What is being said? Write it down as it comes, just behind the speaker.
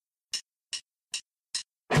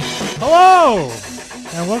Hello,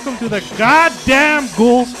 and welcome to the goddamn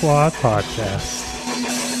Ghoul Squad podcast.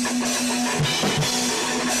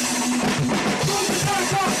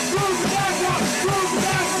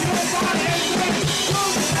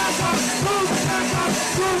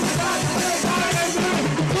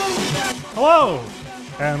 Hello,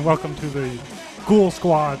 and welcome to the Ghoul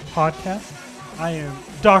Squad podcast. I am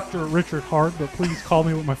Dr. Richard Hart, but please call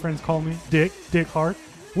me what my friends call me, Dick Hart.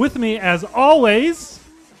 With me, as always,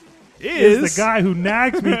 is the guy who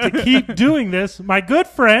nags me to keep doing this, my good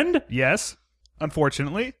friend. Yes,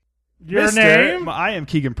 unfortunately. Your name? I am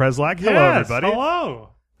Keegan Preslak. Hello, Yes, everybody.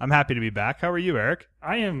 hello. I'm happy to be back. How are you, Eric?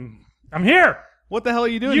 I'm here. What the hell are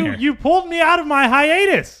you doing here? You pulled me out of my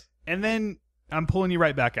hiatus. And then I'm pulling you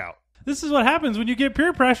right back out. This is what happens when you get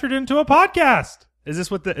peer pressured into a podcast. Is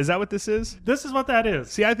that what this is? This is what that is.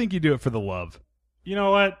 See, I think you do it for the love. You know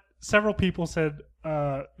what? Several people said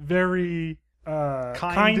very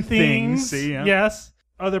kind things. things. See, yeah. Yes.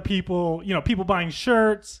 Other people, people buying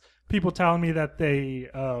shirts, people telling me that they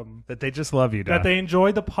just love you, that they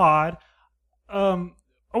enjoy the pod. I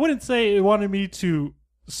wouldn't say it wanted me to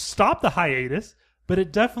stop the hiatus, but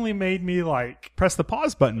it definitely made me like press the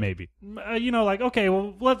pause button, maybe. Okay,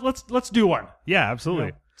 well let's do one. Yeah,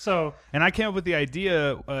 absolutely. So, and I came up with the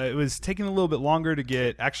idea. It was taking a little bit longer to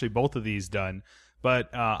get actually both of these done,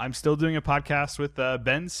 but I'm still doing a podcast with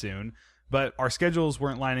Ben soon. But our schedules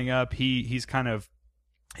weren't lining up. He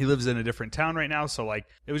lives in a different town right now, so like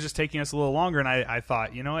it was just taking us a little longer. And I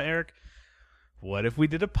thought, you know what, Eric, what if we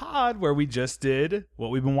did a pod where we just did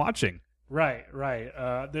what we've been watching? Right.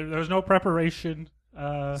 There's no preparation.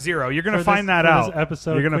 Zero. You're gonna find that out. This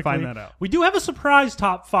episode You're gonna quickly. find that out. We do have a surprise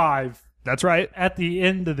top 5. That's right. At the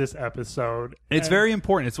end of this episode. It's very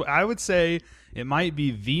important. I would say it might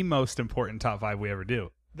be the most important top 5 we ever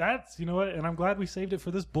do. That's, you know what, and I'm glad we saved it for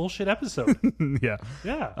this bullshit episode.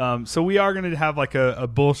 Yeah. So we are going to have like a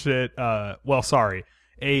bullshit, a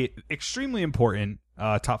extremely important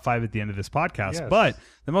top 5 at the end of this podcast. Yes. But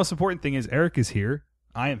the most important thing is Eric is here,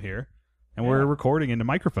 I am here, and we're recording into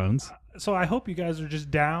microphones. So I hope you guys are just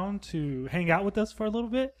down to hang out with us for a little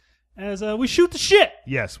bit as we shoot the shit.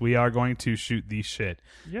 Yes, we are going to shoot the shit.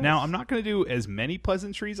 Yes. Now, I'm not going to do as many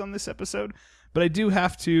pleasantries on this episode, but I do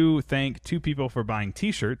have to thank 2 people for buying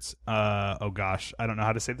T-shirts. I don't know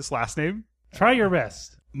how to say this last name. Try your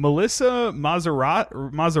best. Melissa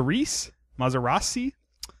Mazarese? Mazares.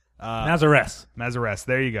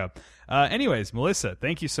 There you go. Anyways, Melissa,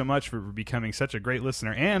 thank you so much for becoming such a great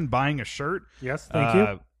listener and buying a shirt. Yes, thank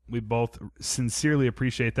you. We both sincerely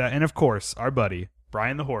appreciate that. And of course, our buddy,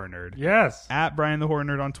 Brian the Horror Nerd. Yes. At Brian the Horror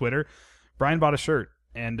Nerd on Twitter. Brian bought a shirt.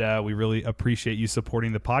 And we really appreciate you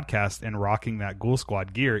supporting the podcast and rocking that Ghoul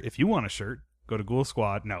Squad gear. If you want a shirt, go to Ghoul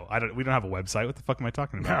Squad. No, we don't have a website. What the fuck am I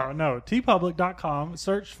talking about? No. tpublic.com.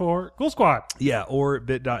 Search for Ghoul Squad. Yeah, or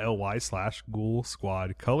bit.ly/Ghoul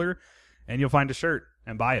Squad color, and you'll find a shirt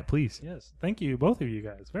and buy it, please. Yes, thank you, both of you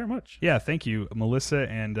guys, very much. Yeah, thank you, Melissa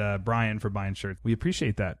and Brian, for buying shirts. We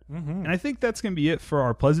appreciate that. Mm-hmm. And I think that's going to be it for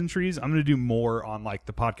our pleasantries. I'm going to do more on like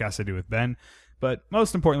the podcast I do with Ben. But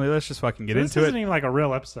most importantly, let's just fucking get into it. This isn't even like a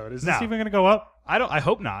real episode. Is this even going to go up? I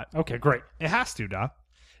hope not. Okay, great. It has to, da.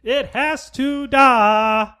 It has to,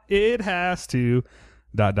 da. It has to,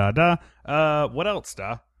 da. What else,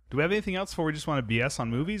 da? Do we have anything else before we just want to BS on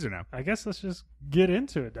movies or no? I guess let's just get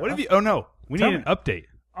into it, da. What have you? Oh no, we need an update.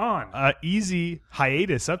 On easy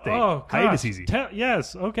hiatus update. Oh, gosh. Hiatus easy.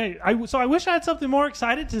 Yes, okay. So I wish I had something more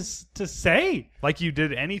excited to say. Like you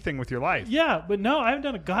did anything with your life. Yeah, but no, I haven't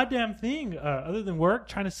done a goddamn thing other than work,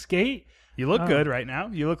 trying to skate. You look good right now.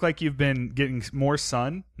 You look like you've been getting more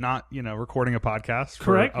sun, not recording a podcast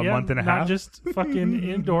for a month and a half. Not just fucking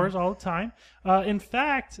indoors all the time. In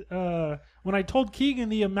fact, when I told Keegan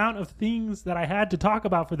the amount of things that I had to talk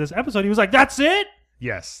about for this episode, he was like, "That's it."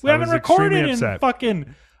 Yes, we haven't recorded in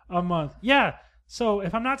fucking a month. Yeah. So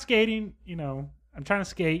if I'm not skating, I'm trying to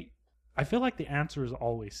skate. I feel like the answer is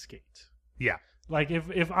always skate. Yeah. Like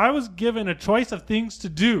if I was given a choice of things to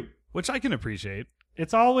do, which I can appreciate,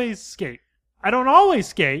 it's always skate. I don't always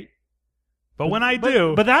skate, but when I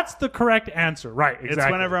do, but that's the correct answer, right? Exactly.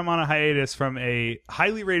 It's whenever I'm on a hiatus from a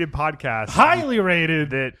highly rated podcast,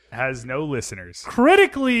 that has no listeners,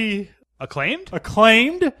 critically acclaimed.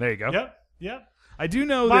 There you go. Yep. I do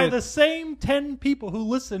know by that the same 10 people who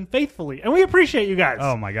listen faithfully, and we appreciate you guys.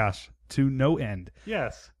 Oh my gosh, to no end.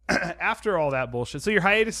 Yes. After all that bullshit, so your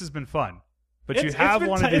hiatus has been fun, but it's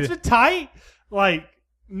been tight, like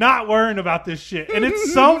not worrying about this shit, and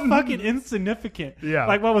it's so fucking insignificant. Yeah.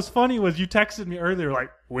 Like what was funny was you texted me earlier,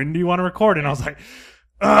 like, when do you want to record? And I was like,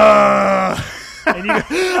 And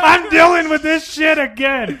I'm dealing with this shit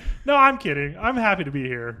again. No, I'm kidding. I'm happy to be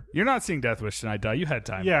here. You're not seeing Death Wish tonight, Duh. You had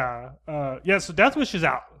time. Yeah. So Death Wish is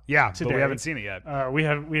out. Yeah, today. but we haven't seen it yet. We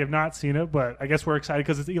have not seen it, but I guess we're excited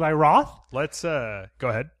because it's Eli Roth. Let's go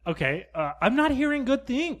ahead. Okay. I'm not hearing good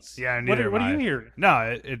things. Yeah, neither What am are I. you hearing? No,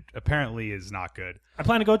 it apparently is not good. I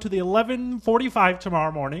plan to go to the 11:45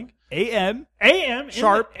 tomorrow morning. A.M.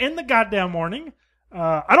 Sharp in the goddamn morning.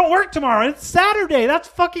 I don't work tomorrow. It's Saturday. That's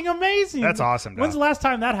fucking amazing. That's awesome. When's Duh. the last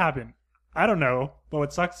time that happened? I don't know. But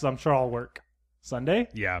what sucks is I'm sure I'll work Sunday.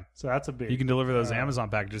 Yeah. So that's a big. You can deliver those Amazon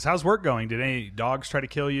packages. How's work going? Did any dogs try to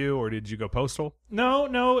kill you, or did you go postal?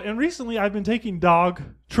 No. And recently I've been taking dog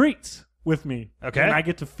treats with me. Okay. And I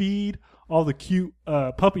get to feed all the cute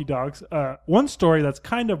puppy dogs. One story that's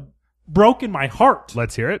kind of broken my heart.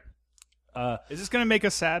 Let's hear it. Is this going to make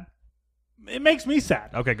us sad? It makes me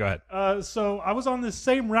sad. Okay, go ahead. So I was on this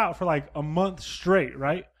same route for like a month straight,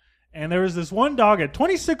 right? And there was this one dog at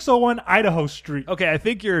 2601 Idaho Street. Okay, I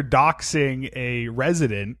think you're doxing a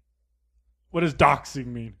resident. What does doxing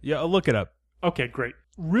mean? Yeah, I'll look it up. Okay, great.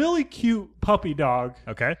 Really cute puppy dog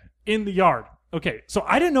Okay. in the yard. Okay, so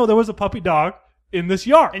I didn't know there was a puppy dog in this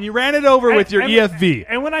yard. And you ran it over with your EFV.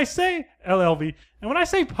 And when I say LLV, and when I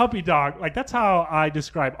say puppy dog, like that's how I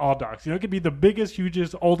describe all dogs. You know, it could be the biggest,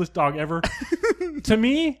 hugest, oldest dog ever. To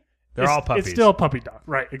me, They're all puppies. It's still a puppy dog.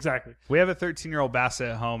 Right, exactly. We have a 13-year-old Basset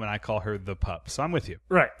at home, and I call her the pup. So I'm with you.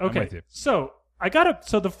 Right, okay. I'm with you. So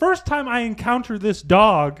so the first time I encounter this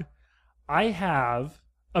dog, I have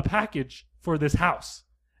a package for this house.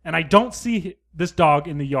 And I don't see this dog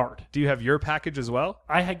in the yard. Do you have your package as well?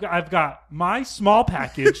 I've got my small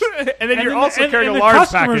package, and then you're also carrying and a the large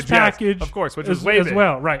customer's package, yes, of course, which is way as big.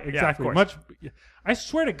 well. Right, Yeah, of exactly. course. I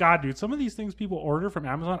swear to God, dude, some of these things people order from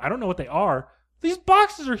Amazon, I don't know what they are. These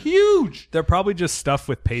boxes are huge. They're probably just stuffed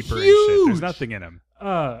with paper and shit. There's nothing in them.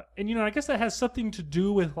 And I guess that has something to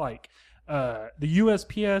do with like the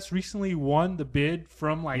USPS recently won the bid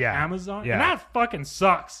from like Amazon, Yeah. and that fucking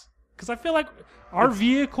sucks because I feel like our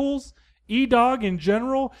vehicles. E-Dog in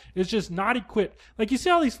general is just not equipped. Like you see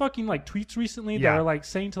all these fucking like tweets recently that are like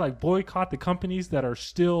saying to like boycott the companies that are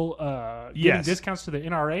still giving discounts to the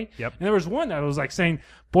NRA. Yep. And there was one that was like saying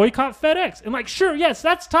boycott FedEx. And like, sure, yes,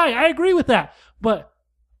 that's tight. I agree with that. But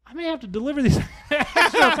I may have to deliver these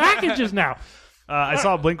extra packages now. I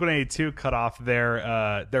saw Blink-182 cut off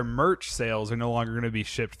their merch sales are no longer going to be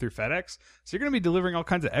shipped through FedEx. So you're going to be delivering all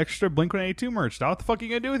kinds of extra Blink-182 merch. Now what the fuck are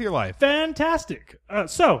you going to do with your life? Fantastic.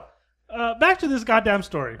 Back to this goddamn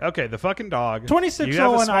story. Okay, the fucking dog. 2601 You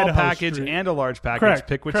have a small Idaho package Street. and a large package. Correct.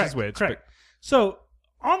 Pick which correct, is which. Correct. So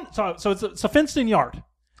it's a fenced-in yard.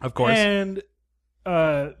 Of course. And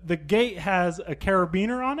the gate has a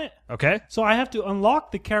carabiner on it. Okay. So I have to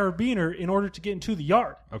unlock the carabiner in order to get into the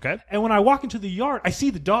yard. Okay. And when I walk into the yard, I see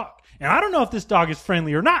the dog. And I don't know if this dog is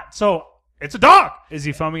friendly or not. So it's a dog. Is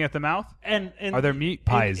he foaming at the mouth? And Are there meat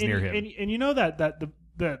pies near him? And you know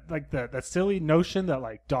that silly notion that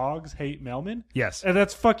like dogs hate mailmen? Yes. And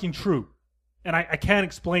that's fucking true. And I can't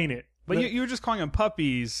explain it. But you were just calling them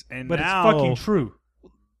puppies, and But now it's fucking true.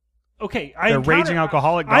 Okay, they're raging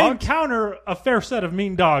alcoholic dogs? I encounter a fair set of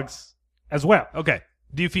mean dogs as well. Okay.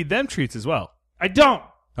 Do you feed them treats as well? I don't.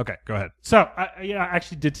 Okay, go ahead. So, I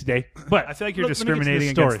actually did today. But I feel like you're let me get to discriminating this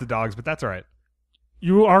story. against the dogs, but that's all right.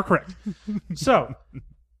 You are correct. So,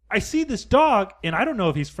 I see this dog, and I don't know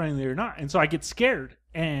if he's friendly or not. And so I get scared,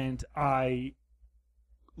 and I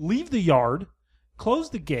leave the yard, close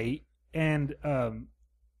the gate, and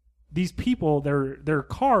these people, their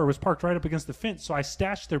car was parked right up against the fence. So I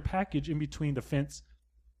stashed their package in between the fence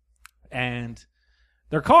and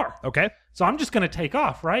their car. Okay. So I'm just going to take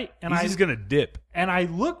off, right? And He's just going to dip. And I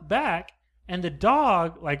look back, and the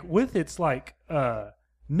dog, like with its like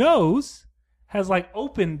nose, has like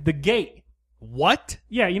opened the gate. What?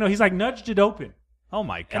 Yeah, he's like nudged it open. Oh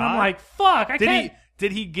my god! And I'm like, fuck!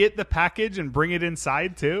 Did he get the package and bring it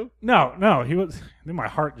inside too? No. He was. Then my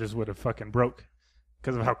heart just would have fucking broke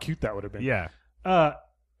because of how cute that would have been. Yeah.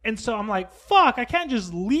 And so I'm like, fuck! I can't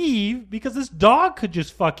just leave because this dog could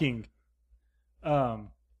just fucking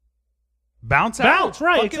bounce out.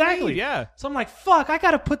 Right? Fucking Exactly. leave, yeah. So I'm like, fuck! I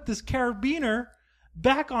got to put this carabiner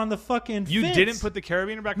back on the fucking You fence. didn't put the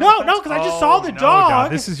carabiner back on No, the fence? no, 'cause I just saw the no, dog.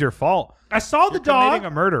 This is your fault. I saw the You're dog. committing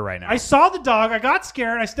a murder right now. I saw the dog. I got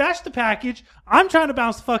scared. I stashed the package. I'm trying to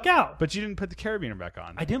bounce the fuck out. But you didn't put the carabiner back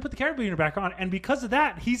on. I didn't put the carabiner back on, and because of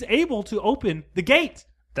that, he's able to open the gate.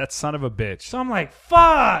 That son of a bitch. So I'm like,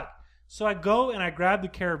 fuck. So I go and I grab the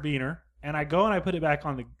carabiner, and I go and I put it back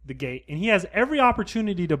on the gate, and he has every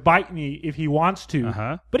opportunity to bite me if he wants to,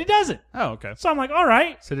 Uh-huh. but he doesn't. Oh, okay. So I'm like, all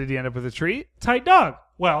right, So did he end up with a treat? tight dog.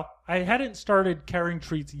 Well, I hadn't started carrying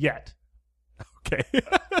treats yet. Okay.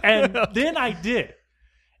 And then I did.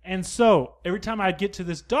 And so every time I'd get to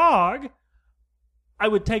this dog, I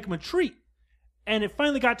would take him a treat. And it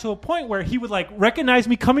finally got to a point where he would like recognize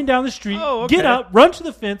me coming down the street, get up, run to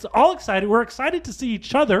the fence, all excited. We're excited to see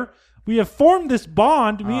each other. We have formed this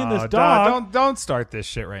bond, me and this dog. Don't start this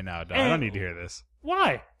shit right now, dog. I don't need to hear this.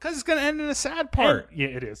 Why? Because it's going to end in a sad part. Yeah,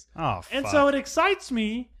 it is. Oh, fuck. And so it excites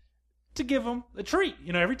me to give him a treat.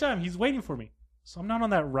 Every time he's waiting for me. So I'm not on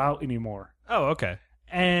that route anymore. Oh, okay.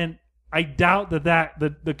 And I doubt that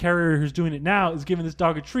the carrier who's doing it now is giving this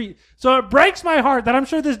dog a treat. So it breaks my heart that I'm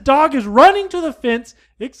sure this dog is running to the fence,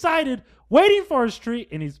 excited, waiting for his treat,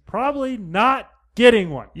 and he's probably not getting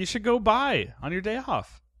one. You should go by on your day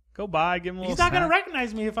off. Go by, give him a little He's not going to snack.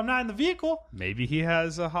 recognize me if I'm not in the vehicle. Maybe he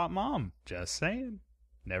has a hot mom. Just saying.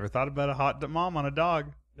 Never thought about a hot mom on a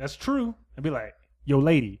dog. That's true. I'd be like, yo,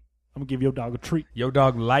 lady, I'm going to give your dog a treat. Your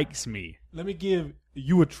dog likes me. Let me give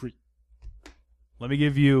you a treat. Let me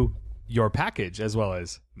give you your package as well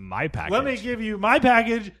as my package. Let me give you my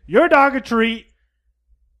package, your dog a treat.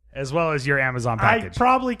 As well as your Amazon package. I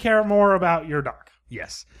probably care more about your dog.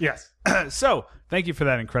 Yes. Yes. So, thank you for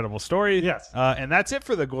that incredible story. Yes. And that's it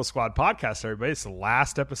for the Ghoul Squad podcast, everybody. It's the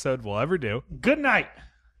last episode we'll ever do. Good night.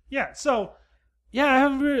 Yeah, so, I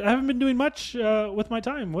haven't been doing much with my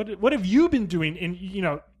time. What have you been doing?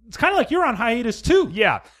 It's kind of like you're on hiatus, too.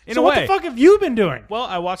 Yeah, in so a way. what the fuck have you been doing? Well,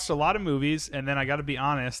 I watched a lot of movies, and then I got to be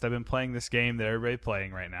honest, I've been playing this game that everybody's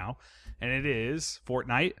playing right now, and it is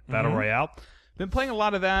Fortnite Battle Royale. Been playing a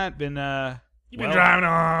lot of that. Been You've been driving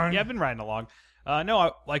on. Yeah, I've been riding along.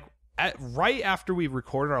 Right after we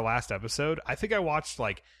recorded our last episode, I think I watched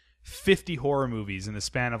like 50 horror movies in the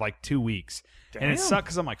span of like 2 weeks. Damn. And it sucked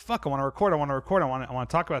because I'm like, fuck, I want to record. I want to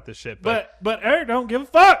talk about this shit. But Eric don't give a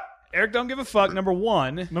fuck. Eric don't give a fuck, number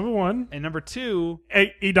one. Number one. And number two.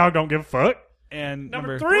 E-Dog don't give a fuck. And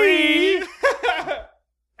number three.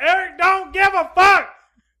 Eric don't give a fuck.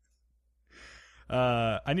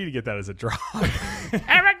 I need to get that as a draw.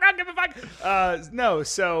 Eric don't give a fuck. No,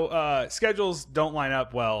 so schedules don't line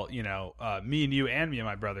up well, me and you and me and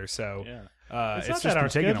my brother. So it's just not that been our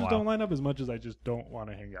taking a schedules while. don't line up as much as I just don't want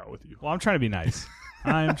to hang out with you. Well, I'm trying to be nice.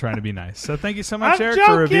 I'm trying to be nice. So thank you so much, I'm Eric,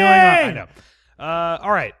 joking! for revealing that. I know.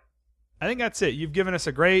 All right. I think that's it. You've given us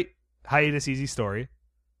a great hiatus easy story.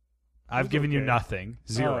 I've given you nothing.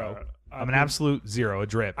 Zero. I'm an absolute zero, a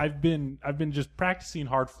drip. I've been just practicing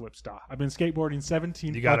hard flip style. I've been skateboarding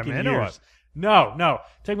 17 You got fucking 'em in years. or what? No.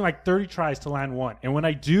 It took me like 30 tries to land one. And when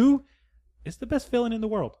I do, it's the best feeling in the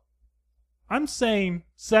world. I'm saying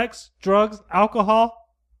sex, drugs, alcohol,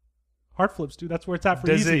 hard flips, dude. That's where it's at for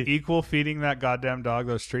Does easy. it equal feeding that goddamn dog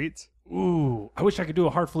those treats? Ooh, I wish I could do a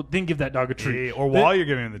hard flip, then give that dog a treat. Or while you're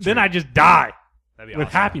giving him the treat. Then I just die That'd be with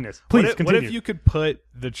awesome. happiness. Please continue. What if you could put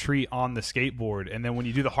the treat on the skateboard, and then when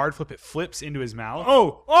you do the hard flip, it flips into his mouth?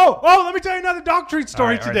 Oh, let me tell you another dog treat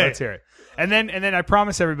story All right, today. let's hear it. And then I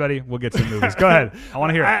promise everybody we'll get to the movies. Go ahead. I want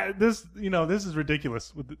to hear it. This is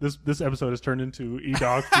ridiculous. This episode has turned into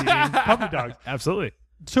E-Dog feeding puppy dogs. Absolutely.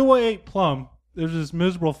 208 Plum, there's this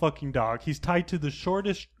miserable fucking dog. He's tied to the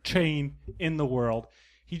shortest chain in the world.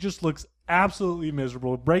 He just looks absolutely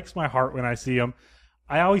miserable. It breaks my heart when I see him.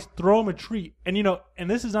 I always throw him a treat. And and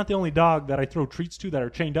this is not the only dog that I throw treats to that are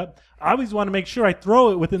chained up. I always want to make sure I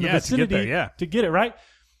throw it within the vicinity to get it, right?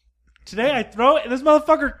 Today I throw it and this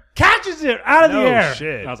motherfucker catches it out of the air.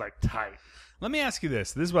 Shit. And I was like, tight. Let me ask you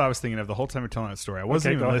this. This is what I was thinking of the whole time you're telling that story. I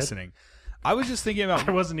wasn't Okay, even go ahead. listening. I was just thinking about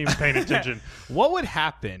I wasn't even paying attention. what would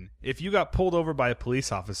happen if you got pulled over by a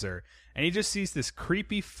police officer and he just sees this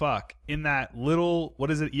creepy fuck in that little, what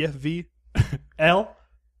is it, EFV?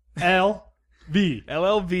 LLV.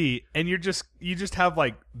 LLV, and you just have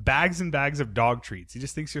like bags and bags of dog treats. He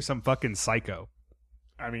just thinks you're some fucking psycho.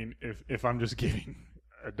 I mean, if I'm just giving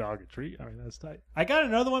a dog a treat, I mean, that's tight. I got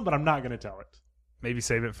another one, but I'm not going to tell it. Maybe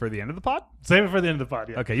save it for the end of the pod? Save it for the end of the pod,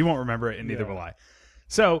 yeah. Okay, you won't remember it, and neither will I.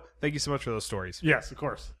 So, thank you so much for those stories. Yes, of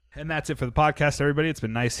course. And that's it for the podcast, everybody. It's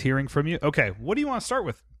been nice hearing from you. Okay, what do you want to start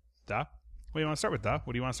with, Da? What do you want to start with, Da?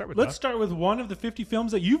 What do you want to start with, Let's start with one of the 50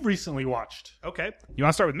 films that you've recently watched. Okay. You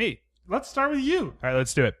want to start with me? Let's start with you. All right,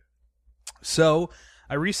 let's do it. So,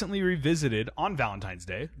 I recently revisited, on Valentine's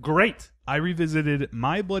Day, Great. I revisited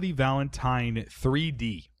My Bloody Valentine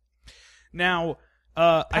 3D. Now,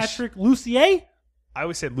 Patrick Lussier? I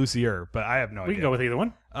always said Lucier, but I have no idea. We can go with either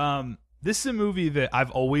one. This is a movie that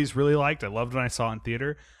I've always really liked. I loved when I saw it in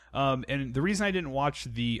theater. And the reason I didn't watch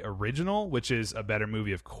the original, which is a better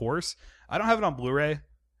movie, of course, I don't have it on Blu-ray,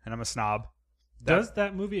 and I'm a snob. Does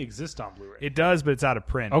that movie exist on Blu-ray? It does, but it's out of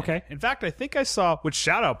print. Okay. In fact, I think I saw, which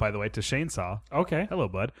shout out, by the way, to Shane Saw. Okay. Hello,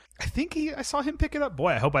 bud. I think I saw him pick it up.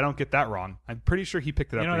 Boy, I hope I don't get that wrong. I'm pretty sure he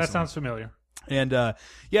picked it up recently. That sounds familiar. And yeah,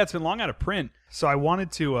 it's been long out of print, so I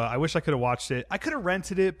wanted to. I wish I could have watched it. I could have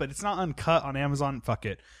rented it, but it's not uncut on Amazon. Fuck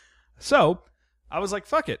it. So I was like,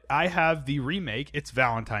 fuck it. I have the remake. It's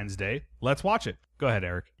Valentine's Day. Let's watch it. Go ahead,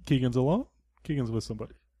 Eric. Keegan's alone? Keegan's with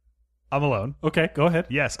somebody. I'm alone. Okay, go ahead.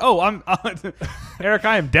 Yes. Oh, I'm Eric.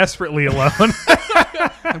 I am desperately alone.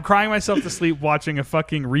 I'm crying myself to sleep watching a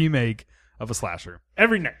fucking remake of a slasher.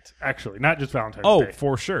 Every night, actually, not just Valentine's Day. Oh,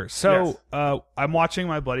 for sure. So I'm watching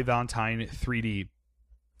My Bloody Valentine 3D.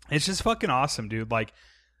 It's just fucking awesome, dude. Like,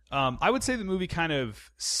 I would say the movie kind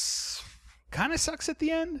of sucks at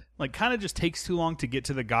the end. Like, kind of just takes too long to get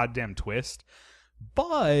to the goddamn twist.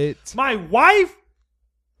 But my wife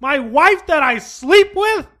that I sleep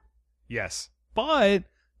with. Yes, but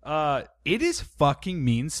it is fucking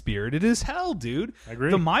mean-spirited as hell, dude. I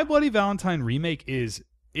agree. The My Bloody Valentine remake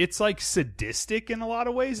it's like sadistic in a lot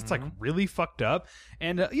of ways. It's like really fucked up.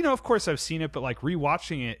 And, you know, of course I've seen it, but like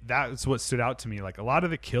rewatching it, that's what stood out to me. Like a lot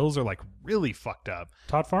of the kills are like really fucked up.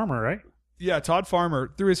 Todd Farmer, right? Yeah, Todd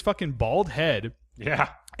Farmer through his fucking bald head. Yeah.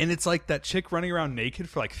 And it's like that chick running around naked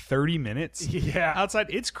for like 30 minutes. Yeah. Outside.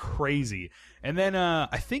 It's crazy. And then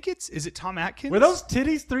I think is it Tom Atkins? Were those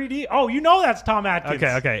titties 3D? Oh, you know that's Tom Atkins.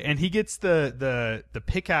 Okay. And he gets the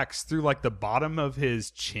pickaxe through like the bottom of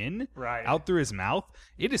his chin, right, out through his mouth.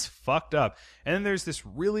 It is fucked up. And then there's this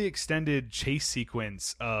really extended chase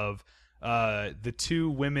sequence of the two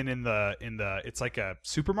women in the it's like a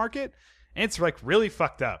supermarket. And it's like really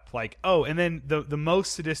fucked up. Like, oh, and then the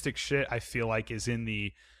most sadistic shit I feel like is in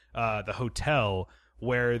the hotel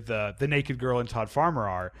where the naked girl and Todd Farmer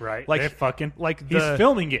are. Right. Like they're fucking like he's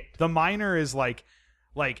filming it. The miner is like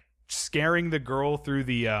scaring the girl through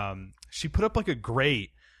the she put up like a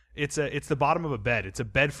grate. It's the bottom of a bed. It's a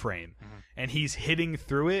bed frame. Mm-hmm. And he's hitting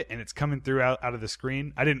through it and it's coming through out of the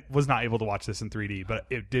screen. Was not able to watch this in 3D, but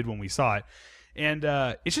it did when we saw it. And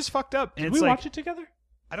it's just fucked up. And Did it's we like, watch it together?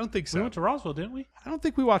 I don't think so. We went to Roswell, didn't we? I don't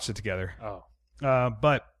think we watched it together. Oh.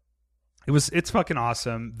 But it's fucking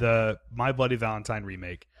awesome. The My Bloody Valentine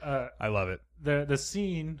remake. I love it. The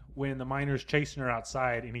scene when the miner's chasing her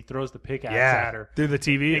outside and he throws the pickaxe at her. Through the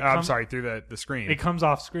TV? Through the screen. It comes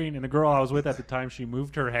off screen, and the girl I was with at the time, she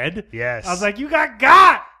moved her head. Yes. I was like, you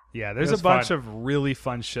got! Yeah, there's a bunch of really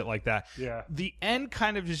fun shit like that. Yeah. The end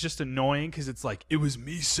kind of is just annoying because it's like, it was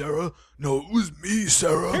me, Sarah. No, it was me,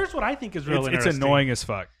 Sarah. Here's what I think is real interesting. It's annoying as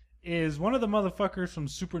fuck. Is one of the motherfuckers from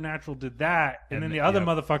Supernatural did that, and then the yep. other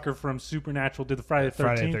motherfucker from Supernatural did the Friday the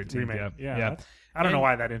 13th remake. Yep. Yeah. Yep. I don't know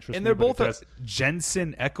why that interests me. And they're both does.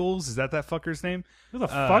 Jensen Ackles. Is that fucker's name? Who the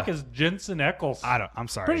fuck is Jensen Ackles? I'm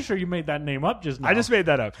sorry. Pretty sure you made that name up just now. I just made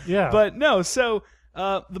that up. Yeah. But no, so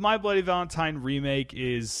the My Bloody Valentine remake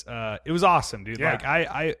is it was awesome, dude. Yeah. Like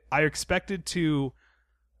I expected to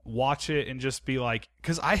watch it and just be like,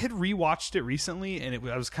 because I had rewatched it recently and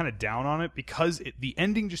I was kind of down on it because the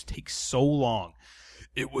ending just takes so long.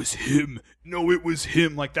 It was him. No, it was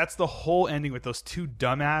him. Like that's the whole ending with those two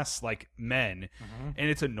dumbass like men, and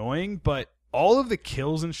it's annoying. But all of the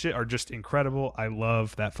kills and shit are just incredible. I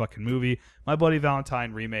love that fucking movie. My Bloody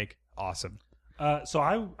Valentine remake, awesome. So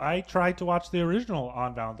I tried to watch the original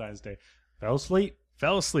on Valentine's Day. Fell asleep.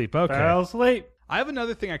 Okay. Fell asleep. I have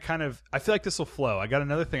another thing I feel like this will flow. I got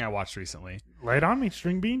another thing I watched recently. Lay it on me,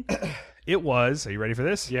 String Bean. It was, are you ready for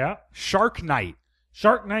this? Yeah. Shark Night.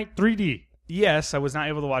 Shark Night 3D. Yes, I was not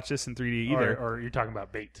able to watch this in 3D either. Or you're talking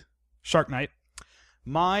about Bait. Shark Night.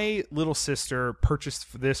 My little sister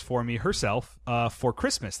purchased this for me herself for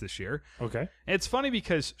Christmas this year. Okay. And it's funny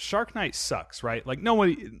because Shark Night sucks, right? Like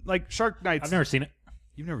nobody, like Shark Night. I've never seen it.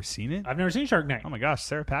 You've never seen it? I've never seen Shark Night. Oh my gosh,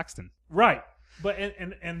 Sarah Paxton. Right. But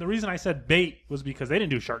and the reason I said Bait was because they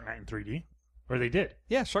didn't do Shark Night in 3D. Or they did.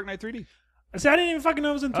 Yeah, Shark Night 3D. I said I didn't even fucking know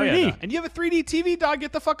it was in 3D. Oh, yeah, no. And you have a 3D TV, dog.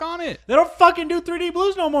 Get the fuck on it. They don't fucking do 3D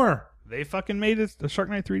blues no more. They fucking made it a Shark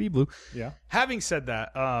Night 3D blue. Yeah. Having said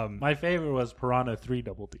that, my favorite was Piranha 3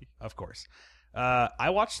 Double D. Of course. I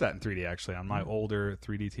watched that in 3D actually on my older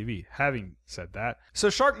 3D TV. Having said that, so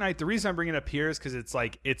Shark Night, the reason I'm bringing it up here is because it's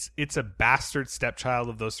like it's a bastard stepchild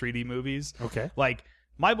of those 3D movies. Okay. Like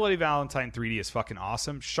My Bloody Valentine 3D is fucking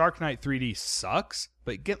awesome. Shark Night 3D sucks.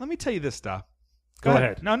 But let me tell you this stuff. Go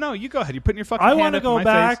ahead. No, you go ahead. You're putting your fucking I hand want to up go in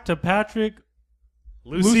my back face. to Patrick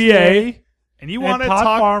Lussier. And you want to Todd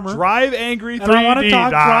talk Farmer. Drive Angry 3D. And I want to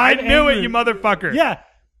talk I Drive knew Angry. it, you motherfucker. Yeah.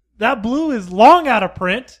 That blue is long out of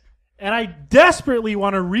print, and I desperately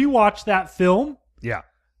want to rewatch that film. Yeah.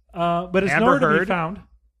 But it's Amber nowhere to Heard. be found.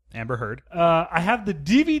 Amber Heard. I have the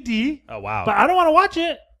DVD. Oh, wow. But I don't want to watch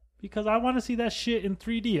it because I want to see that shit in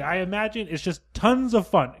 3D. I imagine it's just tons of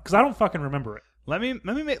fun because I don't fucking remember it.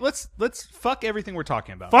 Let's fuck everything we're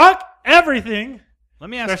talking about. Fuck everything.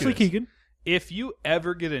 Let me ask Especially you this. Keegan. if you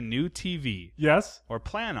ever get a new TV Yes. or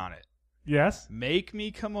plan on it, Yes. make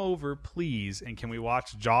me come over, please, and can we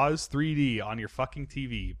watch Jaws 3D on your fucking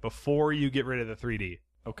TV before you get rid of the 3D?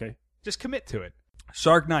 Okay. Just commit to it.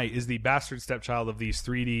 Shark Night is the bastard stepchild of these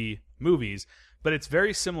 3D movies, but it's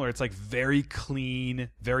very similar. It's like very clean,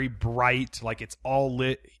 very bright, like it's all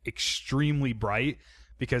lit extremely bright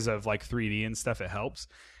because of like 3D and stuff. It helps.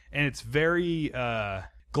 And it's very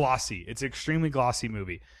glossy. It's an extremely glossy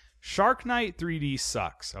movie. Shark Night 3D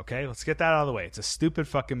sucks, okay? Let's get that out of the way. It's a stupid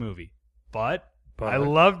fucking movie. But I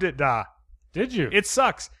loved it, da. Did you? It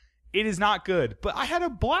sucks. It is not good, but I had a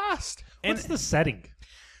blast. What's the setting?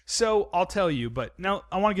 So I'll tell you, but now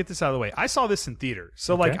I want to get this out of the way. I saw this in theater.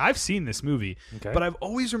 So Okay. like I've seen this movie, Okay. but I've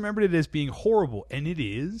always remembered it as being horrible, and it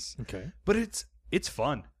is. Okay. But it's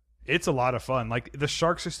fun. It's a lot of fun. Like the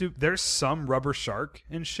sharks are stupid. There's some rubber shark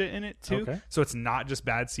and shit in it too. Okay. So it's not just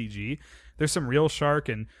bad CG. There's some real shark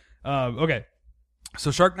and okay.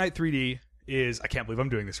 So Shark Night 3D is, I can't believe I'm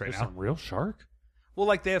doing this right There's now. some real shark? Well,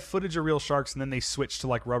 like they have footage of real sharks and then they switch to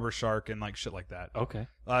like rubber shark and like shit like that. Okay.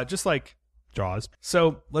 Just like Jaws.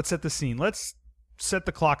 So let's set the scene. Let's set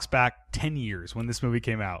the clocks back 10 years when this movie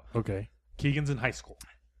came out. Okay. Keegan's in high school.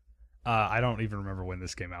 I don't even remember when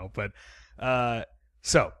this came out, but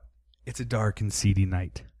so it's a dark and seedy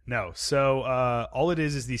night. No, so all it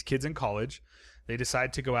is these kids in college. They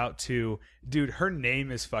decide to go out to, dude, her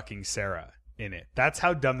name is fucking Sarah in it. That's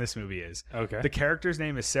how dumb this movie is. Okay. The character's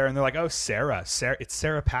name is Sarah, and they're like, oh, Sarah. It's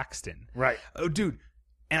Sarah Paxton. Right. Oh, dude.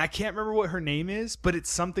 And I can't remember what her name is, but it's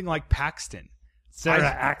something like Paxton. Sarah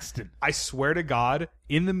Axton. I swear to God,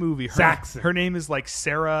 in the movie, Saxon. her name is like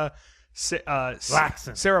Sarah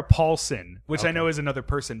Laxon. Sarah Paulson, which I Okay. know is another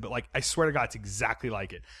person, but like I swear to God, it's exactly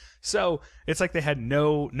like it. So it's like they had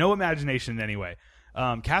no imagination in any way.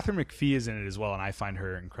 Catherine McPhee is in it as well, and I find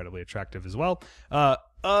her incredibly attractive as well.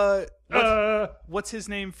 What's his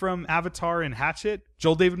name from Avatar and Hatchet?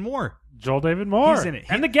 Joel David Moore. Joel David Moore. He's in it.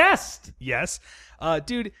 And the guest. Yes.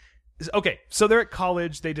 Dude, okay, so they're at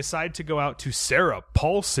college. They decide to go out to Sarah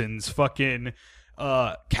Paulson's fucking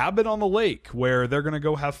cabin on the lake where they're going to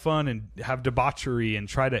go have fun and have debauchery and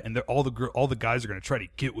try to, and all the guys are going to try to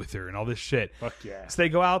get with her and all this shit. Fuck yeah. So they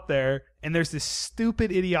go out there and there's this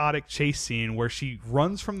stupid idiotic chase scene where she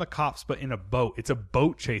runs from the cops but in a boat. It's a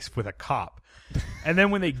boat chase with a cop. And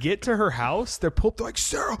then when they get to her house, they're pulled. They're like,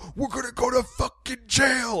 Sarah, we're going to go to fucking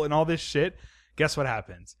jail and all this shit. Guess what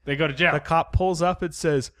happens? They go to jail. The cop pulls up and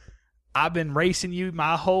says, I've been racing you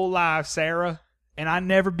my whole life, Sarah, and I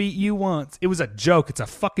never beat you once. It was a joke. It's a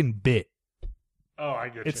fucking bit. Oh, I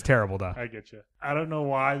get you. It's terrible, though. I get you. I don't know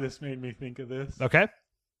why this made me think of this. Okay.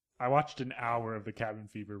 I watched an hour of the Cabin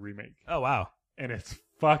Fever remake, Oh, wow. and it's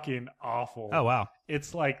fucking awful. Oh, wow.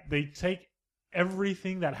 It's like they take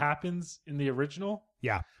everything that happens in the original,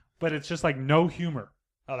 Yeah. but it's just like no humor.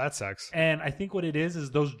 Oh, that sucks. And I think what it is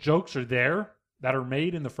those jokes are there that are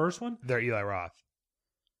made in the first one, They're Eli Roth.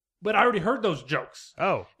 but I already heard those jokes.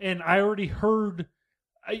 Oh. And I already heard,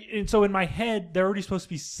 and so in my head, they're already supposed to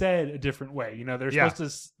be said a different way. You know, they're Yeah.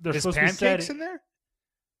 supposed to. They're Is supposed to be said. Pancakes in there?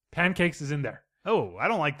 Pancakes is in there. Oh, I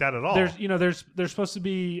don't like that at all. There's supposed to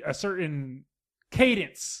be a certain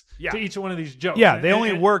cadence Yeah. to each one of these jokes. Yeah, And- they only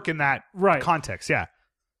and- work in that right. context. Yeah.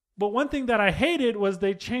 But one thing that I hated was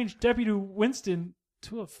they changed Deputy Winston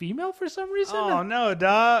to a female for some reason. Oh, no,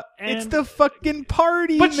 duh. It's And- the fucking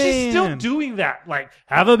party, but man. she's still doing that. Like,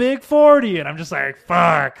 have a big 40. And I'm just like,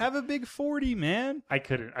 fuck. Have a big 40, man. I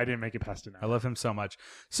didn't make it past an I hour. love him so much.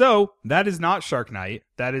 So, that is not Shark Night.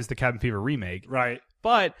 That is the Cabin Fever remake. Right.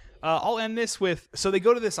 But I'll end this with, so they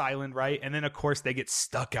go to this island, right? And then, of course, they get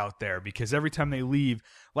stuck out there because every time they leave,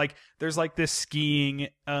 like, there's like this skiing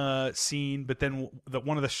scene, but then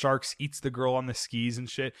one of the sharks eats the girl on the skis and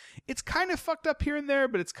shit. It's kind of fucked up here and there,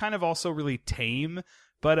 but it's kind of also really tame.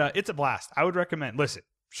 But it's a blast. I would recommend. Listen,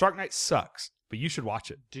 Shark Night sucks, but you should watch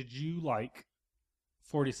it. Did you like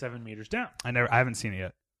 47 Meters Down? I haven't seen it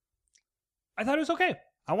yet. I thought it was okay.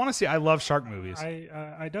 I want to see. I love shark movies.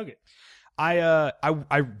 I dug it. I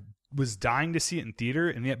was dying to see it in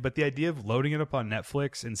theater, but the idea of loading it up on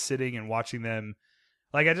Netflix and sitting and watching them,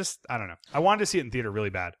 like I don't know. I wanted to see it in theater really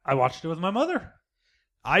bad. I watched it with my mother.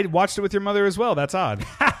 I watched it with your mother as well. That's odd.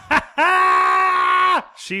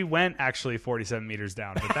 She went actually 47 meters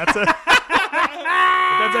down, but that's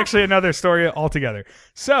that's actually another story altogether.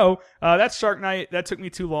 So that's Shark Night. That took me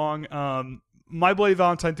too long. My Bloody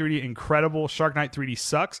Valentine 3D, incredible. Shark Night 3D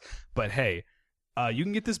sucks, but hey. You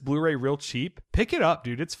can get this Blu-ray real cheap. Pick it up,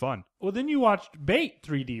 dude. It's fun. Well, then you watched Bait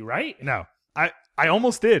 3D, right? No, I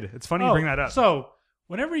almost did. It's funny you bring that up. So,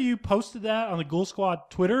 whenever you posted that on the Ghoul Squad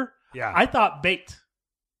Twitter, Yeah. I thought Bait.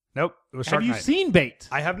 Nope. It was Have Shark you Night. seen Bait?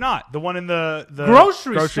 I have not. The one in the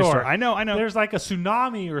Grocery store. I know. There's like a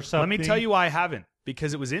tsunami or something. Let me tell you why I haven't.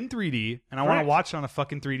 Because it was in 3D, and I want Correct. to watch it on a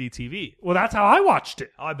fucking 3D TV. Well, that's how I watched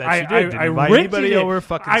it. Oh, I bet you did. Did you invite rented anybody it. over?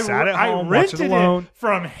 Fucking sat at home, I watched it rented alone.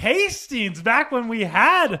 from Hastings back when we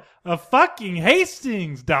had a fucking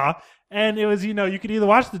Hastings, and it was, you could either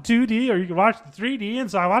watch the 2D or you could watch the 3D,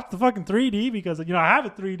 and so I watched the fucking 3D because, I have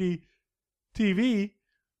a 3D TV.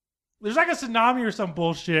 There's like a tsunami or some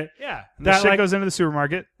bullshit. Yeah. And the shit goes into the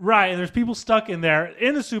supermarket. Right, and there's people stuck in there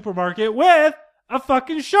in the supermarket with a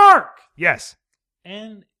fucking shark. Yes.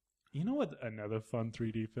 And you know what another fun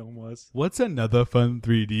 3D film was? What's another fun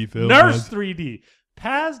 3D film? Nurse 3D.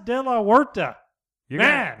 Paz de la Huerta. You're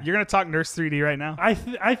Man. You're going to talk Nurse 3D right now? I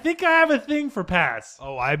think I have a thing for Paz.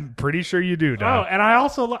 Oh, I'm pretty sure you do, Oh, Dom. and I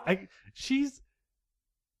also she's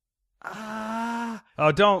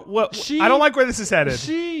Oh, don't. What? She- I don't like where this is headed.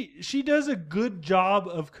 she does a good job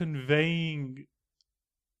of conveying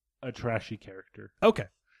a trashy character. Okay.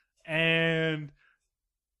 And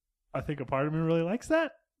I think a part of me really likes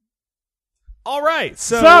that. All right.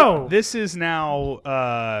 So- this is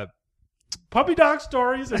now Puppy dog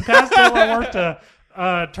stories and Paz de la Huerta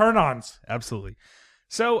turn-ons. absolutely.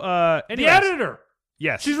 So The anyways, editor.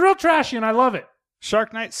 yes. She's real trashy and I love it.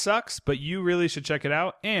 Shark Night sucks, but you really should check it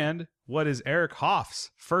out. And what is Eric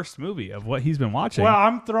Hoff's first movie of what he's been watching? Well,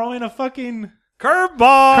 I'm throwing a fucking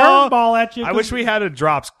curveball at you. I wish we had a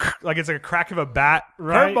drops like it's like a crack of a bat.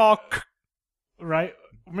 Right. Curveball. Right?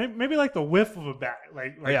 Maybe like the whiff of a bat.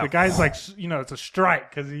 Like Yeah. the guy's like, it's a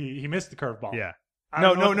strike because he missed the curveball. Yeah. I No,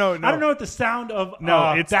 don't know no, what no. I don't know what the sound of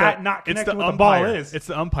No, it's bat not it's connecting the with umpire. the ball is. It's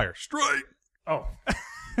the umpire. Strike. Oh,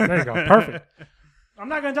 there you go. Perfect. I'm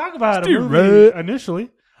not going to talk about a Steve movie Ray. initially.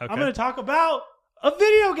 Okay. I'm going to talk about a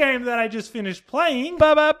video game that I just finished playing.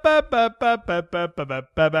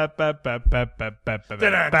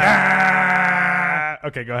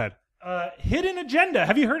 Okay, go ahead. Hidden Agenda.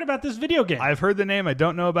 Have you heard about this video game? I've heard the name. I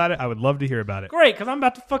don't know about it. I would love to hear about it. Great, because I'm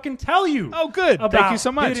about to fucking tell you. Oh, good. About Thank you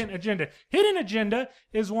so much. Hidden Agenda. Hidden Agenda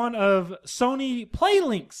is one of Sony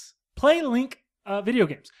PlayLink video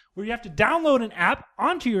games where you have to download an app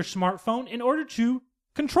onto your smartphone in order to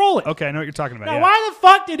control it. Okay, I know what you're talking about. Now, yeah. why the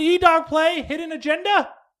fuck did E-Dog play Hidden Agenda?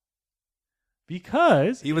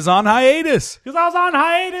 Because He was on hiatus. I was on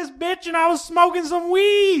hiatus, bitch, and I was smoking some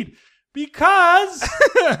weed. Because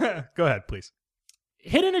Go ahead, please.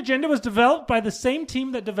 Hidden Agenda was developed by the same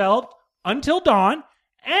team that developed Until Dawn,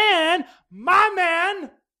 and my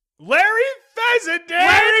man Larry Fessenden.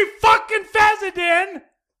 Larry fucking Fessenden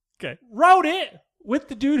Okay. wrote it with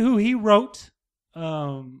the dude who he wrote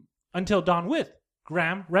Until Dawn with,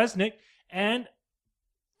 Graham Resnick, and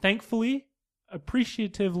thankfully,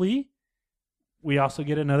 appreciatively, we also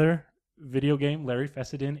get another video game, Larry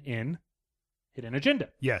Fessenden, in Hidden Agenda.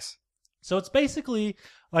 Yes. So it's basically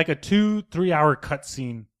like a 2-3 hour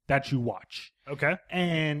cutscene that you watch. Okay.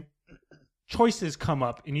 And choices come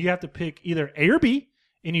up, and you have to pick either A or B,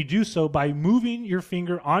 and you do so by moving your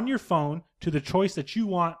finger on your phone to the choice that you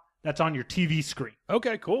want that's on your TV screen.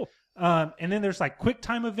 Okay, cool. And then there's like quick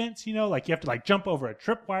time events, like you have to like jump over a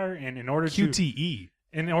tripwire, and in order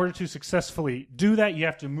to successfully do that, you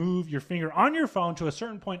have to move your finger on your phone to a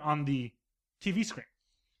certain point on the TV screen.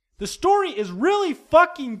 The story is really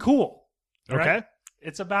fucking cool. Okay. Right?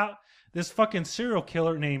 It's about this fucking serial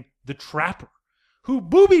killer named The Trapper, who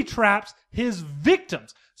booby traps his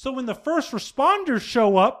victims. So when the first responders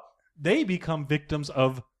show up, they become victims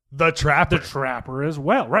of The Trapper. The Trapper as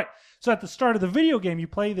well. Right. So at the start of the video game, you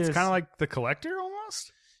play this. It's kind of like The Collector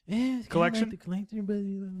almost. Yeah, it's Collection? Like the Collector, but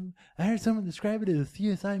I heard someone describe it as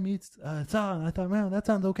CSI meets Saw, and I thought, man, that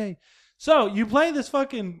sounds okay. So you play this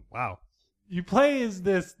fucking. Wow. You play as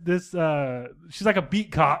this. She's like a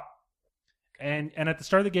beat cop, and at the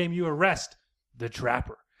start of the game, you arrest the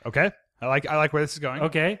Trapper. Okay. I like where this is going.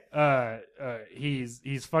 Okay. He's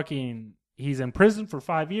in prison for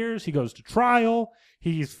 5 years. He goes to trial.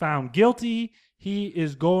 He's found guilty. He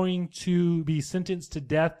is going to be sentenced to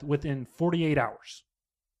death within 48 hours.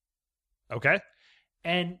 Okay.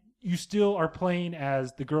 And you still are playing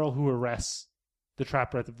as the girl who arrests the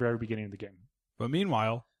Trapper at the very beginning of the game. But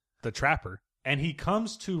meanwhile, The Trapper. And he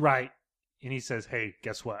comes to right and he says, hey,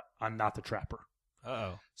 guess what? I'm not the Trapper.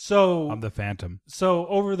 Uh-oh. So I'm the Phantom. So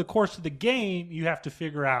over the course of the game, you have to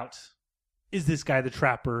figure out, is this guy the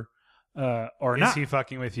Trapper or not? Is he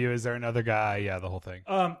fucking with you? Is there another guy? Yeah, the whole thing.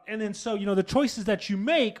 And then so, the choices that you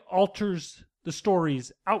make alters the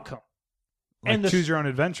story's outcome. Like and choose your own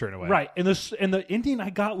adventure in a way. Right. And the ending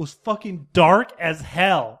I got was fucking dark as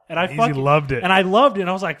hell. And I loved it. And I loved it. And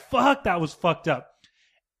I was like, fuck, that was fucked up.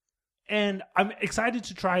 And I'm excited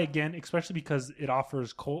to try again, especially because it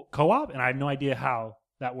offers co-op, and I have no idea how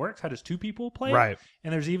that works. How does two people play? Right.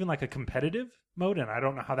 And there's even like a competitive mode, and I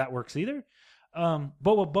don't know how that works either. But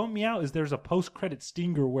what bummed me out is there's a post-credit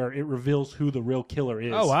stinger where it reveals who the real killer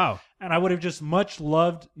is. Oh, wow. And I would have just much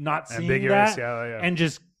loved not seeing Ambiguous, that yeah. and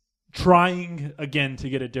just trying again to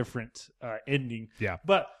get a different ending. Yeah.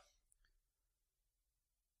 But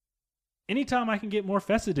anytime I can get more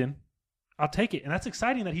Fessenden, I'll take it. And that's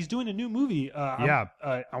exciting that he's doing a new movie.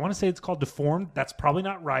 I want to say it's called Deformed. That's probably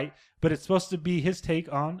not right, but it's supposed to be his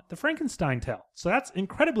take on the Frankenstein tale. So that's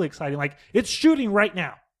incredibly exciting. Like, it's shooting right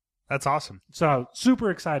now. That's awesome. So super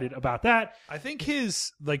excited about that. I think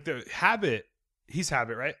his, like, the Habit, he's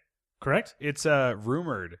Habit, right? Correct? It's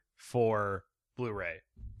rumored for Blu-ray.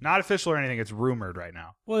 Not official or anything. It's rumored right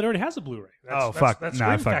now. Well, it already has a Blu-ray. Fuck. That's No,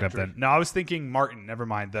 I Scream fucked Factory. up then. No, I was thinking Martin. Never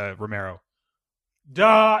mind. The Romero.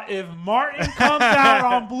 Duh, if Martin comes out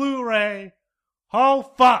on Blu-ray, oh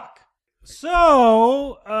fuck.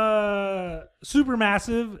 So,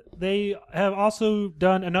 Supermassive, they have also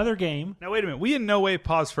done another game. Now, wait a minute. We in no way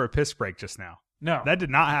paused for a piss break just now. No. That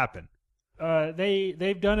did not happen.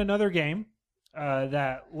 They've done another game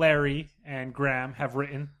that Larry and Graham have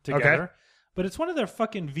written together. Okay. But it's one of their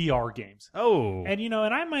fucking VR games. Oh. And,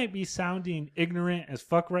 and I might be sounding ignorant as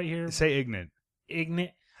fuck right here. Say ignorant.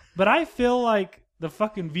 But I feel like the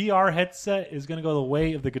fucking VR headset is going to go the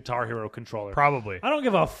way of the Guitar Hero controller. Probably. I don't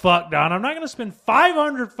give a fuck, Don. I'm not going to spend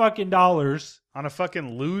 $500 fucking dollars On a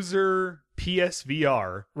fucking loser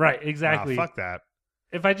PSVR. Right, exactly. Fuck that.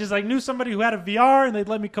 If I just knew somebody who had a VR and they'd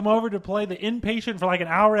let me come over to play the Inpatient for like an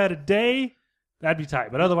hour at a day, that'd be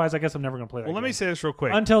tight. But otherwise, I guess I'm never going to play that Well, let me say this real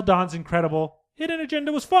quick. Until Dawn's Incredible. Hidden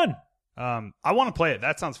Agenda was fun. I want to play it.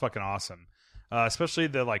 That sounds fucking awesome. Especially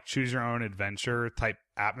the choose your own adventure type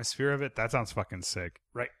atmosphere of it. That sounds fucking sick.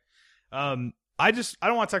 Right. I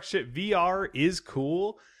don't want to talk shit. VR is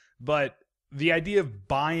cool, but the idea of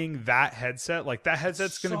buying that headset, that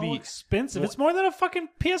headset's going to be expensive. It's more than a fucking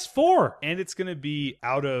PS4. And it's going to be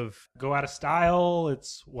go out of style.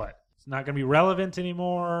 It's not going to be relevant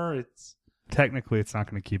anymore. Technically, it's not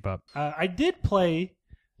going to keep up. I did play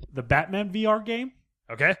the Batman VR game.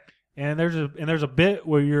 Okay. And there's a bit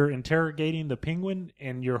where you're interrogating the penguin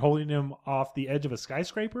and you're holding him off the edge of a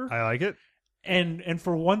skyscraper. I like it. And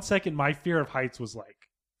for 1 second, my fear of heights was like,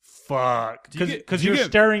 fuck, because you're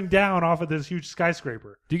staring down off of this huge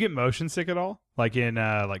skyscraper. Do you get motion sick at all? Like in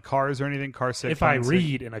cars or anything? Car sick? If I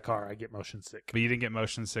read in a car, I get motion sick. But you didn't get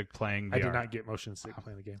motion sick playing VR? I did not get motion sick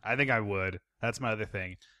playing the game. I think I would. That's my other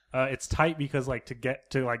thing. It's tight because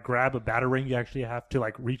to grab a battering, you actually have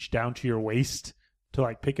to reach down to your waist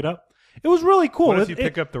to pick it up. It was really cool. What if you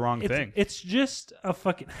pick up the wrong thing? It's just a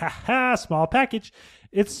fucking small package.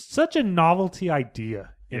 It's such a novelty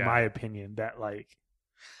idea, in my opinion, that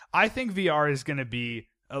I think VR is going to be.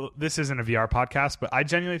 This isn't a VR podcast, but I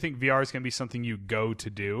genuinely think VR is going to be something you go to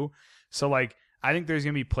do. So I think there's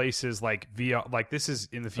going to be places like VR, this is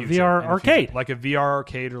in the future. VR arcade, like a VR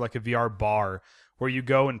arcade or like a VR bar, where you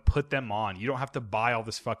go and put them on. You don't have to buy all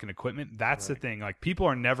this fucking equipment. That's the thing. People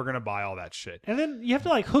are never going to buy all that shit. And then you have to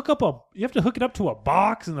hook it up to a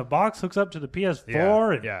box, and the box hooks up to the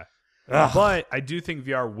PS4. Yeah. But I do think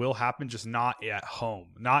VR will happen, just not at home,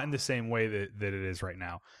 not in the same way that it is right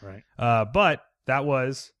now. Right. But that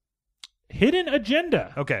was Hidden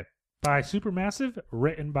Agenda. Okay. By Supermassive,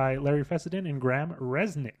 written by Larry Fessenden and Graham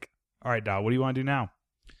Resnick. All right, Doc, what do you want to do now?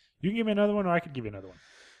 You can give me another one, or I could give you another one.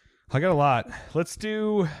 I got a lot. Let's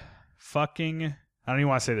do fucking... I don't even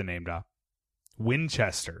want to say the name, Doc.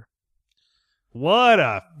 Winchester. What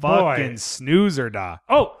a fucking snoozer, Doc.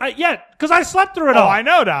 Oh, because I slept through it all. Oh, I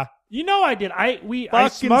know, Doc. You know I did. I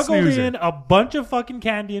smuggled snoozer. In a bunch of fucking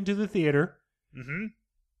candy into the theater. Mm-hmm.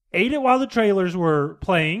 Ate it while the trailers were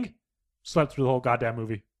playing. Slept through the whole goddamn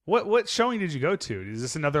movie. What showing did you go to? Is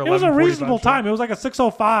this another 11:45? It was a reasonable time. It was like a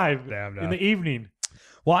 6:05 Damn, in the evening.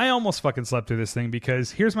 Well, I almost fucking slept through this thing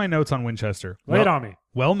because here's my notes on Winchester. Lay it on me.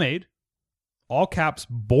 Well made. All caps,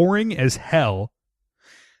 boring as hell.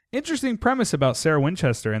 Interesting premise about Sarah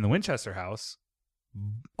Winchester and the Winchester house.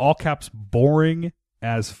 All caps, boring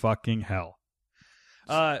as fucking hell.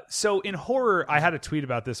 So in horror, I had a tweet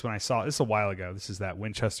about this when I saw it. This a while ago. This is that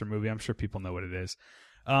Winchester movie. I'm sure people know what it is.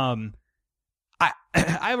 I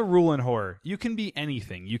have a rule in horror. You can be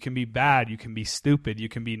anything. You can be bad. You can be stupid. You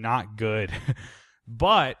can be not good.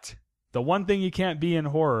 But the one thing you can't be in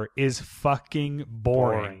horror is fucking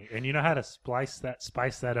boring. And you know how to spice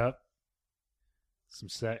that up? Some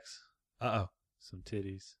sex. Uh-oh. Some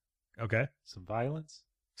titties. Okay. Some violence.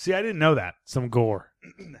 See, I didn't know that. Some gore.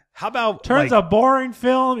 How about Turns a boring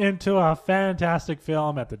film into a fantastic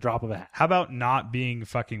film at the drop of a hat. How about not being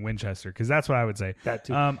fucking Winchester? Because that's what I would say. That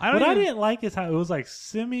too. I What I didn't like is how it was like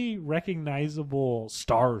semi-recognizable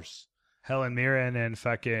stars. Helen Mirren and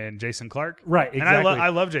fucking Jason Clarke. Right, exactly. And I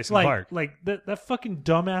love Jason Clarke. Like that fucking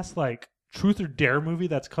dumbass like Truth or Dare movie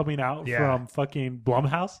that's coming out from fucking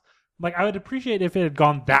Blumhouse. Like, I would appreciate if it had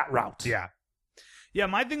gone that route. Yeah. Yeah,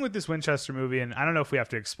 my thing with this Winchester movie, and I don't know if we have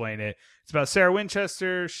to explain it, it's about Sarah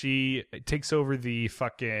Winchester. She takes over the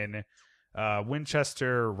fucking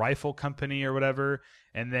Winchester Rifle Company or whatever,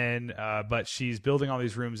 and then, but she's building all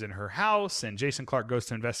these rooms in her house, and Jason Clarke goes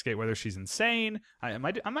to investigate whether she's insane.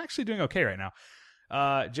 I'm actually doing okay right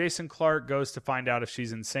now. Jason Clarke goes to find out if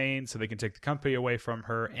she's insane so they can take the company away from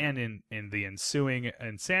her, and in the ensuing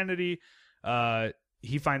insanity,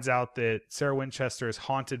 he finds out that Sarah Winchester is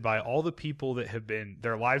haunted by all the people that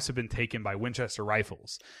their lives have been taken by Winchester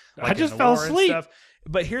rifles. Like I just fell asleep.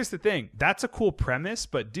 But here's the thing. That's a cool premise,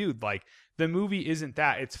 but dude, like, the movie isn't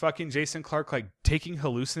that. It's fucking Jason Clarke, like, taking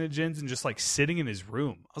hallucinogens and just, like, sitting in his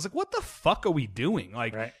room. I was like, what the fuck are we doing?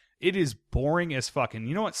 Like, right. It is boring as fuck. And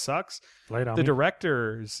you know what sucks? The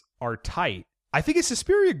directors are tight. I think it's the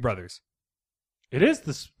Spierig brothers. It is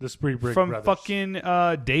the Spierig from brothers. Fucking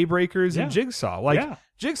Daybreakers and Jigsaw. Like,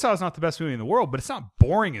 Jigsaw is not the best movie in the world, but it's not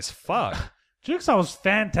boring as fuck. Jigsaw was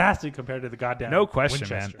fantastic compared to the goddamn No question,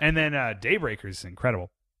 Winchester. man. And then Daybreakers is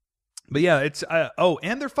incredible. But yeah, it's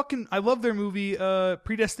and they're fucking. I love their movie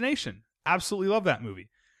Predestination. Absolutely love that movie.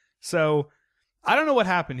 So I don't know what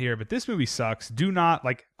happened here, but this movie sucks. Do not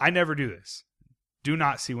I never do this. Do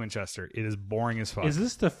not see Winchester. It is boring as fuck. Is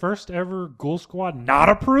this the first ever Ghoul Squad not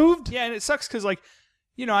approved? Yeah, and it sucks because, like,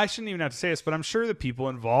 you know, I shouldn't even have to say this, but I'm sure the people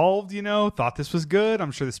involved, you know, thought this was good.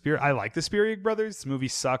 I'm sure I like the Spierig brothers. This movie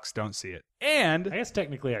sucks. Don't see it. And I guess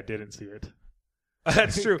technically I didn't see it.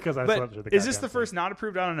 That's true. Because I but slept through the is this the goddamn first not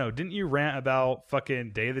approved? I don't know. Didn't you rant about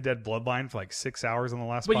fucking Day of the Dead Bloodline for like 6 hours on the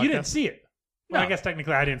last podcast? But you didn't see it. Well, No. I guess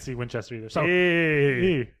technically I didn't see Winchester either. So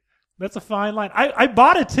Hey. that's a fine line. I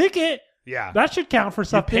bought a ticket. Yeah. That should count for You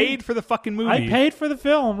something. paid for the fucking movie. I paid for the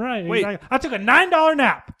film, right? Wait. Exactly. I took a $9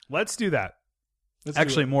 nap. Let's do that. Let's do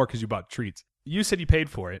Actually, it. more because you bought treats. You said you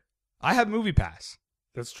paid for it. I have Movie Pass.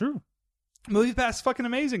 That's true. Movie Pass is fucking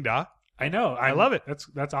amazing, da. I know. I love it.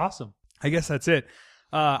 That's awesome. I guess that's it.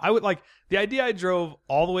 I would like the idea. I drove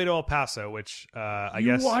all the way to El Paso, which I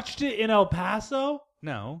guess You watched it in El Paso?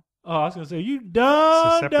 no. Oh, I was going to say, you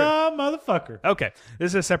dumb motherfucker. Okay,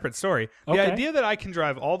 this is a separate story. The Okay. idea that I can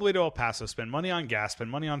drive all the way to El Paso, spend money on gas,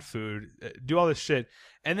 spend money on food, do all this shit,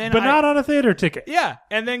 and then But not on a theater ticket. yeah,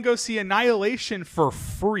 and then go see Annihilation for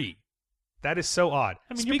free. That is so odd.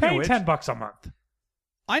 I mean, Speaking you're paying of which, $10 a month.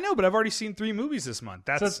 I know, but I've already seen 3 movies this month.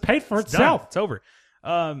 That's So it's paid for it's done. itself. It's over.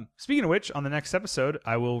 Speaking of which, on the next episode,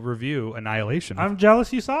 I will review Annihilation. I'm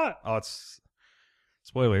jealous you saw it. Oh, it's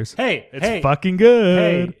spoilers. Hey, It's fucking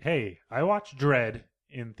good. Hey, I watched Dredd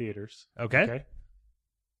in theaters. Okay.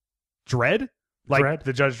 Dredd? Like Dredd.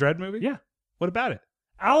 the Judge Dredd movie? Yeah. What about it?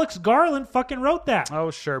 Alex Garland fucking wrote that.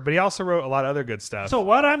 Oh, sure. But he also wrote a lot of other good stuff. So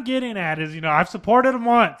what I'm getting at is, I've supported him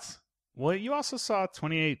once. Well, you also saw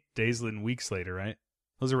 28 Days and Weeks Later, right?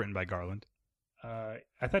 Those are written by Garland.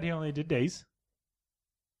 I thought he only did days.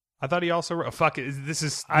 I thought he also wrote. Fuck it.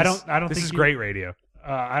 This I don't This think is he- great radio.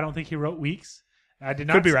 I don't think he wrote weeks. I did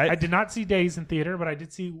not. Could be right. I did not see days in theater, but I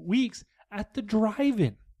did see weeks at the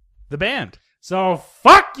drive-in. The band. So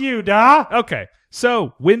fuck you, da. Okay.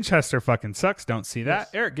 So Winchester fucking sucks. Don't see that. Yes.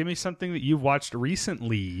 Eric, give me something that you've watched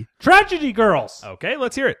recently. Tragedy Girls. Okay,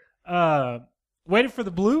 let's hear it. Waiting for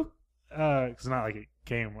the blue. It's not like it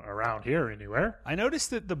came around here anywhere. I noticed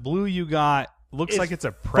that the blue you got looks It's like it's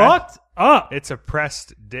a press. Fucked up. It's a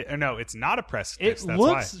pressed. No, it's not a pressed. It disc, that's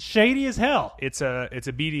looks why. shady as hell. It's a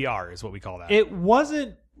BDR is what we call that. It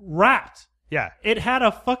wasn't wrapped. Yeah. It had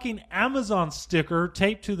a fucking Amazon sticker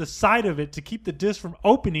taped to the side of it to keep the disc from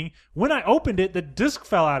opening. When I opened it, the disc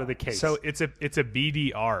fell out of the case. So it's a BDR. Do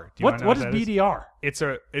you what wanna know what is that BDR? It's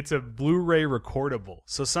a Blu-ray recordable.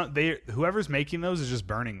 So whoever's making those is just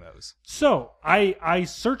burning those. So I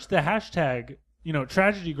searched the hashtag,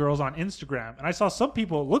 Tragedy Girls on Instagram, and I saw some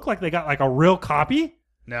people look like they got like a real copy,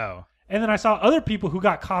 No. and then I saw other people who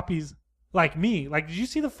got copies like me. Like, did you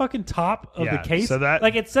see the fucking top of Yeah, the case? so that-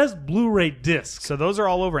 like it says Blu-ray disc. So those are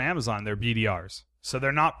all over Amazon. They're BDRs. So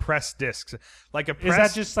they're not pressed discs. Like a Is press.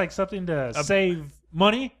 that just like something to save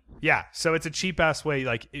money? Yeah. So it's a cheap ass way.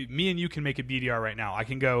 Like me and you can make a BDR right now. I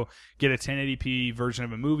can go get a 1080p version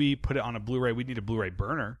of a movie, put it on a Blu-ray. We'd need a Blu-ray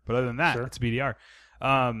burner, but other than that, Sure. it's a BDR.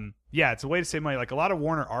 Yeah, it's a way to save money. Like a lot of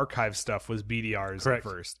Warner Archive stuff was BDRs Correct. at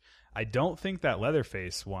first. I don't think that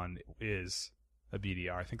Leatherface one is. a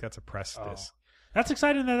BDR. I think that's a press disc. That's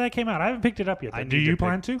exciting that came out. I haven't picked it up yet. Do you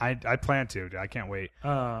plan to? I plan to. I can't wait.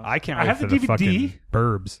 I can't I wait have for the the DVD. fucking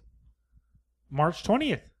Burbs. March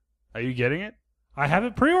 20th. Are you getting it? I have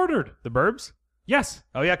it pre-ordered. The Burbs? Yes.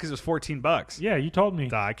 Oh yeah, because it was $14. Yeah, you told me.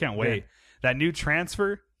 I can't wait. Yeah. That new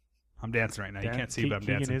transfer. I'm dancing right now. You can't see, but I'm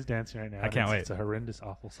Keegan dancing. is dancing right now. I can't wait. It's a horrendous,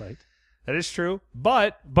 awful sight. That is true.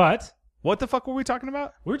 But what the fuck were we talking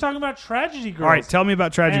about? we were talking about Tragedy Girls. All right, tell me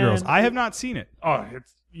about Tragedy Girls. And- I have not seen it. Oh,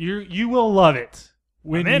 you will love it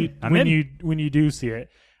when I'm in. when you do see it.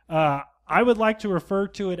 I would like to refer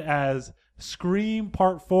to it as Scream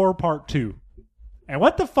Part 4 Part 2. And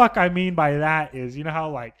what the fuck I mean by that is, you know how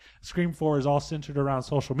like Scream 4 is all centered around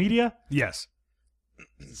social media? Yes.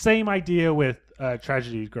 Same idea with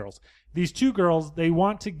Tragedy Girls. These two girls, they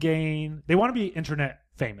want to be internet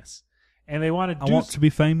famous. And they want to be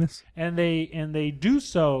famous. and they do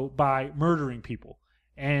so by murdering people.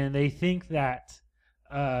 And they think that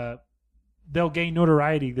they'll gain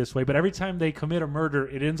notoriety this way, but every time they commit a murder,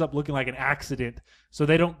 it ends up looking like an accident, so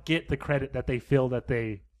they don't get the credit that they feel that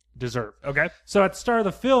they deserve. Okay. So at the start of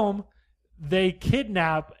the film, they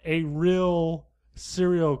kidnap a real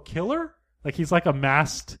serial killer. Like he's like a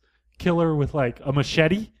masked killer with like a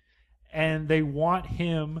machete, and they want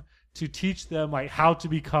him to teach them like how to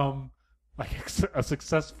become like a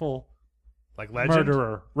successful Like legend?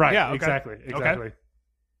 murderer. Right. Yeah, okay. Exactly.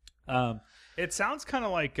 It sounds kind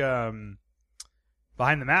of like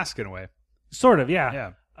Behind the Mask in a way. Sort of, yeah.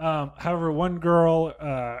 Yeah. However, one girl,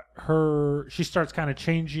 she starts kind of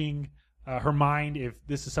changing her mind if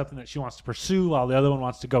this is something that she wants to pursue, while the other one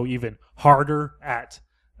wants to go even harder at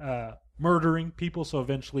murdering people. So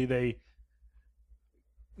eventually they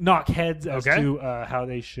knock heads as to how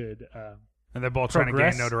they should And they're both trying to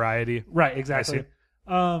progress. gain notoriety. Right, exactly. I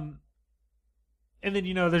see. And then,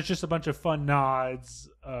 there's just a bunch of fun nods.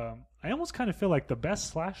 I almost kind of feel like the best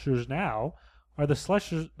slashers now are the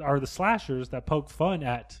slashers that poke fun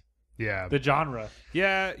at Yeah. the genre.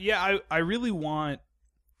 Yeah. I really want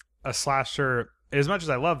a slasher. As much as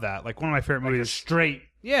I love that, like one of my favorite Like a movies. straight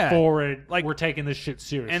Yeah. forward, Like- we're taking this shit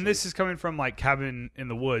seriously. And this is coming from like Cabin in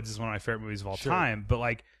the Woods is one of my favorite movies of all time. But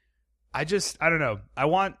like, I don't know. I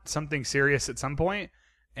want something serious at some point,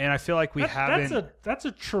 and I feel like we haven't. That's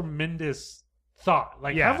a tremendous thought.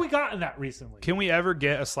 Like, Yeah. have we gotten that recently? Can we ever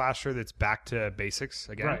get a slasher that's back to basics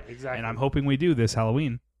again? Right, exactly. And I'm hoping we do this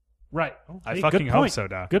Halloween. Right. Oh, I hey, fucking good hope point. so,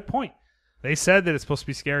 Doc. Good point. They said that it's supposed to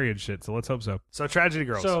be scary and shit, so let's hope so. So Tragedy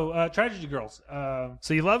Girls. So, Tragedy Girls.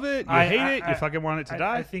 So you love it? You hate it? You fucking want it to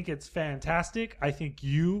die? I think it's fantastic. I think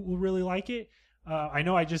you will really like it. I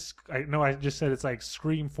know I just said it's like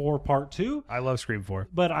Scream 4 Part 2, I love Scream 4,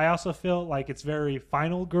 but I also feel like it's very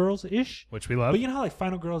Final Girls-ish. which we love. But you know how like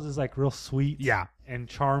Final Girls is like real sweet Yeah. and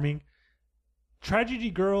charming? Tragedy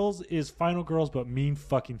Girls is Final Girls but mean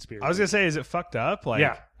fucking spirited. I was going to say, is it fucked up? Like,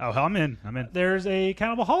 Yeah. Oh, I'm in. There's a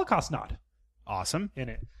Cannibal Holocaust nod Awesome. in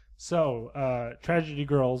it. So, Tragedy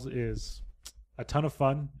Girls is a ton of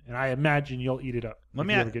fun, and I imagine you'll eat it up if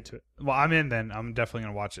you ever get to it. Well, I'm in then. I'm definitely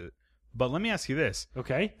going to watch it. But let me ask you this.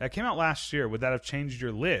 Okay? That came out last year. Would that have changed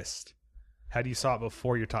your list had you saw it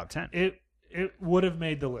before your top 10? It would have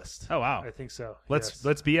made the list. Oh, wow. I think so. Let's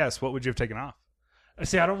yes. BS. What would you have taken off?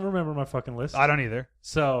 See, I don't remember my fucking list. I don't either.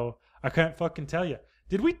 So, I can't fucking tell you.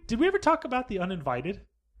 Did we ever talk about The Uninvited?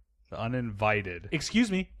 The Uninvited.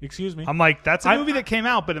 Excuse me. I'm like, that's a movie that came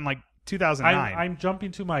out, but in like 2009. I'm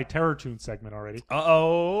jumping to my Terror Tune segment already.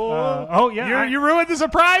 Uh-oh. Oh yeah, You ruined the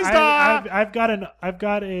surprise, dog. I've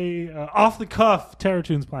got a off the cuff Terror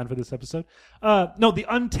Tunes plan for this episode. No, The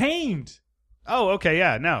Untamed. Oh, okay,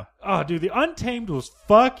 yeah, no. Oh, dude, The Untamed was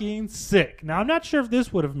fucking sick. Now I'm not sure if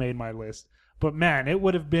this would have made my list, but man, it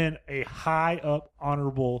would have been a high up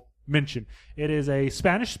honorable mention. It is a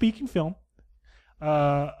Spanish speaking film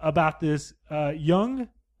about this young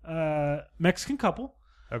Mexican couple.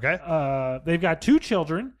 Okay. They've got 2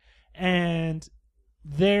 children, and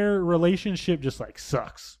their relationship just like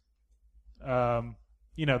sucks.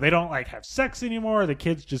 They don't like have sex anymore. The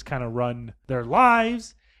kids just kind of run their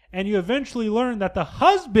lives, and you eventually learn that the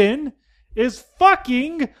husband is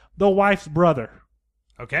fucking the wife's brother.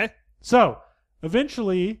 Okay. So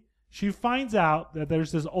eventually she finds out that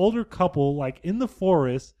there's this older couple like in the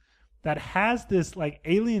forest that has this like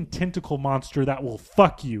alien tentacle monster that will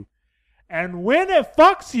fuck you. And when it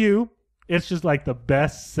fucks you, it's just like the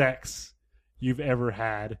best sex you've ever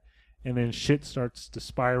had. And then shit starts to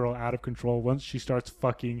spiral out of control once she starts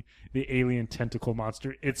fucking the alien tentacle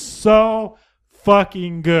monster. It's so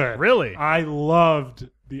fucking good. Really? I loved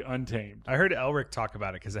The Untamed. I heard Elric talk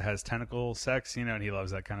about it because it has tentacle sex, and he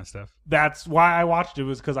loves that kind of stuff. That's why I watched it,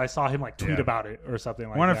 was because I saw him like tweet Yeah. about it or something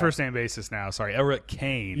like We're on that. a first name basis now. Sorry, Elric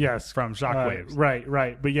Kane. Yes. from Shockwaves.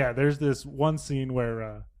 Right. But yeah, there's this one scene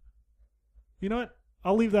where, you know what?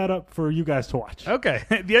 I'll leave that up for you guys to watch. Okay,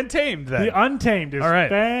 The Untamed then. The Untamed is All right.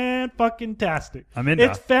 fan-fucking-tastic. I'm into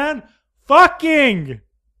It's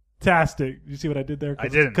fan-fucking-tastic. You see what I did there? I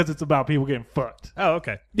didn't. Because it's about people getting fucked. Oh,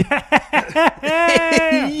 okay. Yeah.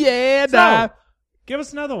 nah. So, give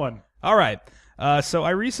us another one. All right. So I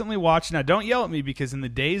recently watched. Now, don't yell at me because in the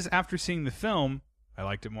days after seeing the film, I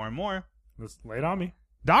liked it more and more. Let's lay it on me.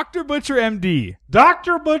 Dr. Butcher, MD,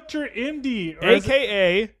 Dr. Butcher, MD. Or is it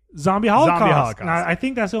a.k.a. Zombie Holocaust. Zombie Holocaust. Now, I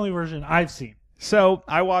think that's the only version I've seen. So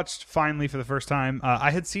I watched finally for the first time.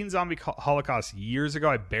 I had seen Zombie Holocaust years ago.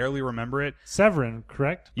 I barely remember it. Severin,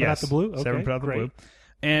 correct? Put Yes. out the blue? Okay, Severin Put Out the great. Blue.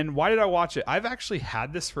 And why did I watch it? I've actually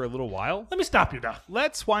had this for a little while. Let me stop you, Dom.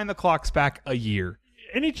 Let's wind the clocks back a year.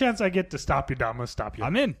 Any chance I get to stop you, Dom, I'm going to stop you.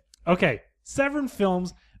 I'm in. Okay, Severin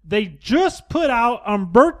Films, they just put out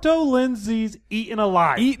Umberto Lenzi's Eaten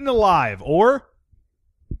Alive. Eaten Alive, or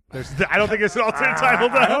I don't think it's an alternate title.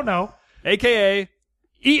 I don't know. AKA,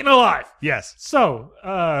 Eaten Alive. yes. So,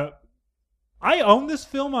 I own this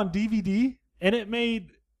film on DVD, and it made,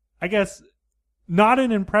 I guess, not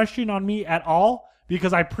an impression on me at all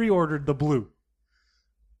because I pre-ordered the blue.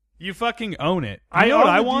 You fucking own it. I know what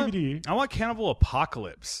own I the want? DVD. I want Cannibal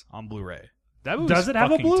Apocalypse on Blu-ray. That movie's Does it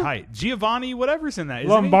have a fucking blue? tight. Giovanni, whatever's in that,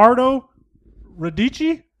 isn't Lombardo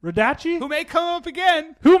Radici? he? Who may come up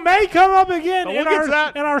again. Who may come up again But in we'll get to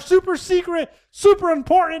that. our super secret, super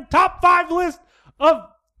important top 5 list of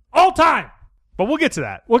all time. But we'll get to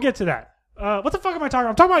that. We'll get to that. What the fuck am I talking about?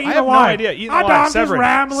 I'm talking about Eaten have no Alive. idea. Eaten I'm Alive. just Severin.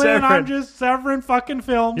 rambling. I'm Severin. just Severin fucking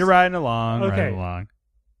films. You're riding along, Okay. riding along.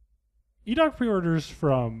 E-Dog pre-orders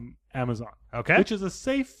from Amazon. Okay. Which is a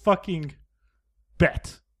safe fucking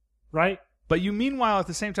bet. Right? But you meanwhile at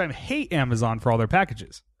the same time hate Amazon for all their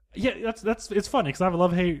packages. Yeah, that's it's funny because I have a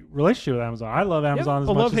love-hate relationship with Amazon. I love Amazon as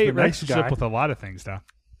a much as love-hate the next relationship guy. with a lot of things, though.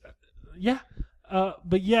 Yeah.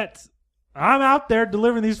 But yet, I'm out there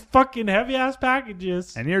delivering these fucking heavy-ass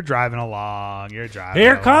packages. And you're driving along. You're driving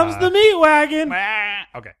Here comes the along. meat wagon.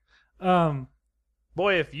 Okay.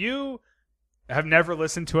 Boy, if you have never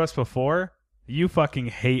listened to us before, you fucking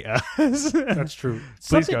hate us. That's true.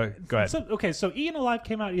 Please go ahead. Okay, so Eaten Alive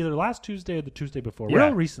came out either last Tuesday or the Tuesday before. Yeah,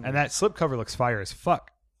 Real recently. And that slipcover looks fire as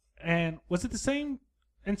fuck. And was it the same?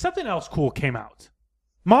 And something else cool came out.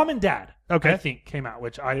 Mom and Dad, Okay. I think, came out,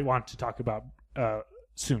 which I want to talk about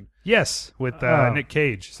soon. Yes, with Nick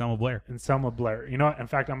Cage, Selma Blair. And Selma Blair. You know what? In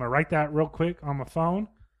fact, I'm going to write that real quick on my phone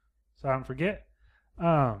so I don't forget.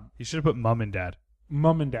 You should have put Mum and Dad.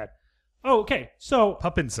 Mom and Dad. Oh, okay. So,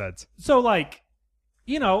 Puppin suds. like,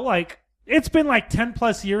 you know, like, it's been like 10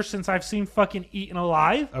 plus years since I've seen fucking Eaten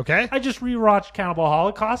Alive. Okay. I just rewatched Cannibal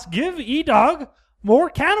Holocaust. Give E-Dog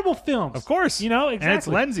more cannibal films. Of course. You know,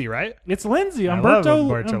 exactly. And it's Lenzi, right? It's Lindsay. I love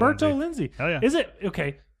Umberto Umberto Lindsay. Hell yeah. Is it?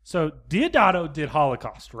 Okay. So Deodato did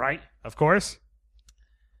Holocaust, right? Of course.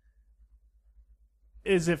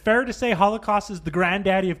 Is it fair to say Holocaust is the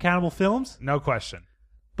granddaddy of cannibal films? No question.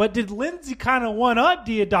 But did Lindsay kind of one up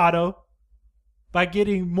Deodato by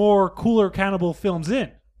getting more cooler cannibal films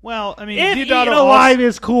in? Well, I mean, If Deodato Eaten Alive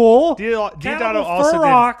is cool, Deodato Cannibal also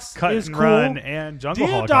Ferox did Cut is and cool. Run and Jungle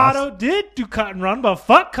Deodato Holocaust. did do Cut and Run, but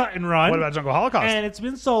fuck Cut and Run. What about Jungle Holocaust? And it's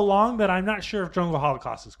been so long that I'm not sure if Jungle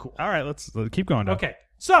Holocaust is cool. All right, let's keep going. Down. Okay,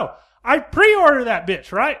 so I pre-ordered that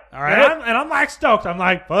bitch, right? All right. And I'm like stoked. I'm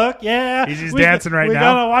like, fuck yeah. He's just dancing right we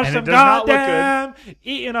now, gonna watch and some it does not look goddamn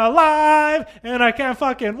Eaten Alive, and I can't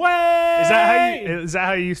fucking wait. Is that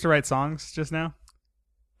how you used to write songs just now?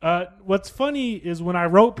 What's funny is when I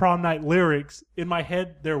wrote Prom Night lyrics, in my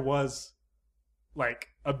head there was like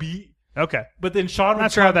a beat, Okay. but then Sean I'm would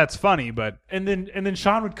not sure how come- that's funny, but and then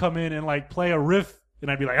Sean would come in and like play a riff, and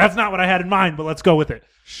I'd be like, that's not what I had in mind, but let's go with it.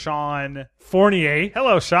 Sean. Fournier,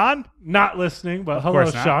 Hello, Sean. not listening, but hello,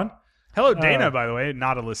 course not. Sean. Hello, Dana, by the way,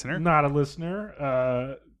 not a listener. Not a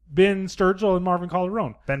listener. Ben Sturgill and Marvin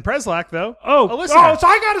Calderon. Ben Preslak, though. Oh, a listener. so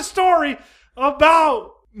I got a story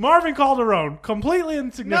about Marvin Calderon. Completely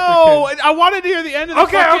insignificant. No, I wanted to hear the end of the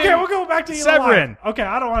fucking Okay, we'll go back to Eaten Severin. Alive. Okay,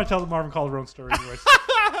 I don't want to tell the Marvin Calderon story anyways.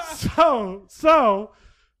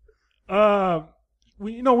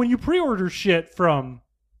 when you pre-order shit from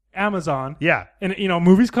Amazon, Yeah, and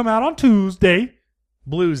movies come out on Tuesday,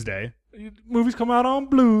 Blues Day. movies come out on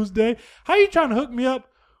Blues Day. How you trying to hook me up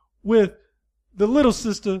with the little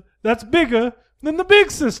sister that's bigger than the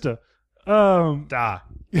big sister? Da.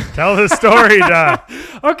 Tell the story, da.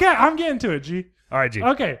 Okay, I'm getting to it, G. All right, G.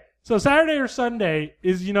 Okay, So Saturday or Sunday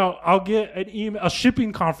is, I'll get an email, a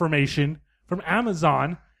shipping confirmation from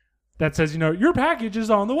Amazon that says, your package is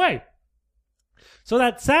on the way. So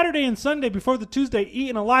that Saturday and Sunday before the Tuesday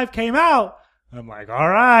Eaten Alive came out, I'm like, all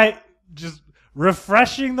right, just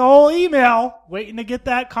refreshing the whole email, waiting to get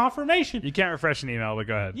that confirmation. You can't refresh an email, but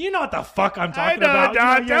go ahead. You know what the fuck I'm talking I know, about.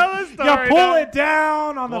 Don, tell the story, You pull Don. it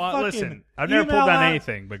down on the fucking listen, I've never email pulled down app.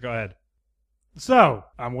 anything, but go ahead. So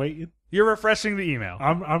I'm waiting. You're refreshing the email.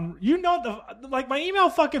 I'm my email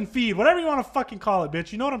fucking feed, whatever you want to fucking call it,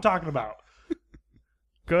 bitch. You know what I'm talking about.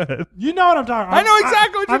 Go ahead. You know what I'm talking about. I know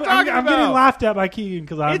exactly what you're talking I'm getting about. laughed at by Keegan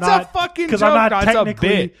because I'm It's not a fucking because joke, I'm not Don. It's a technically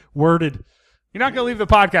bit. worded. You're not going to leave the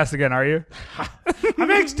podcast again, are you? I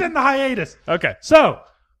may extend the hiatus. Okay. So,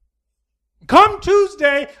 come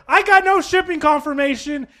Tuesday, I got no shipping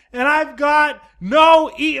confirmation, and I've got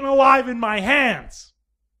no Eaten Alive in my hands.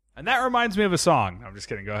 And that reminds me of a song. No, I'm just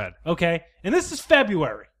kidding. Go ahead. Okay? And this is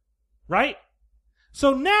February, right?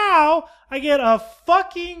 So now I get a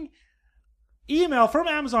fucking email from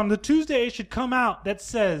Amazon the Tuesday it should come out that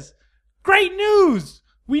says, great news!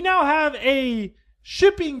 We now have a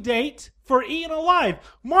shipping date for Eaten Alive,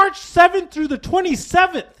 March 7th through the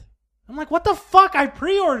 27th. I'm like, what the fuck? I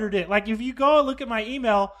pre-ordered it. Like, if you go and look at my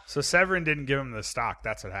email. So Severin didn't give him the stock.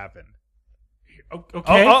 That's what happened.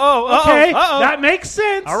 Okay. Okay. That makes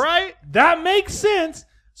sense. All right. That makes sense.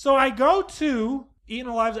 So I go to Eaten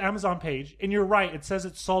Alive's Amazon page, and you're right. It says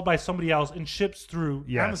it's sold by somebody else and ships through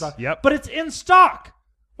Yes. Amazon. Yep. But it's in stock.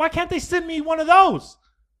 Why can't they send me one of those?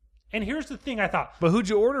 And here's the thing I thought. But who'd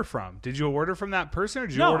you order from? Did you order from that person or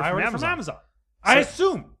did you No, order I from ordered Amazon? from Amazon. I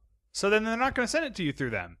assume. So then they're not going to send it to you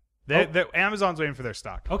through them. Amazon's waiting for their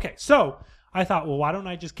stock. Okay, so I thought, well, why don't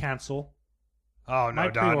I just cancel? Oh, no, My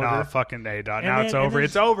Don. pre-order. No, fucking day, Don. And Now then- it's and over. then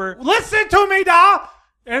It's just- over. Listen to me, da!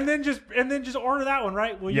 And then just order that one,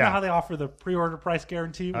 right? Well, you Yeah. know how they offer the pre-order price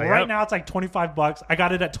guarantee. Well, yep. right now it's like $25. I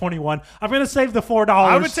got it at $21. I'm gonna save the $4.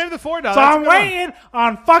 I would save the $4. So I'm waiting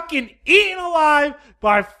on fucking Eaten Alive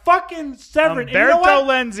by fucking Severin. Umberto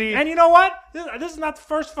Lenzi. And you know what? This is not the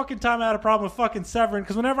first fucking time I had a problem with fucking Severin,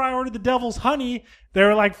 because whenever I ordered the Devil's Honey, they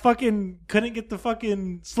were like fucking couldn't get the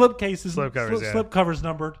fucking slip covers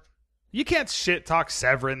numbered. You can't shit talk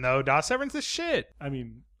Severin, though, Don. Severin's the shit. I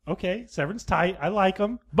mean, okay, Severin's tight. I like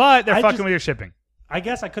them. But they're I fucking just- with your shipping. I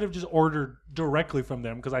guess I could have just ordered directly from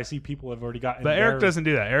them because I see people have already gotten. But Eric doesn't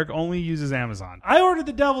do that. Eric only uses Amazon. I ordered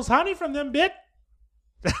the Devil's Honey from them, bitch.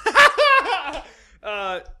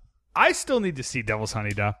 I still need to see Devil's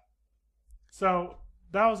Honey, Duh. So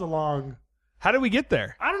that was a long. How did we get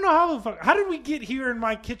there? I don't know how the fuck. How did we get here in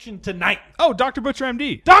my kitchen tonight? Oh, Dr. Butcher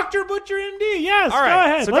MD. Dr. Butcher MD. Yes. All right, Go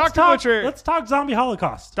ahead. so let's Dr. talk, Butcher- Let's talk Zombie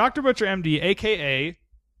Holocaust. Dr. Butcher MD, a.k.a.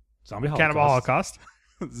 Zombie Holocaust. Cannibal Holocaust.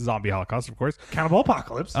 Zombie Holocaust, of course. Cannibal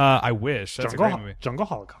Apocalypse. I wish. That's a great movie. Jungle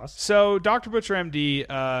Holocaust. So, Dr. Butcher MD,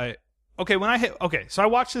 so I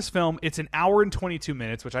watched this film. It's an hour and 22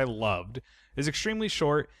 minutes, which I loved. It's extremely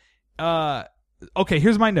short. Okay,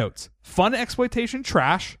 here's my notes. Fun exploitation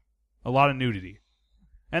trash, a lot of nudity.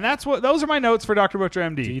 And those are my notes for Dr. Butcher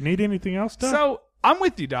MD. Do you need anything else, Doc? So, I'm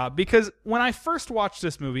with you, Dob, because when I first watched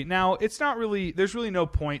this movie, now, there's really no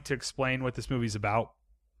point to explain what this movie's about.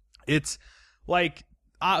 It's like,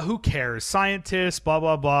 who cares? Scientists, blah,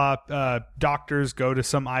 blah, blah. Doctors go to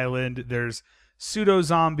some island. There's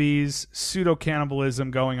pseudo-zombies,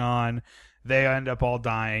 pseudo-cannibalism going on. They end up all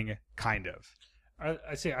dying, kind of.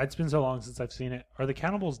 I see. It's been so long since I've seen it. Are the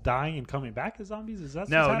cannibals dying and coming back as zombies? Is that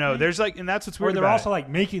what's No. happening? There's and that's what's Or weird they're about also it. like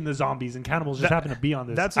making the zombies and cannibals just happen to be on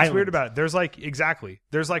this. That's what's island. weird about it. There's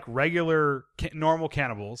there's regular normal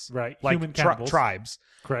cannibals, Right, Like human cannibals. tribes,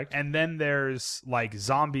 Correct. and then there's like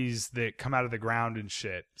zombies that come out of the ground and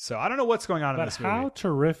shit. So I don't know what's going on in But this how movie.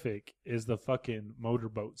 terrific is the fucking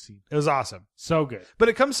motorboat scene? It was awesome. So good. But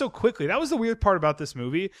it comes so quickly. That was the weird part about this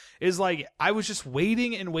movie is like I was just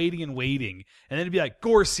waiting and waiting and waiting, and then it'd be like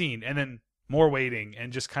gore scene, and then more waiting,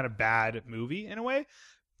 and just kind of bad movie in a way.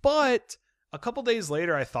 But a couple days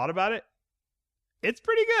later, I thought about it. It's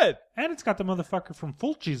pretty good. And it's got the motherfucker from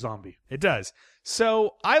Fulci Zombie. It does.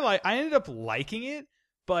 So I ended up liking it,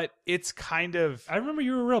 but it's kind of. I remember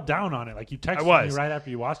you were real down on it. Like you texted was. me right after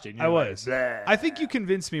you watched it. And you I were was. Like, "Bleh." I think you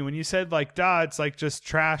convinced me when you said like, "Duh, it's like just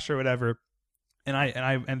trash or whatever," and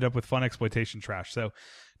I ended up with fun exploitation trash. So,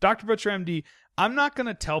 Dr. Butcher MD. I'm not going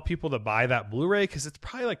to tell people to buy that Blu-ray because it's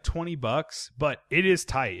probably like $20, but it is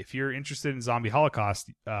tight. If you're interested in Zombie Holocaust,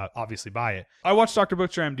 obviously buy it. I watched Dr.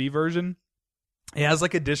 Butcher MD version. It has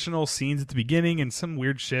like additional scenes at the beginning and some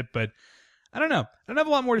weird shit, but I don't know. I don't have a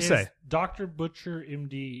lot more to Is say. Dr. Butcher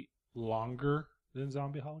MD longer than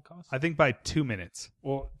Zombie Holocaust? I think by 2 minutes.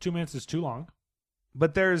 Well, 2 minutes is too long.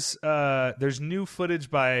 But there's new footage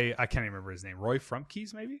by, I can't even remember his name, Roy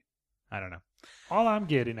Frumkes maybe? I don't know. All I'm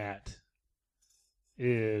getting at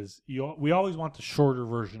is we always want the shorter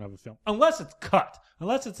version of a film, unless it's cut,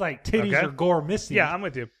 unless it's like titties or gore missing. Yeah, I'm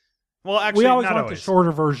with you. Well, actually, we always not want always. the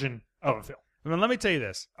shorter version of a film. I mean, let me tell you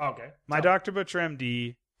this. Okay, My Dr. Butcher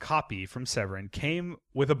MD copy from Severin came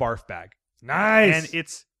with a barf bag. nice. And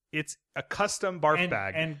it's a custom barf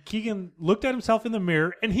bag. And Keegan looked at himself in the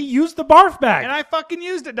mirror and he used the barf bag. And I fucking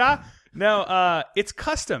used it, da. No, it's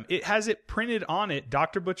custom. It has it printed on it.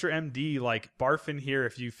 Dr. Butcher MD, like, barf in here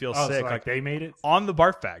if you feel sick. So like they made it? On the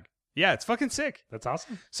barf bag. Yeah, it's fucking sick. That's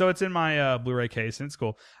awesome. So it's in my Blu-ray case, and it's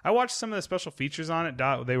cool. I watched some of the special features on it.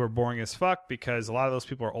 They were boring as fuck because a lot of those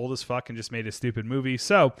people are old as fuck and just made a stupid movie.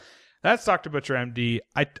 So that's Dr. Butcher MD.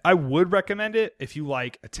 I would recommend it if you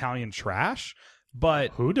like Italian trash,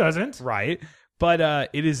 but who doesn't? Right. But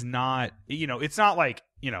it is not, it's not like,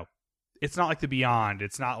 it's not like The Beyond.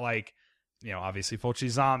 It's not like, obviously Fulci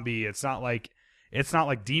Zombie. It's not like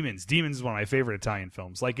Demons. Demons is one of my favorite Italian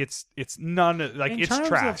films. Like it's none, like it's terms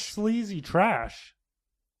trash. Of sleazy trash.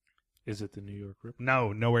 Is it the New York Ripper?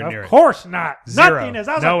 No, nowhere near it. Of course not. Zero. Nothing is.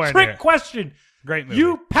 That was Nowhere a trick near it. question. Great movie.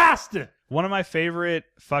 You passed it. One of my favorite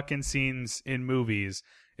fucking scenes in movies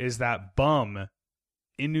is that bum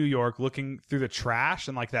in New York looking through the trash,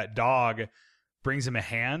 and like that dog brings him a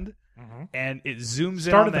hand, and it zooms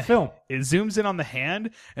in on the film. It zooms in on the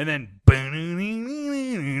hand, and then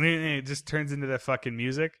it just turns into that fucking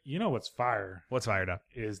music. You know what's fire? What's fired up?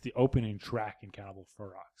 Is the opening track in Cannibal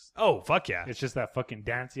Ferox. Oh, fuck yeah. It's just that fucking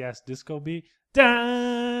dancey ass disco beat.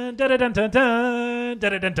 Dun, dun, dun, dun, dun,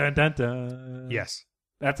 dun, dun, dun, dun, dun. Yes.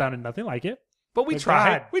 That sounded nothing like it. But we But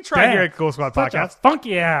tried. God We tried damn. here at Cool Squad Such a Podcast.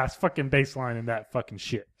 funky ass fucking bass line in that fucking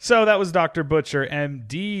shit. So that was Dr. Butcher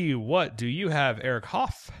MD. What do you have, Eric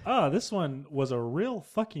Hoff? Oh, this one was a real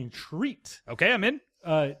fucking treat. Okay, I'm in.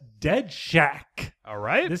 Dead Shack. All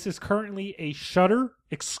right. This is currently a Shudder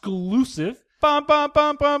exclusive. Bum, bum,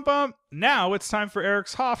 bum, bum, bum. Now it's time for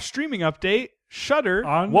Eric's Hoff streaming update. Shudder.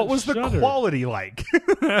 On What was the Shudder. quality like?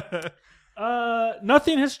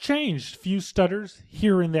 Nothing has changed. Few stutters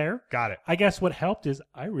here and there. Got it. I guess what helped is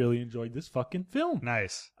I really enjoyed this fucking film.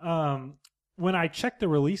 Nice. When I checked the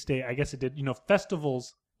release date, I guess it did,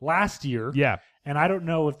 festivals last year. Yeah. And I don't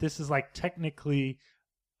know if this is like technically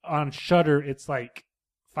on Shudder, it's like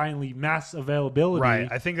finally mass availability. Right.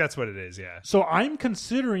 I think that's what it is. Yeah. So I'm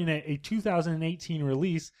considering it a 2018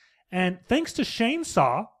 release. And thanks to Shane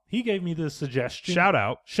Saw, he gave me the suggestion. Shout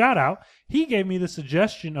out. He gave me the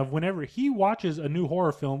suggestion of whenever he watches a new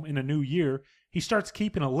horror film in a new year, he starts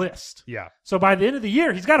keeping a list. Yeah. So by the end of the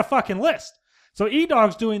year, he's got a fucking list. So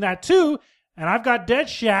E-Dog's doing that too. And I've got Dead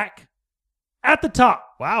Shack at the top.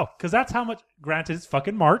 Wow. Because that's how much, granted, it's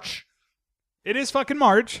fucking March. It is fucking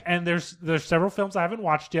March. And there's several films I haven't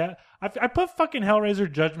watched yet. I put fucking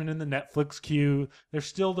Hellraiser Judgment in the Netflix queue. There's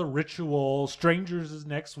still The Ritual. Strangers is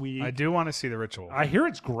next week. I do want to see The Ritual. I hear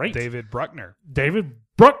it's great. David Bruckner.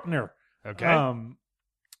 Okay.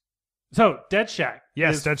 So Dead Shack.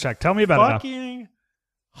 Yes, is Dead Shack. Tell me about it. fucking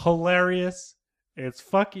hilarious. It's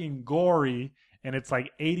fucking gory, and it's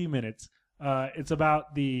like 80 minutes. It's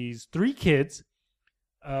about these 3 kids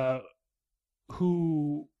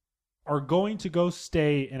who are going to go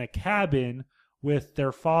stay in a cabin with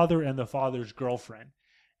their father and the father's girlfriend.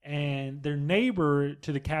 And their neighbor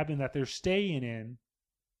to the cabin that they're staying in,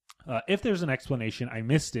 if there's an explanation, I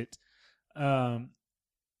missed it.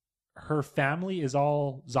 Her family is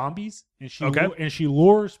all zombies, and she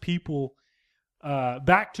lures people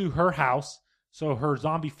back to her house so her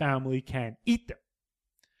zombie family can eat them.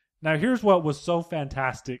 Now, here's what was so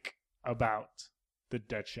fantastic about the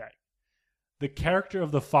Dead Shack. The character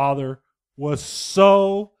of the father was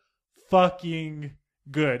so fucking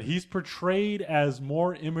good. He's portrayed as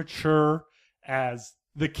more immature as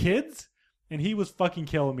the kids, and he was fucking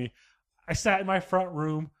killing me. I sat in my front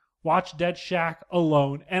room, watched Dead Shack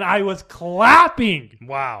alone, and I was clapping.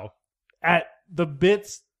 Wow. At the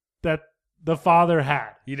bits that the father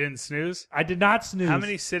had. You didn't snooze? I did not snooze. How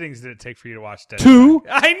many sittings did it take for you to watch Dead 2.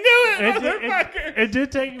 Shack? I knew it, motherfucker. It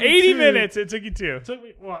did take me 80 2. minutes. It took you 2. It took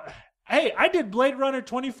me, hey, I did Blade Runner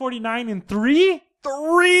 2049 in 3.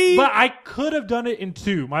 3? But I could have done it in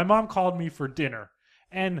 2. My mom called me for dinner.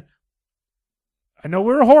 And I know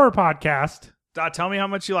we're a horror podcast. Tell me how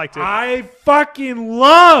much you liked it. I fucking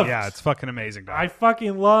loved. Yeah, it's fucking amazing, dog. I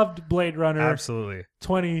fucking loved Blade Runner. Absolutely.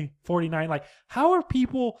 2049. Like, how are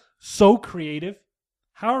people so creative?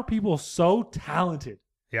 How are people so talented?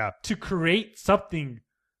 Yeah. To create something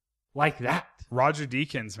like that? Roger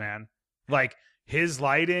Deakins, man. Like, his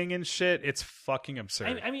lighting and shit, it's fucking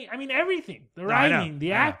absurd. I mean everything. The No, I know. writing,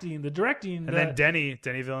 the I know. acting, the directing, and then Denny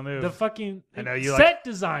Villeneuve. the fucking I know you set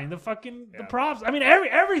design, the fucking the props. I mean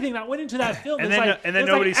everything that went into that film. And It's then- like, and then it's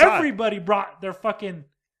like nobody saw it. everybody brought their fucking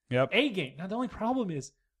Yep. A game. Now the only problem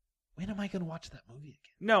is, when am I going to watch that movie again?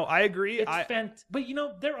 No, I agree. It's but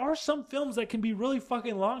there are some films that can be really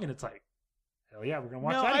fucking long, and it's like, hell yeah, we're gonna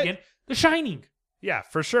watch No, that I- again. The Shining. Yeah,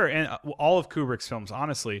 for sure. And all of Kubrick's films,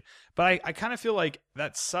 honestly. But I kind of feel like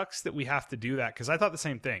that sucks that we have to do that because I thought the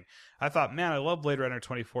same thing. I thought, man, I love Blade Runner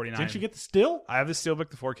 2049. Didn't you get the still? I have the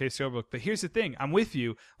Steelbook, the 4K Steelbook. But here's the thing. I'm with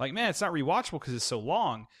you. Like, man, it's not rewatchable because it's so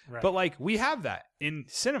long. Right. But, like, we have that in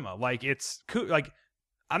cinema. Like,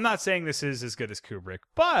 I'm not saying this is as good as Kubrick,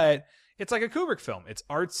 but it's like a Kubrick film. It's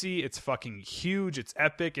artsy. It's fucking huge. It's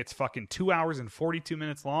epic. It's fucking 2 hours and 42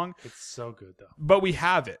 minutes long. It's so good though. But we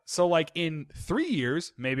have it. So, like, in 3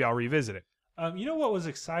 years, maybe I'll revisit it. You know what was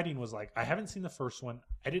exciting was like I haven't seen the first one.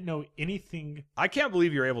 I didn't know anything. I can't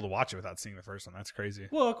believe you're able to watch it without seeing the first one. That's crazy.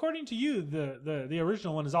 Well, according to you, the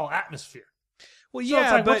original one is all atmosphere. Well, So yeah,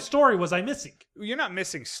 it's like, but what story was I missing? you're not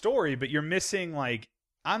missing story, but you're missing, like,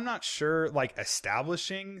 I'm not sure, like,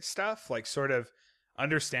 establishing stuff, like, sort of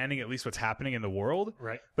understanding at least what's happening in the world.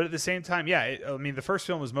 Right. But at the same time, yeah, I mean, the first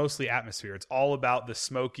film was mostly atmosphere. It's all about the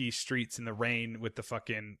smoky streets in the rain with the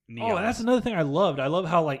fucking neon. Oh, and that's another thing I loved. I love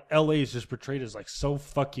how like LA is just portrayed as like so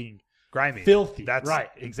fucking grimy, filthy. That's right.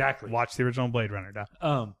 Exactly. Watch the original Blade Runner.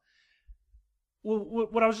 Duh.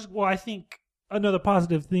 I think another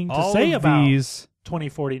positive thing to All say of about these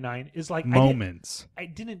 2049 is like moments. I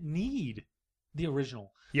didn't need the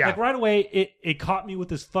original. Yeah. Like right away, it caught me with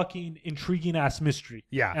this fucking intriguing ass mystery.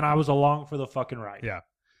 Yeah. And I was along for the fucking ride. Yeah.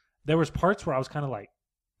 There was parts where I was kind of like,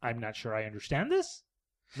 I'm not sure I understand this.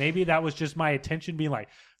 Maybe that was just my attention being like,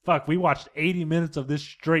 fuck, we watched 80 minutes of this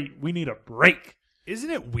straight. We need a break. Isn't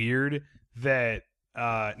it weird that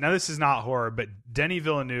now this is not horror, but Denis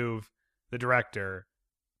Villeneuve, the director,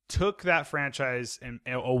 took that franchise and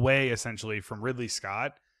away essentially from Ridley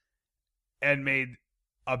Scott and made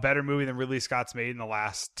a better movie than Ridley Scott's made in the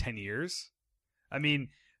last 10 years? I mean,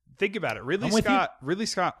 think about it. Ridley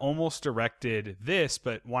Scott almost directed this,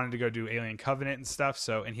 but wanted to go do Alien Covenant and stuff.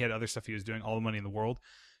 So, and he had other stuff he was doing, all the money in the world.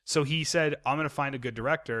 So he said, I'm going to find a good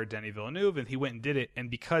director, Denis Villeneuve, and he went and did it. And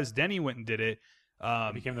because Denis went and did it,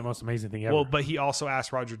 It became the most amazing thing ever. well, but he also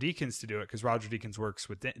asked Roger Deakins to do it because Roger Deakins works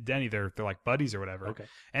with Denny. They're like buddies or whatever. Okay.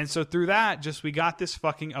 And so through that, just we got this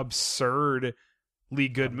fucking absurdly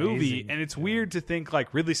good movie. Amazing. And it's weird to think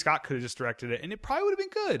like Ridley Scott could have just directed it and it probably would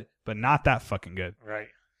have been good, but not that fucking good. Right.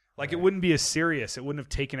 Like it wouldn't be as serious. It wouldn't have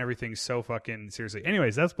taken everything so fucking seriously.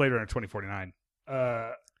 Anyways, that's Blade Runner 2049.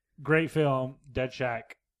 Great film, Dead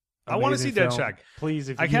Shack. I wanna Amazing see Dead film. Shack. Please,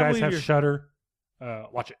 if I you can't guys believe have you're- Shudder,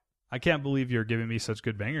 watch it. I can't believe you're giving me such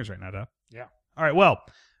good bangers right now, Duh. Yeah. All right, well,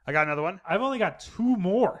 I got another one. I've only got two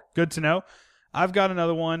more. Good to know. I've got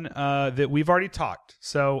another one that we've already talked.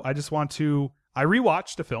 So I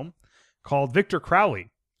rewatched a film called Victor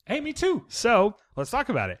Crowley. Hey, me too. So let's talk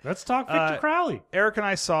about it. Let's talk Victor Crowley. Eric and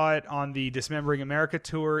I saw it on the Dismembering America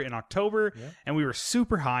tour in October, and we were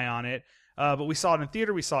super high on it. But we saw it in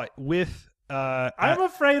theater. We saw it with. I'm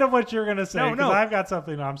afraid of what you're going to say because No. I've got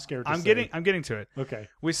something I'm scared to say. I'm getting to it. Okay.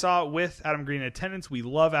 We saw it with Adam Green in attendance. We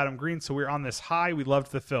love Adam Green, so we're on this high. We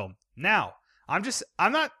loved the film. Now, I'm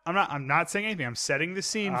not saying anything. I'm setting the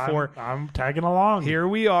scene I'm tagging along. here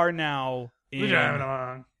we are now We're tagging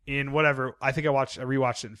along. in whatever. I think I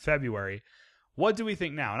rewatched it in February. What do we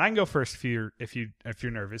think now? And I can go first if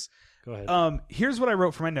you're nervous. Go ahead. Here's what I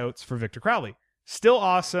wrote for my notes for Victor Crowley. Still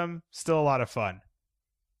awesome, still a lot of fun.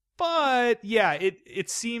 But yeah, it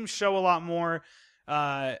seems show a lot more.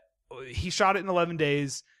 He shot it in 11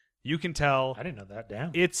 days. You can tell. I didn't know that.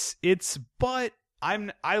 Damn. But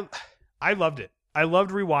I loved it. I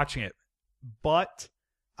loved rewatching it. But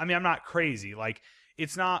I mean, I'm not crazy. Like,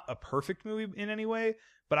 it's not a perfect movie in any way,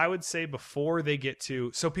 but I would say before they get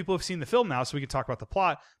to, so people have seen the film now, so we can talk about the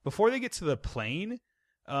plot. Before they get to the plane,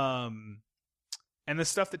 and the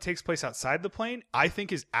stuff that takes place outside the plane, I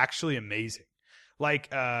think is actually amazing.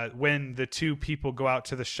 Like, when the two people go out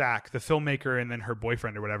to the shack, the filmmaker and then her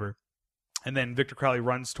boyfriend or whatever, and then Victor Crowley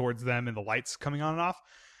runs towards them and the lights coming on and off.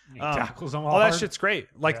 He tackles them all that hard. shit's great.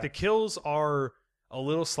 Like, Yeah. the kills are a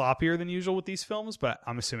little sloppier than usual with these films, but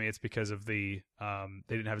I'm assuming it's because of the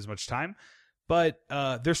they didn't have as much time. But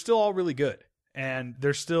they're still all really good, and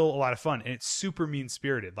they're still a lot of fun, and it's super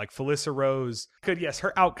mean-spirited. Like, Felissa Rose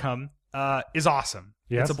her outcome is awesome.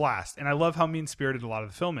 Yes. It's a blast, and I love how mean-spirited a lot of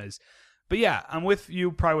the film is. But yeah, I'm with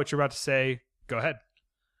you. Probably what you're about to say. Go ahead.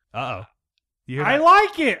 Uh-oh. You hear I that?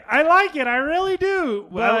 like it. I really do.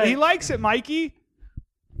 Well, but he likes it, Mikey.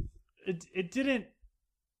 it didn't.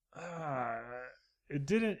 It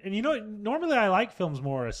didn't, and normally I like films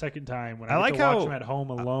more a second time when I like to watch how- them at home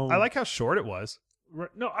alone. I like how short it was.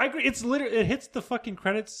 No, I agree. It's literally it hits the fucking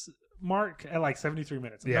credits mark at like 73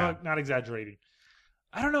 minutes. I'm Yeah. not exaggerating.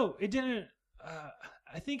 I don't know. It didn't.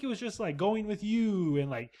 I think it was just like going with you and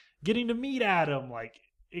like getting to meet Adam. Like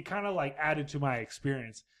it kind of like added to my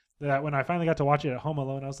experience. That when I finally got to watch it at home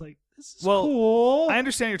alone, I was like, "This is cool." I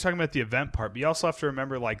understand you're talking about the event part, but you also have to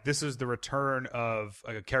remember, like, this is the return of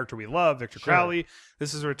a character we love, Victor Sure. Crowley.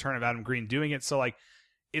 This is the return of Adam Green doing it. So, like,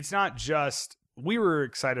 it's not just we were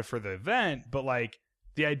excited for the event, but like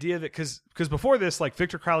the idea that because before this, like,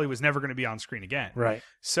 Victor Crowley was never going to be on screen again. Right.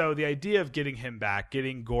 So the idea of getting him back,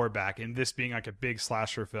 getting Gore back, and this being like a big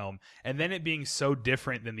slasher film, and then it being so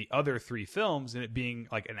different than the other three films, and it being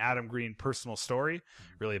like an Adam Green personal story,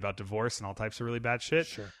 really about divorce and all types of really bad shit.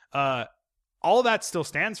 Sure. All that still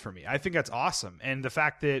stands for me. I think that's awesome. And the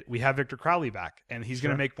fact that we have Victor Crowley back, and he's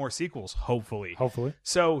going to make more sequels, hopefully.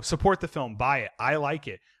 So support the film, buy it. I like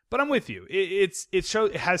it. But I'm with you. It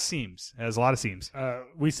has seams. It has a lot of seams.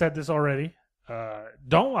 We said this already.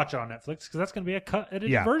 Don't watch it on Netflix because that's going to be a cut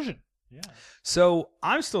edited version. Yeah. So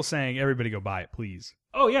I'm still saying everybody go buy it, please.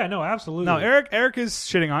 Oh yeah, no, absolutely. No, Eric is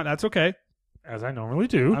shitting on it. That's okay. As I normally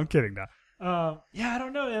do. I'm kidding now. Yeah, I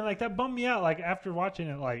don't know, and like that bummed me out. Like after watching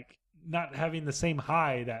it, like not having the same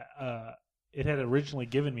high that it had originally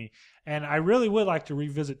given me. And I really would like to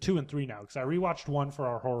revisit 2 and 3 now because I rewatched 1 for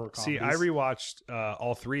our horror comedies. See, I rewatched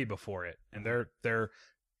all 3 before it, and they're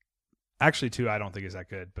actually 2. I don't think is that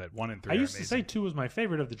good, but 1 and 3. I used to say 2 was my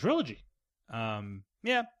favorite of the trilogy.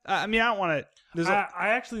 Yeah. I mean, I don't want to. I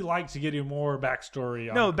actually like to get you more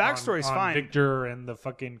backstory. Backstory's on fine. Victor and the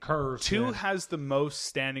fucking curse. 2 has the most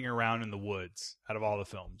standing around in the woods out of all the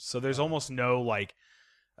films, so there's almost no like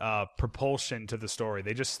propulsion to the story.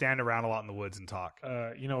 They just stand around a lot in the woods and talk.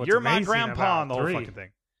 What's You're my amazing grandpa about and the whole 3 fucking thing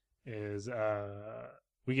is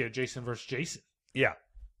we get Jason versus Jason. Yeah,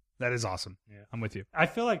 that is awesome. Yeah. I'm with you. I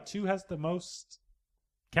feel like 2 has the most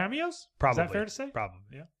cameos. Probably. Is that fair to say? Probably.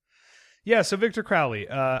 Yeah. Yeah. So Victor Crowley,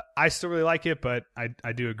 I still really like it, but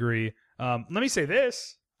I do agree. Let me say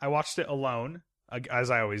this: I watched it alone, as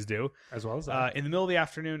I always do, As well as that. in the middle of the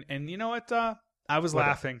afternoon, and you know what? I was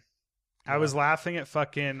laughing. I was laughing at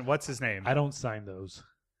fucking what's his name? I don't sign those.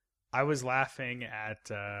 I was laughing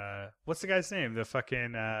at what's the guy's name? The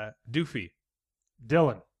fucking Doofy.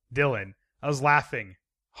 Dylan. I was laughing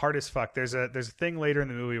hard as fuck. There's a thing later in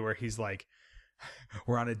the movie where he's like,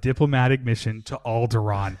 "We're on a diplomatic mission to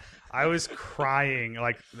Alderaan." I was crying.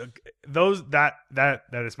 Like that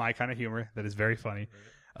is my kind of humor. That is very funny.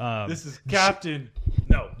 This is Captain.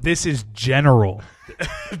 No, this is General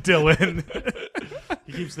Dylan.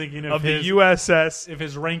 He keeps thinking of the USS. If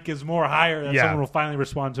his rank is more higher, then someone will finally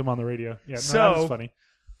respond to him on the radio. Yeah, so that is funny.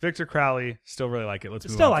 Victor Crowley, still really like it. Let's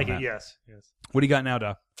move still on like from it. that. Yes. What do you got now,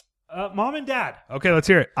 Duh? Mom and Dad. Okay, let's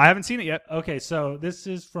hear it. I haven't seen it yet. Okay, so this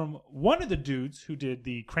is from one of the dudes who did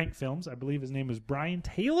the Crank films. I believe his name is Brian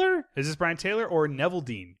Taylor. Is this Brian Taylor or Neville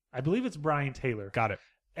Dean? I believe it's Brian Taylor. Got it.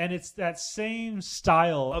 And it's that same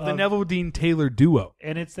style Of the Neville Dean Taylor duo.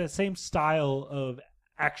 And it's that same style of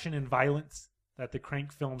action and violence that the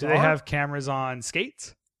Crank films Do they have cameras on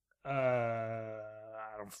skates? I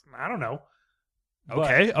don't know.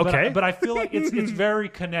 Okay. But I feel like it's very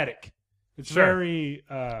kinetic. It's very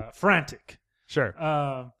frantic.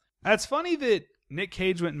 Sure. That's funny that Nick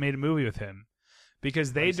Cage went and made a movie with him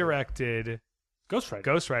because they directed Ghost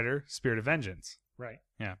Rider: Spirit of Vengeance. Right.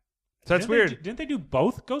 Yeah. So that's weird. Didn't they do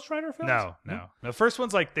both Ghost Rider films? No. The first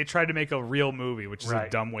one's like they tried to make a real movie, which is a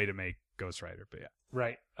dumb way to make Ghost Rider, but yeah.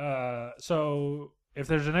 Right. So if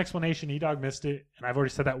there's an explanation, E-Dog missed it, and I've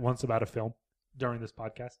already said that once about a film during this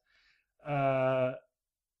podcast.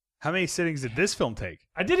 How many sittings did this film take?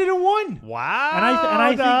 I did it in one. Wow. And I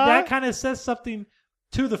think that kind of says something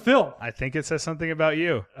to the film. I think it says something about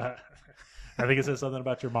you. I think it says something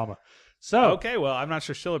about your mama. So okay, well, I'm not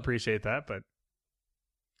sure she'll appreciate that, but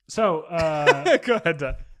so go ahead,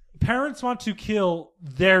 Duh. Parents want to kill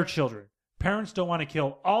their children. Parents don't want to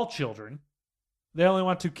kill all children. They only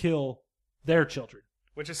want to kill their children.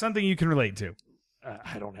 Which is something you can relate to.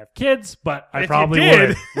 I don't have kids, but I if probably you did.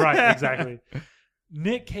 would. Right, exactly.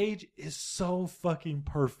 Nick Cage is so fucking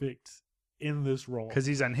perfect in this role. Because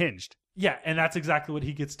he's unhinged. Yeah, and that's exactly what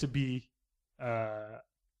he gets to be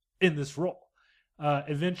in this role.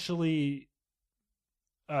 Eventually,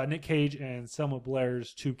 Nick Cage and Selma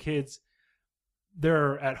Blair's 2 kids,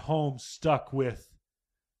 they're at home stuck with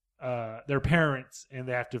their parents, and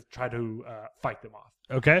they have to try to fight them off.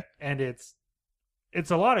 Okay. And it's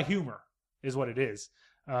a lot of humor is what it is.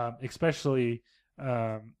 Especially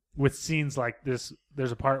with scenes like this,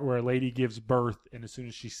 there's a part where a lady gives birth, and as soon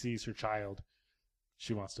as she sees her child,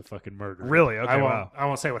 she wants to fucking murder. Really? Okay. I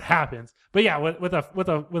won't say what happens, but yeah, with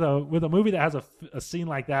a movie that has a scene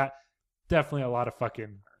like that, definitely a lot of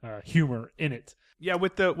fucking humor in it. Yeah,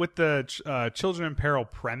 with the Children in Peril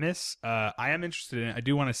premise, I am interested in it. I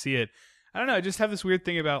do want to see it. I don't know. I just have this weird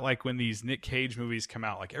thing about like when these Nick Cage movies come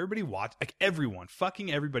out, like everybody watches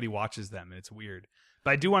them, and it's weird.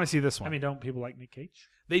 But I do want to see this one. I mean, don't people like Nick Cage?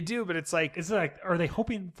 They do, but it's like, are they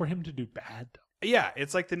hoping for him to do bad? yeah,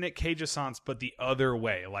 it's like the Nick Cage assance, but the other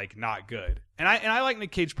way, like not good. And I like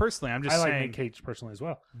Nick Cage personally. I'm just saying, I like Nick Cage personally as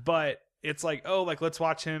well. But it's like, oh, like let's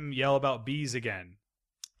watch him yell about bees again.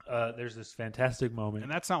 There's this fantastic moment,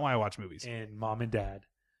 and that's not why I watch movies. In Mom and Dad,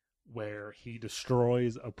 where he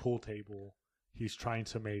destroys a pool table he's trying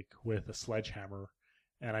to make with a sledgehammer.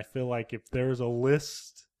 And I feel like if there's a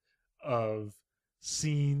list of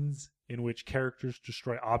scenes in which characters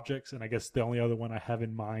destroy objects, and I guess the only other one I have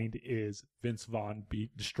in mind is Vince Vaughn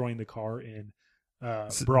destroying the car in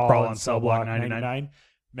Brawl on Cell Block 99.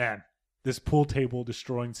 Man, this pool table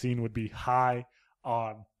destroying scene would be high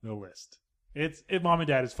on the list. Mom and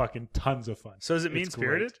Dad is fucking tons of fun. So is it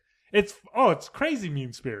mean-spirited? It's crazy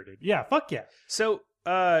mean-spirited. Yeah, fuck yeah. So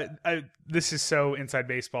this is so inside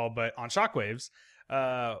baseball, but on Shockwaves,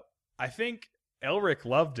 I think Elric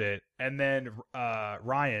loved it, and then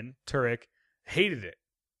Ryan Turek hated it,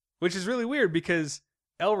 which is really weird because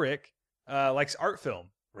Elric likes art film,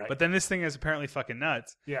 right? But then this thing is apparently fucking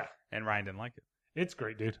nuts. Yeah, and Ryan didn't like it. It's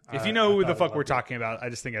great, dude. If you know who the fuck we're talking about, I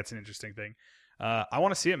just think that's an interesting thing. I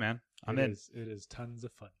want to see it, man. I'm in. It is tons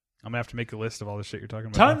of fun. I'm gonna have to make a list of all the shit you're talking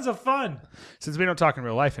about. Tons of fun. Since we don't talk in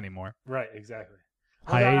real life anymore. Right, exactly.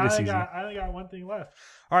 Hiatus season. I only got one thing left.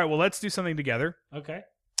 All right, well, let's do something together. Okay.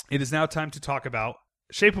 It is now time to talk about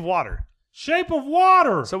Shape of Water. Shape of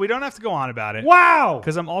Water. So we don't have to go on about it. Wow.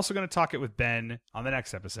 Because I'm also going to talk it with Ben on the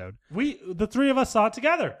next episode. The three of us saw it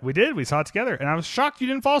together. We did. We saw it together. And I was shocked you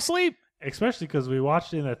didn't fall asleep. Especially because we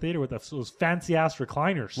watched it in the theater with those fancy-ass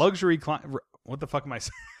recliners. Luxury what the fuck am I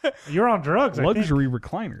saying? You're on drugs, Luxury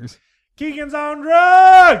recliners. Keegan's on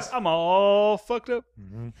drugs! I'm all fucked up.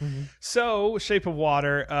 Mm-hmm. So, Shape of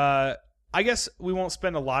Water. I guess we won't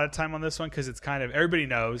spend a lot of time on this one because it's kind of, everybody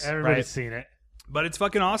knows. Everybody's seen it. But it's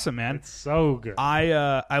fucking awesome, man. It's so good.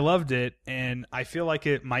 I loved it, and I feel like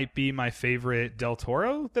it might be my favorite Del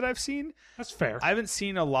Toro that I've seen. That's fair. I haven't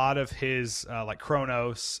seen a lot of his, like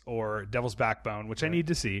Kronos or Devil's Backbone, which I need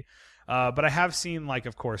to see. But I have seen, like,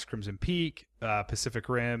 of course, Crimson Peak, Pacific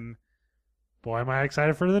Rim. Boy, am I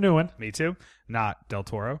excited for the new one. Me too. Not Del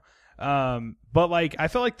Toro. But, like, I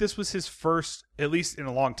felt like this was his first, at least in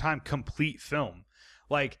a long time, complete film.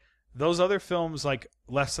 Like, those other films, like,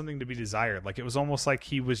 left something to be desired. Like, it was almost like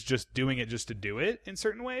he was just doing it just to do it in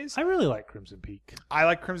certain ways. I really like Crimson Peak. I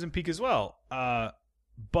like Crimson Peak as well.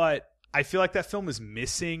 But I feel like that film is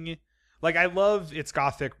missing. Like, I love its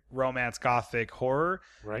gothic romance, gothic horror,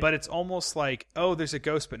 but it's almost like, oh, there's a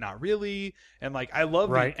ghost, but not really. And, like, I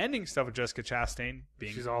love the ending stuff with Jessica Chastain.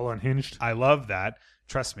 She's all unhinged. I love that.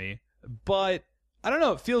 Trust me. But, I don't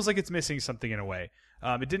know. It feels like it's missing something in a way.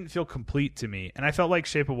 It didn't feel complete to me. And I felt like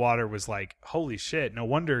Shape of Water was like, holy shit, no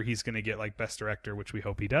wonder he's going to get, like, Best Director, which we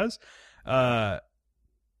hope he does.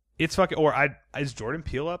 It's fucking, is Jordan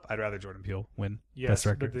Peele up? I'd rather Jordan Peele win Best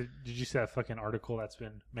Director. But did you see that fucking article that's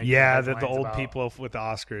been making the old people with the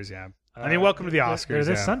Oscars, yeah. I mean, welcome to the Oscars. They're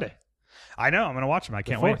this Sunday. I know, I'm going to watch them. I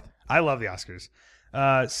can't wait. I love the Oscars.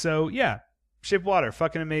 So, yeah, Shape of Water,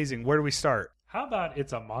 fucking amazing. Where do we start? How about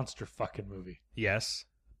it's a monster fucking movie? Yes.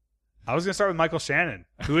 I was going to start with Michael Shannon,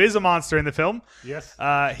 who is a monster in the film. Yes.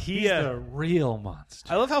 He's the real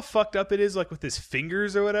monster. I love how fucked up it is, like with his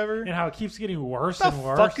fingers or whatever. And how it keeps getting worse and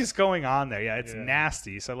worse. What the fuck is going on there? Yeah, it's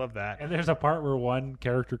nasty, so I love that. And there's a part where one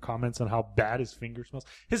character comments on how bad his finger smells.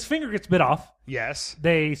 His finger gets bit off. Yes.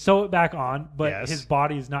 They sew it back on, but his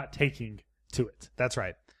body is not taking to it. That's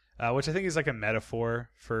right. Which I think is like a metaphor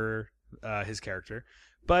for his character.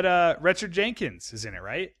 But Richard Jenkins is in it,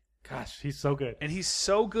 right? Gosh, he's so good. And he's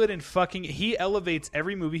so good in fucking... He elevates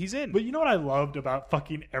every movie he's in. But you know what I loved about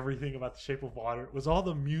fucking everything about The Shape of Water? Was all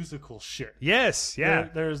the musical shit. Yes, yeah.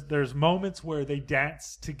 There's moments where they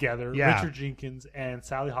dance together. Yeah. Richard Jenkins and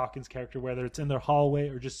Sally Hawkins' character, whether it's in their hallway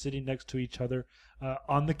or just sitting next to each other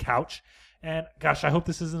on the couch. And gosh, I hope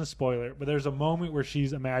this isn't a spoiler, but there's a moment where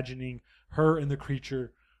she's imagining her and the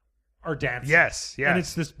creature are dancing. Yes. And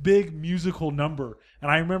it's this big musical number. And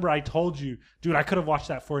I remember I told you, dude, I could have watched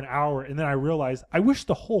that for an hour. And then I realized I wish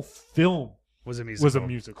the whole film was a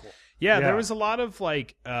musical. Yeah, there was a lot of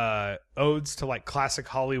like odes to like classic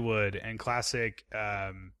Hollywood and classic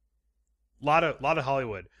lot of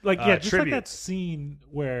Hollywood. Like just tribute. like that scene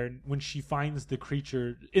when she finds the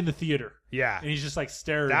creature in the theater. Yeah, and he's just like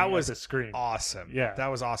staring that at was the screen. Awesome. Yeah, that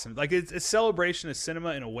was awesome. Like it's a celebration of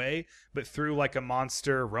cinema in a way, but through like a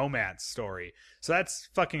monster romance story. So that's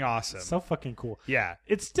fucking awesome. So fucking cool. Yeah,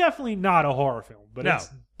 it's definitely not a horror film, but No. it's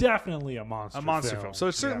definitely a monster film. So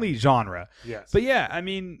it's certainly genre. Yes, but yeah, I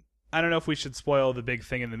mean, I don't know if we should spoil the big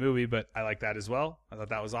thing in the movie, but I like that as well. I thought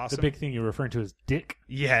that was awesome. The big thing you're referring to is dick.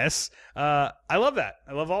 Yes, I love that.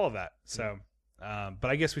 I love all of that. So, but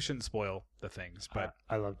I guess we shouldn't spoil the things. But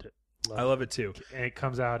I loved it. I love it too. And it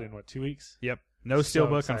comes out in 2 weeks? Yep. No So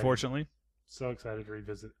steelbook, exciting. unfortunately. So excited to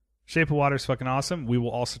revisit. Shape of Water is fucking awesome. We will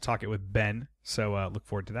also talk it with Ben, so look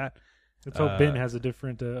forward to that. Let's hope Ben has a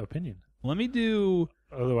different opinion. Let me do.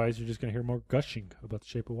 Otherwise, you're just going to hear more gushing about The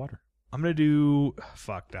Shape of Water. I'm gonna do.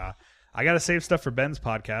 Fuck, I gotta save stuff for Ben's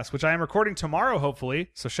podcast, which I am recording tomorrow, hopefully.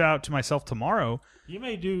 So shout out to myself tomorrow. You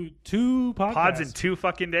may do 2 podcasts. Pods in 2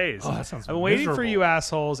 fucking days. Oh, that sounds I'm waiting for miserable. you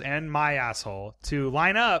assholes and my asshole to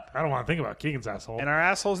line up. I don't want to think about Keegan's asshole. And our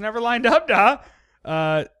assholes never lined up,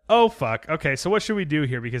 oh, fuck. Okay, so what should we do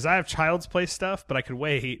here? Because I have Child's Play stuff, but I could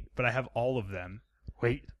wait, but I have all of them.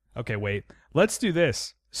 Wait. Okay, wait. Let's do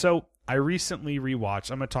this. So I recently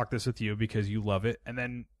rewatched. I'm going to talk this with you because you love it, and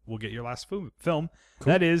then we'll get your last film. Cool.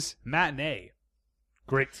 That is Matinee.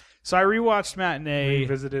 Great. So I rewatched Matinee.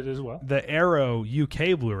 Revisited as well. The Arrow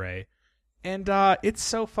UK Blu-ray. And it's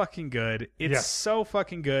so fucking good. It's so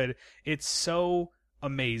fucking good. It's so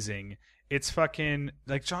amazing. It's fucking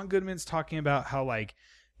like John Goodman's talking about how like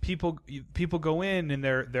people go in and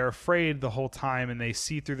they're afraid the whole time and they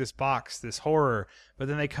see through this box, this horror, but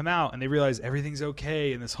then they come out and they realize everything's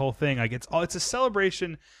okay and this whole thing like it's a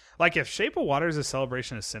celebration. Like if Shape of Water is a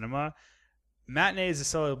celebration of cinema, Matinee is a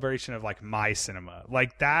celebration of like my cinema.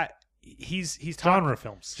 Like that he's genre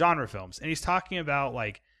films. And he's talking about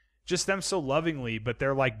like just them so lovingly, but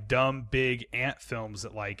they're like dumb big ant films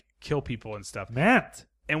that like kill people and stuff. Matt.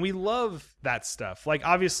 And we love that stuff. Like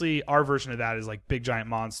obviously our version of that is like big giant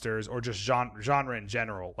monsters or just genre in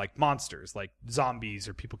general, like monsters, like zombies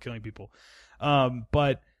or people killing people.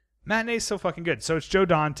 But Matinee is so fucking good. So it's Joe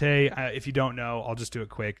Dante. If you don't know, I'll just do it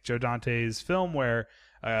quick. Joe Dante's film where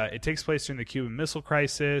it takes place during the Cuban Missile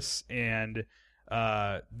Crisis and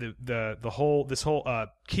this whole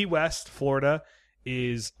Key West, Florida,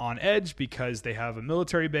 is on edge because they have a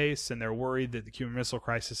military base and they're worried that the Cuban Missile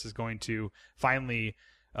Crisis is going to finally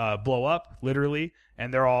blow up, literally,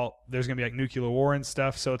 and there's gonna be like nuclear war and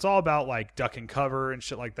stuff. So it's all about like duck and cover and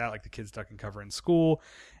shit like that, like the kids duck and cover in school,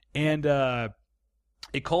 and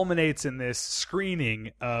it culminates in this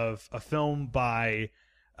screening of a film by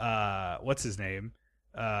what's his name,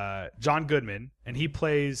 John Goodman, and he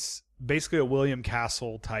plays basically a William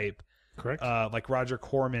Castle type. Correct. Like Roger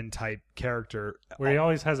Corman type character. Where he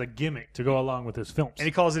always has a gimmick to go along with his films. And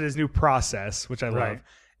he calls it his new process, which I love. Right.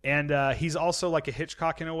 And he's also like a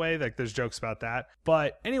Hitchcock in a way. Like there's jokes about that.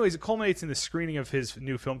 But anyways, it culminates in the screening of his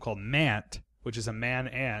new film called Mant, which is a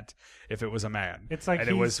man-ant if it was a man. It's like and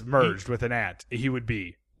it was merged with an ant. He would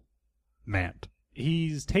be Mant.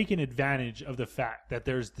 He's taken advantage of the fact that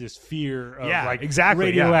there's this fear of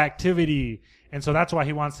radioactivity, and so that's why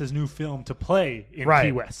he wants his new film to play in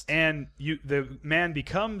Key West. And the man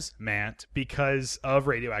becomes Mant because of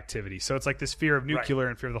radioactivity. So it's like this fear of nuclear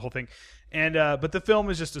and fear of the whole thing. And but the film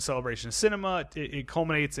is just a celebration of cinema. It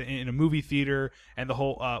culminates in a movie theater, and the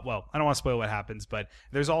whole. Well, I don't want to spoil what happens, but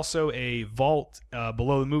there's also a vault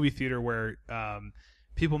below the movie theater where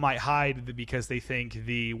people might hide because they think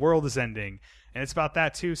the world is ending. And it's about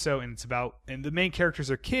that too. So, and the main characters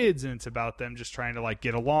are kids, and it's about them just trying to like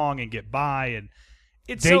get along and get by, and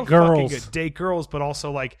it's so fucking good. Date girls, but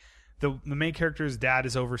also like the main character's dad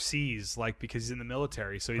is overseas, like because he's in the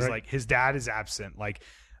military, so he's like his dad is absent, like,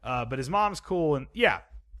 but his mom's cool, and yeah,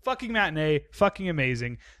 fucking Matinee, fucking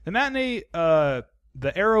amazing. The Matinee, the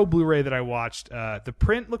Arrow Blu-ray that I watched, the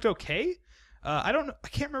print looked okay. I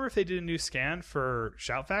can't remember if they did a new scan for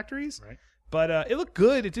Shout Factories. Right. But it looked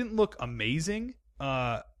good. It didn't look amazing.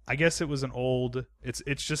 I guess it was an old.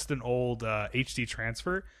 It's just an old HD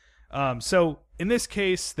transfer. So in this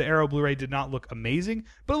case, the Arrow Blu-ray did not look amazing,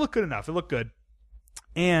 but it looked good enough. It looked good,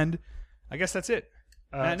 and I guess that's it.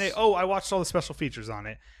 I watched all the special features on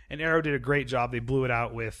it, and Arrow did a great job. They blew it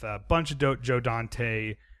out with a bunch of Joe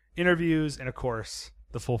Dante interviews, and of course,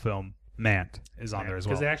 the full film. Mant is on there as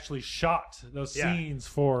well. Because they actually shot those scenes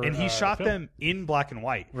for... And he shot film. them in black and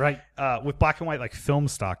white. Right. With black and white, like film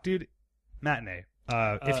stock. Dude, Matinee.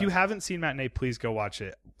 If you haven't seen Matinee, please go watch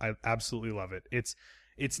it. I absolutely love it.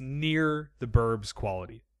 It's near The Burbs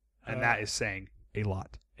quality. And that is saying a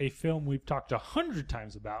lot. A film we've talked 100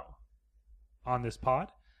 times about on this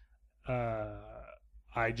pod.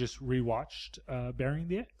 I just rewatched Burying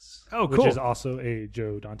the X. Oh, which cool. is also a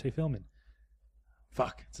Joe Dante film. And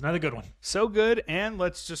fuck, it's another good one. So good. And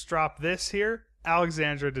let's just drop this here.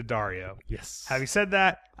 Alexandra Daddario. Yes. Having said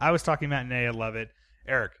that, I was talking matinee. I love it.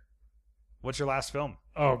 Eric, what's your last film?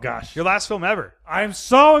 Oh gosh, Your last film ever? I'm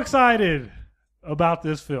so excited about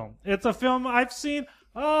this film. It's a film I've seen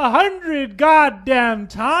 100 goddamn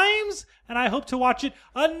times, and I hope to watch it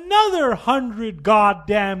another 100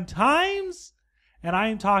 goddamn times. And I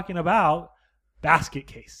am talking about Basket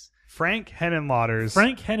Case. Frank Henenlotter's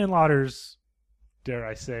Frank Henenlotter's, dare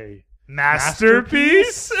I say,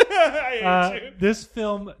 masterpiece. I hate you. This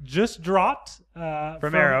film just dropped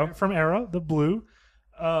from Arrow. From Arrow, the blue.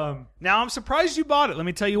 Now I'm surprised you bought it. Let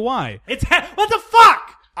me tell you why. What the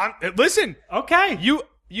fuck? Listen, Okay.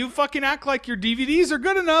 you fucking act like your DVDs are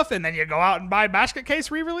good enough, and then you go out and buy Basket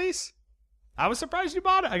Case re-release. I was surprised you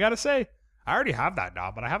bought it. I gotta say, I already have that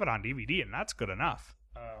now, but I have it on DVD, and that's good enough.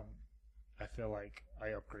 I feel like I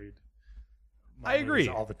upgrade. I agree.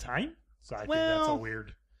 all the time, so I think Well- that's a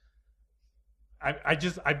weird.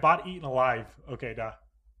 I bought Eaten Alive. Okay, duh.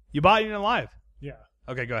 You bought it live. Yeah.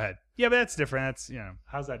 Okay, go ahead. Yeah, but that's different. That's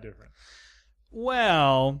How's that different?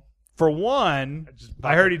 Well, for one, just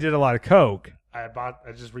I heard he did a lot of coke. I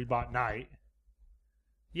just rebought Night.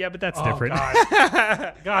 Yeah, but that's Oh, different.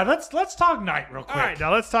 God, let's talk Night real quick. All right,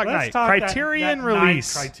 now let's talk Night. talk Criterion that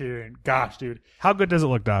release. Night Criterion. Gosh, dude, How good does it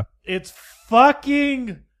look, Doc? it's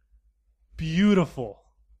fucking beautiful.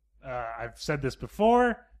 I've said this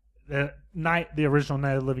before. The original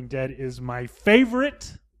Night of the Living Dead, is my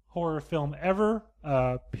favorite horror film ever.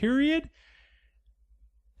 Period.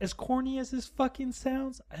 As corny as this fucking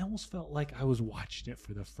sounds, I almost felt like I was watching it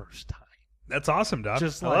for the first time. That's awesome, Doc.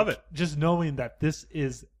 I love it. Just knowing that this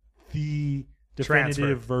is the definitive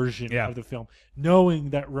Transfer. version Yeah. of the film, knowing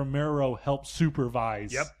that Romero helped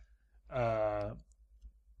supervise Yep.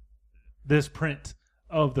 this print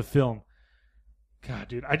of the film. God,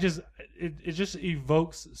 dude, it just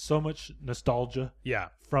evokes so much nostalgia Yeah.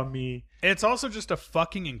 from me. And it's also just a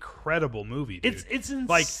fucking incredible movie, dude. It's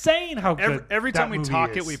insane Like, how good every that time we movie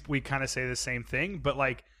talk is. it, we kind of say the same thing, but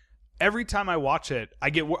like every time I watch it,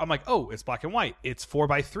 I'm like, oh, it's black and white. It's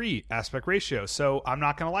 4:3 aspect ratio, so I'm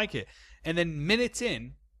not gonna like it. And then minutes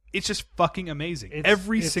in, it's just fucking amazing.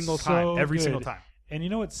 Every single time. Every good. single time. And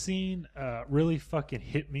you know what scene really fucking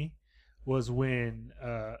hit me was when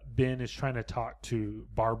Ben is trying to talk to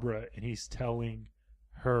Barbara and he's telling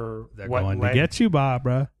her you,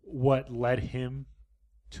 Barbara. what led him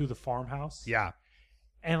to the farmhouse. Yeah.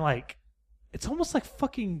 And like, it's almost like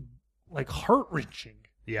fucking like heart wrenching.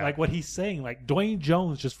 Yeah. Like what he's saying, like Dwayne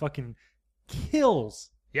Jones just fucking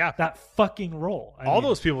kills Yeah. that fucking role. I All mean,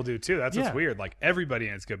 those people do too. That's Yeah. what's weird. Like everybody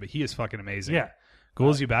in it's good, but he is fucking amazing. Yeah.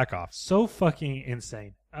 Ghouls you back off. So fucking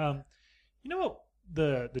insane. You know what?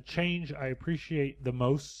 The change I appreciate the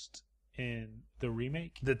most in the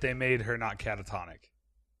remake, That they made her not catatonic.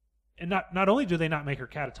 and not only do they not make her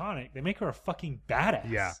catatonic, they make her a fucking badass.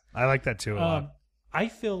 Yeah. I like that too a lot. I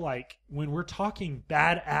feel like when we're talking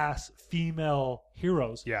badass female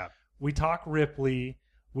heroes, Yeah. we talk Ripley,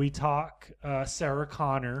 we talk Sarah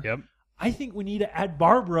Connor. Yep. I think we need to add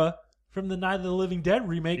Barbara from the Night of the Living Dead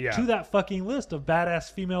remake Yeah. to that fucking list of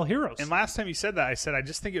badass female heroes. And last time you said that, I said I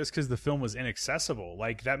just think it was because the film was inaccessible.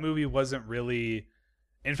 Like that movie wasn't really.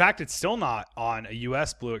 In fact, it's still not on a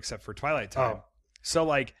U.S. Blue except for Twilight Time. Oh. So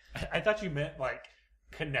like, I thought you meant like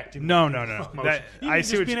connecting. No, with no, the no. emotion. That- Even I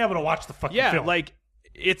just see what being you- able to watch the fucking yeah, film. like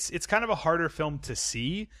it's kind of a harder film to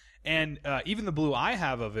see. And even the blue I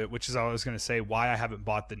have of it, which is I was going to say why I haven't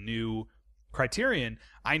bought the new Criterion.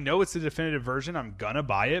 I know it's the definitive version. I'm gonna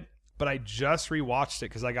buy it. But I just rewatched it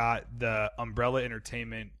because I got the Umbrella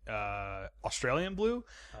Entertainment Australian Blue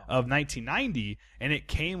of 1990, and it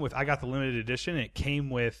came with. I got the limited edition. And it came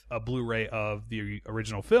with a Blu-ray of the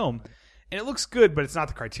original film, and it looks good, but it's not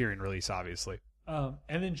the Criterion release, obviously. and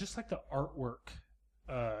then just like the artwork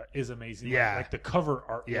is amazing. Yeah. like the cover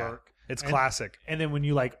artwork. Yeah, it's And- classic. And then when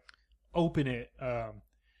you like open it,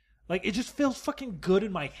 like it just feels fucking good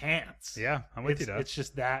in my hands. Yeah, I'm with you, Doug. It's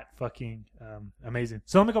just that fucking amazing.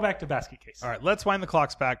 So let me go back to Basket Case. All right, let's wind the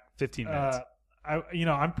clocks back 15 minutes.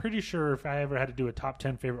 I'm pretty sure if I ever had to do a top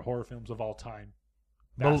 10 favorite horror films of all time,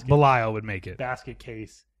 Belial would make it. Basket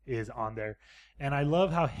Case is on there. And I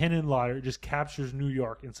love how Henenlotter just captures New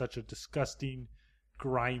York in such a disgusting,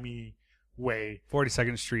 grimy way.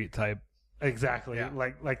 42nd Street type. Exactly. Yeah.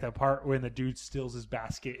 Like that part when the dude steals his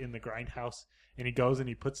basket in the grindhouse and he goes and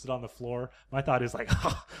he puts it on the floor. My thought is like,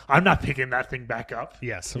 I'm not picking that thing back up.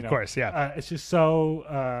 Yes, You of know, course, yeah. It's just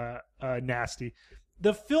so nasty.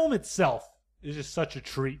 The film itself is just such a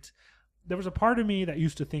treat. there was a part of me that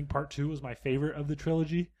used to think part 2 was my favorite of the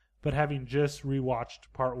trilogy, but having just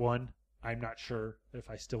rewatched part 1, I'm not sure if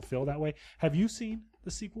I still feel that way. Have you seen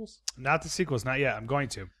the sequels? Not the sequels, not yet. I'm going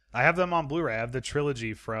to. I have them on Blu-ray. I have the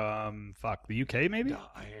trilogy from the UK, maybe. No,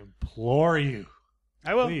 I implore you.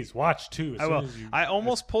 I will. Please watch 2. I will. I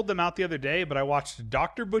almost pulled them out the other day, but I watched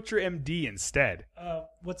Dr. Butcher MD instead.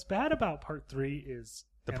 What's bad about part 3 is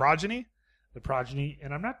The Progeny. The Progeny,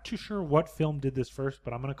 and I'm not too sure what film did this first,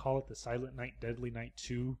 but I'm going to call it the Silent Night, Deadly Night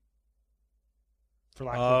 2. For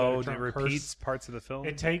lack of a better term, it repeats parts of the film.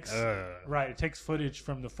 It takes It takes footage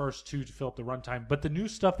from the first 2 to fill up the runtime, but the new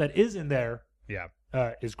stuff that is in there,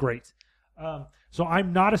 is great. So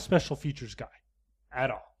I'm not a special features guy at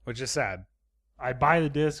all, which is sad. I buy the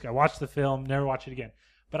disc, I watch the film, never watch it again.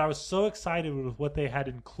 But I was so excited with what they had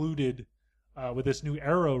included with this new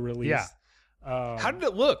Arrow release. Yeah. How did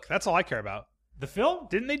it look? That's all I care about. The film?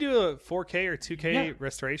 Didn't they do a 4K or 2K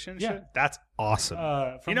restoration? Yeah. Shit? That's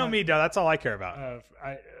awesome. You know me, Doug. That's all I care about.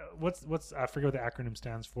 I forget what the acronym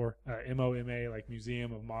stands for. MOMA, like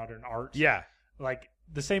Museum of Modern Art. Yeah. Like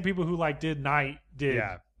the same people who did Night did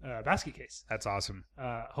Basket Case. That's awesome.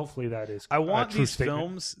 Hopefully that is. I want these statement.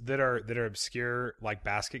 films that are obscure, like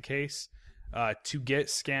Basket Case, to get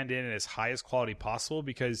scanned in as high as quality possible,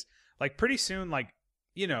 because like pretty soon, like,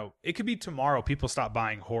 you know, it could be tomorrow people stop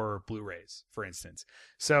buying horror Blu-rays, for instance.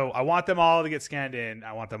 So I want them all to get scanned in.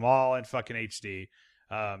 I want them all in fucking HD.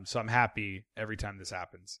 So I'm happy every time this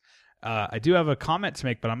happens. I do have a comment to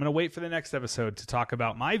make, but I'm going to wait for the next episode to talk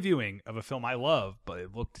about my viewing of a film I love, but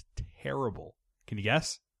it looked terrible. Can you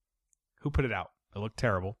guess? Who put it out? It looked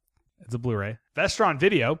terrible. It's a Blu-ray. Vestron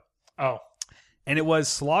Video. Oh. And it was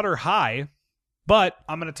Slaughter High, but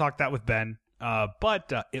I'm going to talk that with Ben.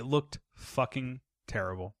 But it looked fucking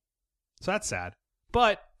terrible. So that's sad.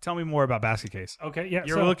 But tell me more about Basket Case. Okay, yeah.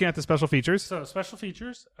 You're looking at the special features? So special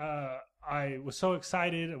features, I was so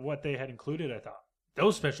excited at what they had included. I thought,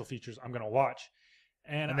 those special features I'm going to watch.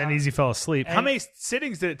 And then Easy fell asleep. How many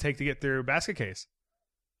sittings did it take to get through Basket Case?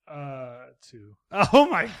 2. Oh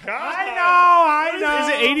my god! I know. Is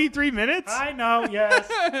it 83 minutes? I know. Yes.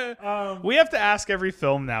 We have to ask every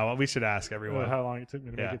film now. We should ask everyone how long it took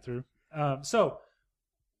me to make it through. So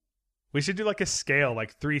we should do like a scale,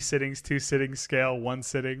 like 3 sittings, 2 sittings scale, 1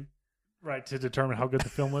 sitting, right, to determine how good the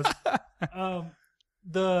film was.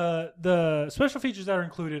 The special features that are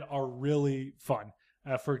included are really fun.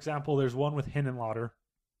 For example, there's one with Henenlotter,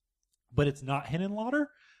 but it's not Henenlotter.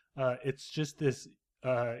 It's just this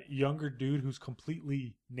younger dude who's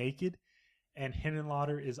completely naked, and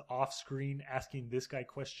Henenlotter is off screen asking this guy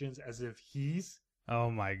questions as if he's oh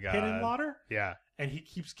my god Henenlotter. Yeah, and he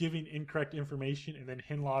keeps giving incorrect information, and then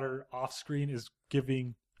Henenlotter off screen is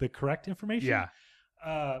giving the correct information.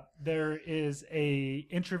 Yeah. There is a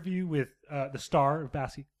interview with the star of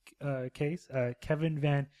Basket Case, Kevin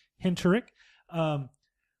Van Hinterick.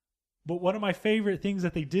 But one of my favorite things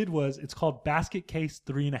that they did was it's called Basket Case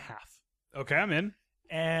 3.5. Okay, I'm in.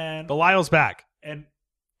 And Belial's back. And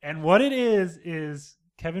what it is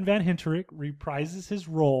Kevin Van Hinterick reprises his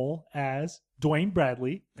role as Dwayne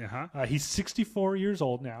Bradley. He's 64 years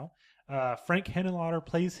old now. Frank Henenlotter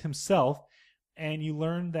plays himself, and you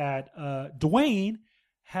learn that Dwayne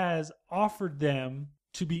has offered them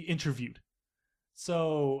to be interviewed.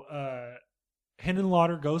 So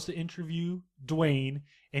Henenlotter goes to interview Dwayne,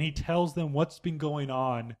 and he tells them what's been going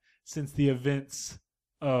on since the events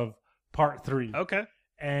of part 3. Okay.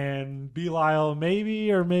 And Belial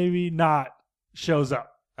maybe or maybe not shows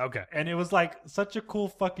up. Okay. And it was like such a cool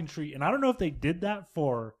fucking treat. And I don't know if they did that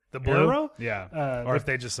for the Blue? Arrow. Yeah. Or if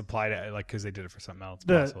they just applied it like because they did it for something else.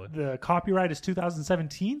 The copyright is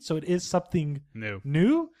 2017, so it is something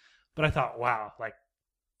new. But I thought, wow, like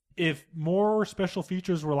if more special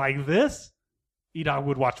features were like this, E-Dog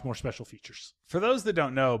would watch more special features. For those that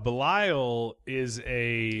don't know, Belial is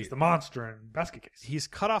He's the monster in Basket Case. He's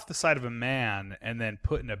cut off the side of a man and then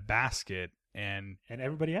put in a basket, and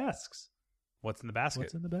everybody asks, what's in the basket?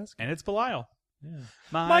 What's in the basket? And it's Belial. Yeah.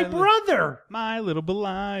 My brother! My little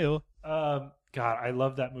Belial. God, I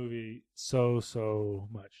love that movie so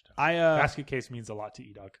much. Basket Case means a lot to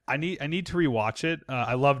E-Dog. I need to rewatch it.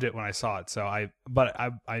 I loved it when I saw it, so I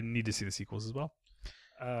need to see the sequels as well.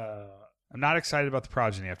 I'm not excited about the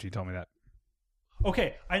Progeny after you told me that.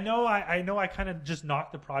 Okay, I know I kind of just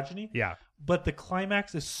knocked the Progeny. Yeah. But the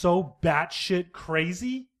climax is so batshit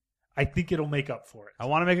crazy, I think it'll make up for it. I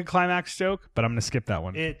want to make a climax joke, but I'm going to skip that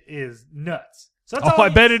one. It is nuts. So I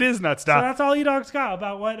bet it is nuts, Doc. So that's all E-Dog's got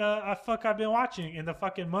about what I've been watching in the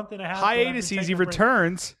fucking month and a half. Hiatus, he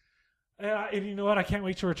returns. And you know what? I can't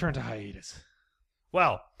wait to return to hiatus.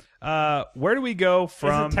 Well, where do we go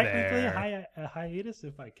from Is it technically there? a hiatus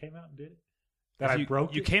if I came out and did it? That If I you,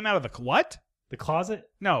 broke you it? came out of the what? The closet?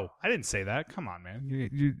 No, I didn't say that. Come on, man.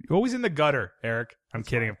 You're always in the gutter, Eric. I'm That's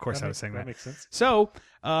kidding. fine. Of course, That I was saying that that. makes sense. So,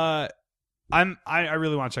 I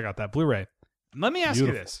really want to check out that Blu-ray. Let me ask you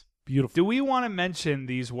Beautiful. this: Beautiful. do we want to mention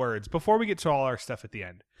these words before we get to all our stuff at the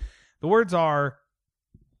end? The words are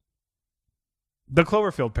the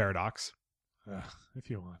Cloverfield paradox. If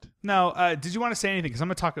you want. No, did you want to say anything? Because I'm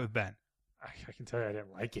going to talk it with Ben. I can tell you I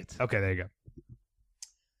didn't like it. Okay, there you go.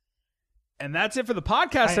 And that's it for the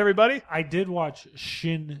podcast, I- everybody. I did watch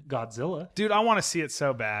Shin Godzilla. Dude, I want to see it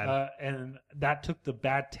so bad. And that took the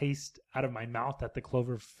bad taste out of my mouth that the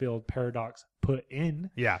Cloverfield paradox put in.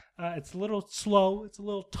 Yeah. It's a little slow. It's a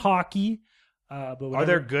little talky. But Are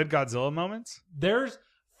there good Godzilla moments? There's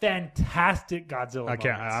fantastic Godzilla I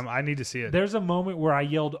can't. moments. I need to see it. There's a moment where I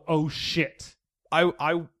yelled, "Oh shit!" I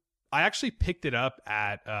actually picked it up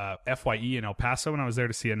at FYE in El Paso when I was there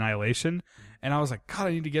to see Annihilation, and I was like, God,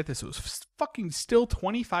 I need to get this. It was fucking still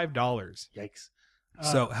 $25. Yikes!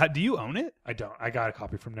 So, do you own it? I don't. I got a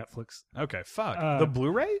copy from Netflix, Okay, fuck Uh, the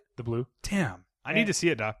Blu-ray. the blue. Damn, I need to see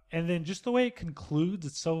it, Doc. And then just the way it concludes,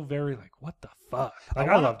 it's so very like, what the fuck? Like,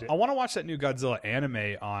 I wanna- loved it. I want to watch that new Godzilla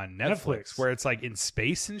anime on Netflix, Netflix. where it's like in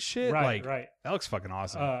space and shit. Right, like, right. That looks fucking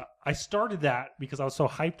awesome. I started that because I was so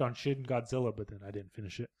hyped on Shin Godzilla, but then I didn't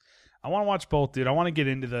finish it. I want to watch both, dude. I want to get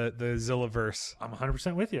into the Zillaverse. I'm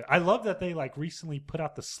 100% with you. I love that they like recently put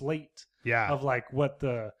out the slate Yeah, of like what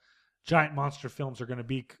the giant monster films are going to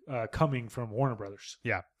be coming from Warner Brothers.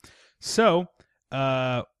 yeah. So,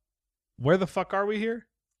 where the fuck are we here?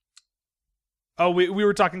 Oh, we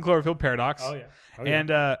were talking Cloverfield Paradox. Oh yeah. And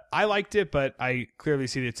I liked it, but I clearly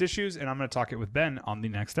see its issues, and I'm going to talk it with Ben on the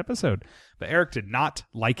next episode. But Eric did not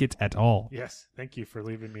like it at all. yes, thank you for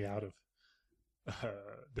leaving me out of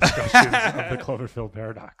discussions of the Cloverfield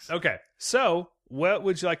paradox. Okay, so what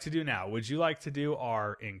would you like to do now? Would you like to do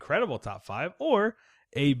our incredible top 5 or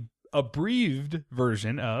a abbreviated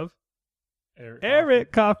version of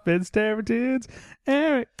Eric Coffin's Terratunes?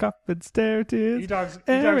 Eric Coffin's Terratunes. E-Dog's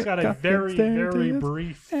Eric got a Coffin's very, very Terratunes.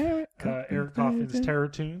 brief Eric Eric Coffin's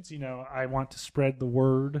Terratunes. You know, I want to spread the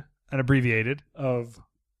word An abbreviated, of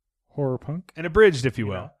horror punk. an abridged, if you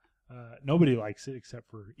will. know. Nobody likes it except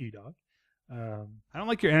for E-Dog. I don't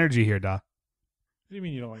like your energy here, Da. What do you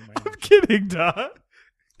mean you don't like my I'm energy? kidding, Da.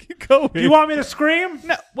 Keep going. You want me to scream?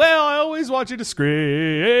 No, well, I always want you to scream.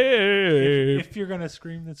 If you're going to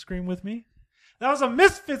scream, then scream with me. That was a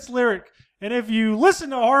Misfits lyric. And if you listen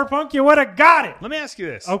to horror punk, you would have got it. Let me ask you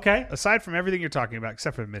this. Okay. Aside from everything you're talking about,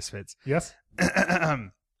 except for the Misfits, Yes.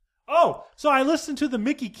 Oh, so I listened to the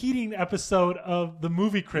Mickey Keating episode of the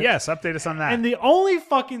movie Crypt. yes, update us on that. And the only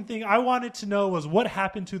fucking thing I wanted to know was what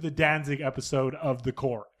happened to the Danzig episode of The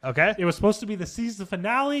Core. Okay. It was supposed to be the season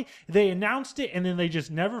finale. They announced it, and then they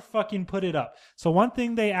just never fucking put it up. So one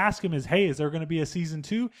thing they ask him is, hey, is there going to be a season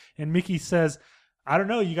 2? And Mickey says, I don't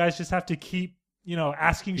know. You guys just have to keep,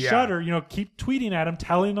 asking Yeah. Shudder, keep tweeting at him,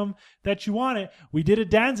 telling them that you want it. We did a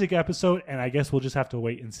Danzig episode, and I guess we'll just have to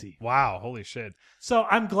wait and see. Wow. Holy shit. So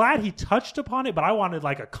I'm glad he touched upon it, but I wanted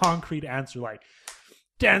like a concrete answer, like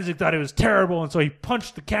Danzig thought it was terrible, and so he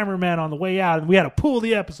punched the cameraman on the way out, and we had to pull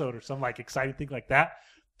the episode or some like exciting thing like that.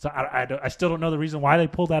 So I still don't know the reason why they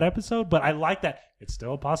pulled that episode, but I like that it's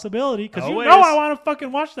still a possibility because Always. I want to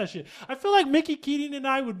fucking watch that shit. I feel like Mickey Keating and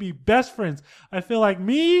I would be best friends. I feel like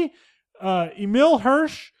me, Emil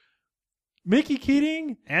Hirsch, Mickey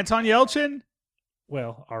Keating, Anton Yelchin?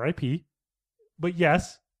 well, R.I.P. But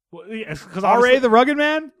yes, because R.A. the Rugged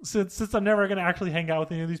Man? since I'm never going to actually hang out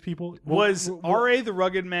with any of these people, Was R.A. the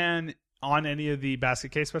Rugged Man on any of the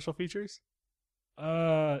Basket Case special features?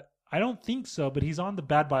 I don't think so, but he's on the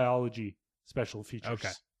Bad Biology special features. Okay.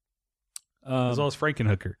 As As well as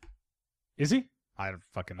Frankenhooker. is he? I don't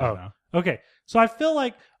fucking know. Oh. Okay, so I feel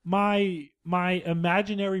like my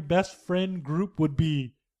imaginary best friend group would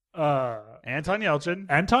be Anton Yelchin.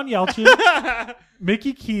 Anton Yelchin,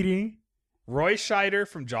 Mickey Keating. Roy Scheider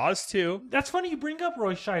from Jaws 2. That's funny you bring up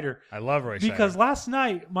Roy Scheider I love Roy Scheider. because last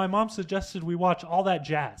night my mom suggested we watch All That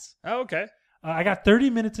Jazz. Oh, okay. I got 30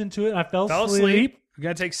 minutes into it and I fell Fell asleep. We're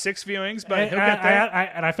going to take 6 viewings, but he'll get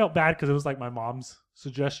there. And I felt bad because it was like my mom's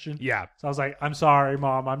suggestion. Yeah, So I was like, I'm sorry,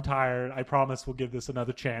 Mom. I'm tired. I promise we'll give this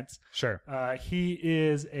another chance. sure. He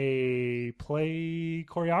is a play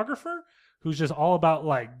choreographer who's just all about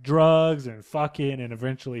like drugs and fucking, and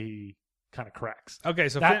eventually he kind of cracks. Okay,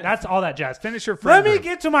 so That's All That Jazz. finish your friend Let me group.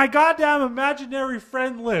 get to my goddamn imaginary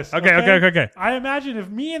friend list. Okay. I imagine if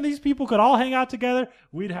me and these people could all hang out together,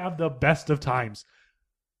 we'd have the best of times.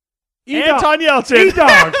 Anton Yelchin.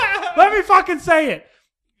 E-Dog. Let me fucking say it.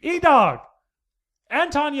 E-Dog.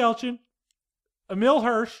 Anton Yelchin, Emil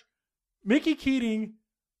Hirsch, Mickey Keating,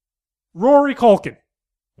 Rory Culkin.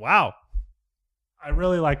 Wow. I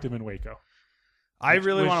really liked him in Waco. I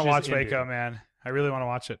really want to watch just ended. Waco, man. I really want to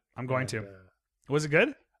watch it. I'm going to. And, Was it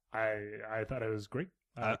good? I thought it was great.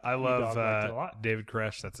 I E-Dog love liked it a lot. David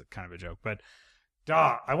Koresh. That's kind of a joke, but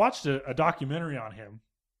I watched a documentary on him,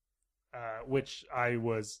 which I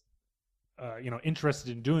was,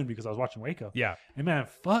 interested in doing because I was watching Waco. yeah. And man,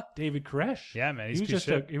 fuck David Koresh. Yeah, man. he was just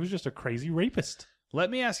he was just a crazy rapist. Let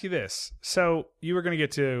me ask you this. So you were going to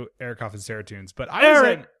get to Eric Coffin's Terror Tunes, but I was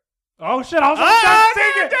in... Oh shit! I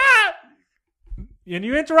was and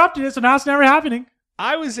you interrupted it, so now it's never happening.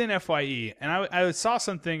 I was in FYE, and I saw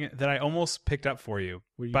something that I almost picked up for you.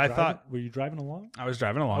 Were you but driving, I thought were you driving along? I was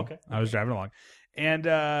driving along. Okay. I was driving along, and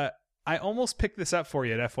I almost picked this up for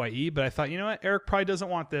you at FYE, but I thought, you know what? Eric probably doesn't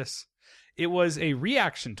want this. It was a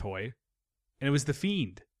reaction toy, and it was the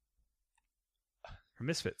Fiend from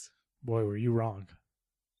Misfits. Boy, were you wrong.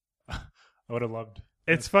 I would have loved.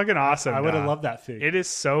 It's fucking awesome. I would have dog. loved that fig. It is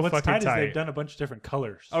so What's fucking tight tight. is they've done a bunch of different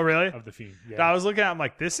colors. Oh, really? Of the Fiend. I Yeah, was looking at it, I'm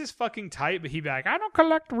like, this is fucking tight, but he'd be like, I don't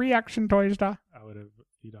collect reaction toys, dog. I would have.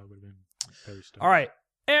 E-Dog would have been very stoked. All right.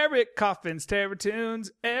 Eric Coffin's Terror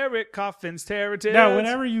Tunes. Eric Coffin's Terror Tunes. Now,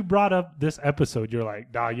 whenever you brought up this episode, you're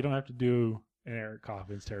like, "Nah, you don't have to do an Eric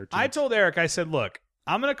Coffin's Terror Tunes." I told Eric, I said, look,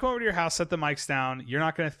 I'm going to come over to your house, set the mics down. You're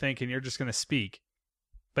not going to think, and you're just going to speak.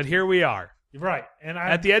 But here we are. You're right, and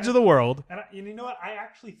At the edge of the world. And you know what? I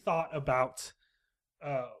actually thought about.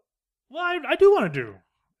 I do want to do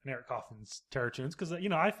an Eric Coffin's Terror Tunes because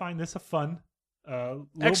I find this a fun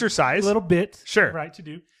Exercise. little bit, Sure. right, to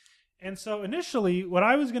do. And so initially, what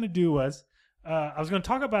I was going to do was I was going to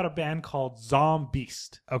talk about a band called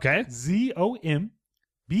Zombeast. Okay. Zombeast.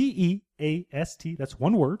 That's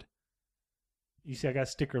one word. You see, I got a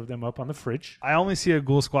sticker of them up on the fridge. I only see a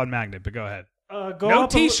Ghoul Squad magnet, but go ahead. Go No up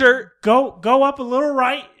t-shirt. Go up a little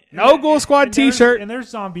right. No Ghoul Squad and there's- t-shirt. And there's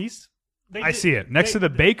Zombeast. I see it. Next to the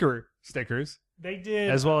Baker stickers, They did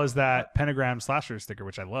as well as that Pentagram Slasher sticker,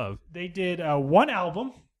 which I love. They did one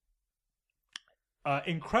album.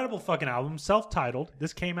 Incredible fucking album, self-titled.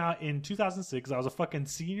 This came out in 2006. I was a fucking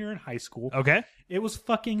senior in high school. Okay. It was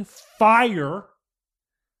fucking fire.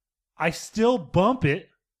 I still bump it.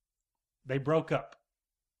 They broke up.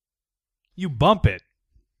 You bump it.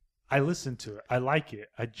 I listen to it. I like it.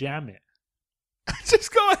 I jam it.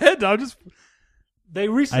 Just go ahead, dog. They I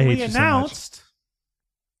hate recently you so announced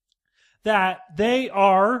that they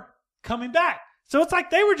are coming back. So it's like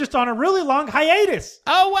they were just on a really long hiatus.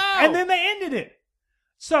 Oh, wow. And then they ended it.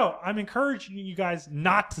 So I'm encouraging you guys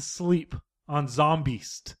not to sleep on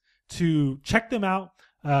Zombeast, to check them out,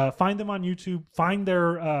 find them on YouTube, find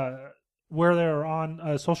their where they're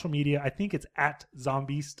on social media. I think it's at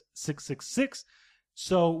Zombeast666.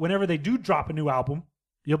 So whenever they do drop a new album,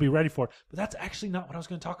 you'll be ready for it. But that's actually not what I was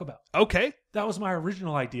going to talk about. Okay. That was my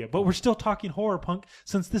original idea. But we're still talking horror punk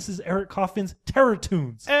since this is Eric Coffin's Terror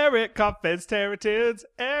Tunes. Eric Coffin's Terror Tunes.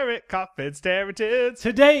 Eric Coffin's Terror Tunes.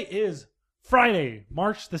 Today is Friday,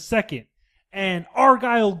 March the 2nd, and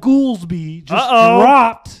Argyle Goolsby just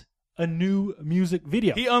dropped a new music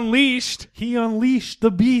video. He unleashed the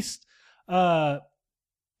beast.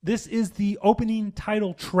 This is the opening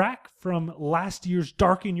title track from last year's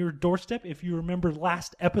Dark in Your Doorstep. If you remember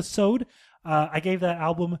last episode, I gave that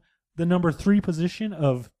album the number 3 position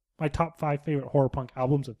of my top 5 favorite horror punk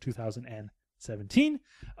albums of 2017.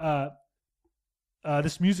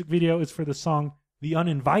 This music video is for the song The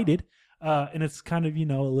Uninvited. And it's kind of,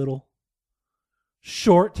 a little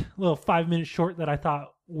short, little 5-minute short that I thought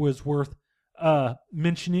was worth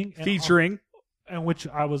mentioning. featuring. And which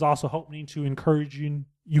I was also hoping to encourage you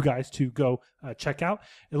guys to go check out.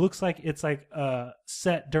 It looks like it's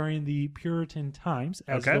set during the Puritan times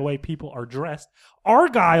as the way people are dressed.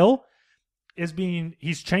 Argyle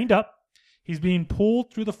he's chained up. He's being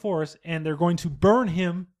pulled through the forest, and they're going to burn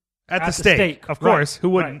him At the stake. Of course. Who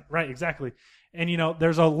wouldn't? Right, exactly. And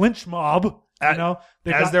there's a lynch mob.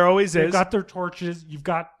 There always they've is. got their torches. You've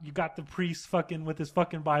got the priest fucking with his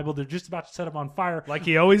fucking Bible. They're just about to set him on fire, Like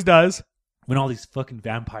he always does. when all these fucking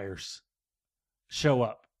vampires show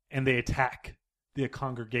up and they attack the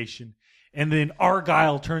congregation. And then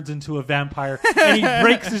Argyle turns into a vampire and he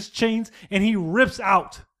breaks his chains and he rips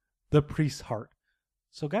out the priest's heart.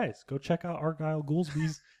 So guys, go check out Argyle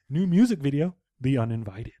Goolsby's new music video, The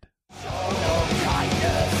Uninvited.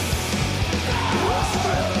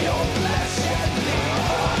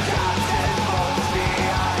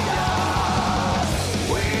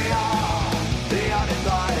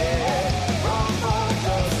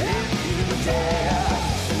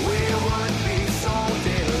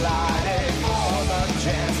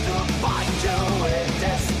 Chance to find you.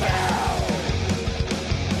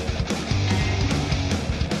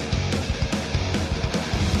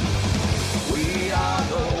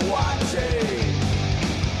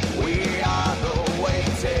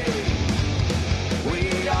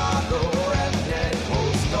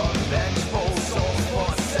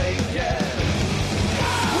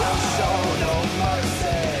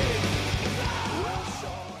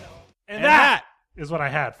 is what I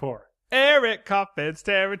had for Eric Kaufman's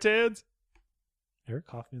Terror Tunes. Eric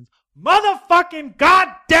Kaufman's motherfucking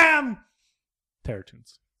goddamn Terror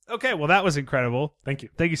Tunes. Okay, well, that was incredible. Thank you.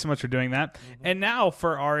 Thank you so much for doing that. And now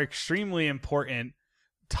for our extremely important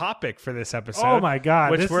topic for this episode. Oh my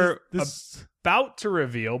God. Which we're about to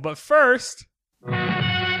reveal. But first...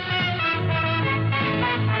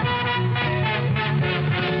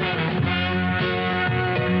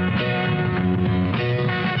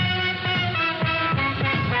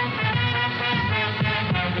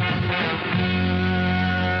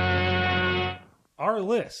 Our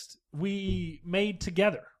list we made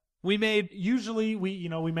together. Usually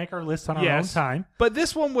we make our list on our own time. But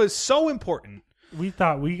this one was so important. We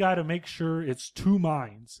thought we got to make sure it's two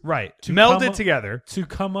minds. Right. To meld it together. To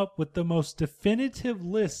come up with the most definitive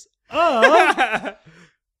list of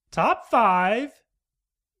top 5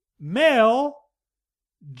 male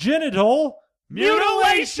genital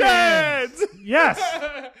mutilations. Yes.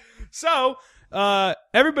 So,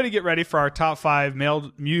 everybody get ready for our top 5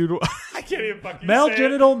 male I can't even fucking male say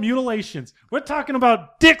genital mutilations. We're talking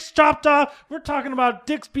about dicks chopped off. We're talking about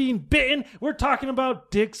dicks being bitten. We're talking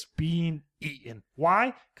about dicks being eaten.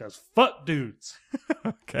 Why? Because fuck dudes.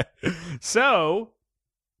 Okay. So,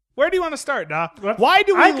 where do you want to start, Doc? Why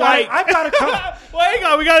do we I've got to come. Well, hang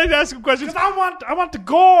on. We got to ask some questions. Because I want the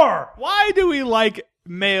gore. Why do we like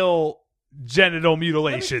male genital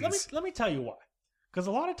mutilations? Let me tell you why. Because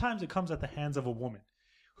a lot of times it comes at the hands of a woman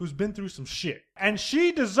who's been through some shit. And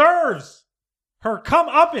she deserves her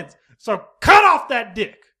comeuppance. So cut off that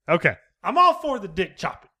dick. Okay. I'm all for the dick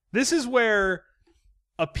chopping. This is where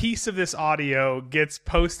a piece of this audio gets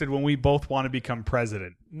posted when we both want to become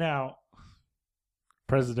president. Now,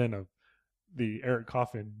 president of the Eric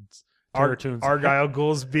Coffin's Terror Tunes Argyle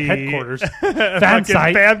Goolsby headquarters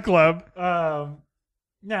fan club.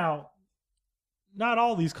 Now, not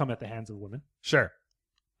all these come at the hands of women. Sure.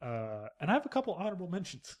 And I have a couple honorable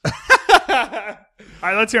mentions. All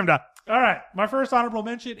right, let's hear them, Doc. All right. My first honorable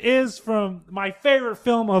mention is from my favorite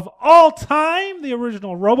film of all time, the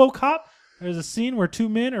original RoboCop. There's a scene where 2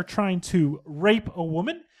 men are trying to rape a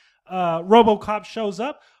woman. RoboCop shows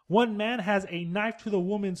up. One man has a knife to the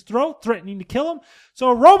woman's throat, threatening to kill him.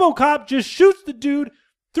 So RoboCop just shoots the dude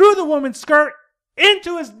through the woman's skirt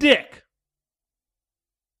into his dick.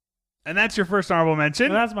 And that's your first honorable mention?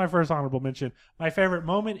 And that's my first honorable mention. My favorite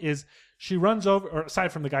moment is she runs over, or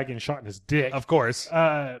aside from the guy getting shot in his dick. Of course.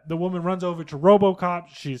 The woman runs over to RoboCop.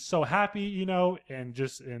 She's so happy, and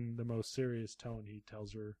just in the most serious tone, he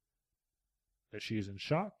tells her that she is in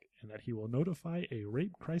shock and that he will notify a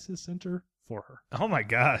rape crisis center for her. Oh my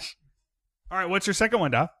gosh. All right, what's your second one,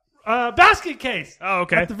 Doc? Basket case. Oh,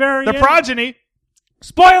 okay. At the very end. The progeny.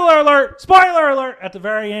 Spoiler alert! Spoiler alert! At the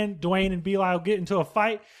very end, Dwayne and Belial get into a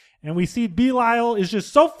fight. And we see Belial is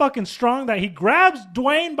just so fucking strong that he grabs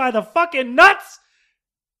Dwayne by the fucking nuts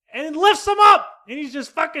and lifts him up. And he's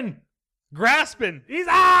just fucking grasping. He's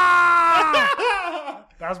That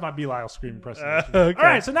was my Belial scream impersonation. Okay. All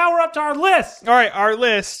right, so now we're up to our list. All right, our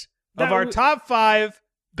list of our top 5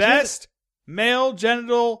 best male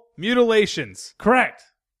genital mutilations. Correct.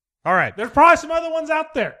 All right. There's probably some other ones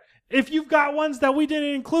out there. If you've got ones that we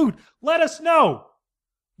didn't include, let us know.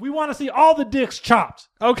 We want to see all the dicks chopped.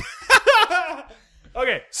 Okay.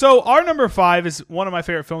 Okay, so our number 5 is one of my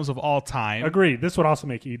favorite films of all time. Agreed. This would also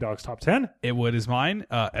make E-Dog's top 10. It would is mine.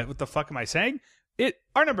 What the fuck am I saying?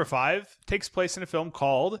 Our number 5 takes place in a film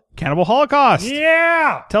called Cannibal Holocaust.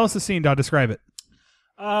 Yeah! Tell us the scene, Dog. Describe it.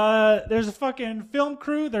 There's a fucking film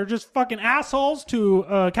crew. They're just fucking assholes to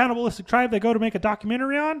a cannibalistic tribe they go to make a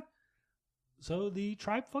documentary on. So the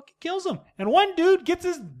tribe fucking kills them. And one dude gets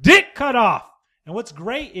his dick cut off. And what's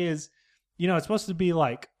great is, it's supposed to be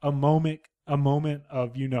like a moment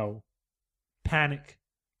of, panic,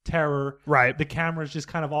 terror. Right. The camera's just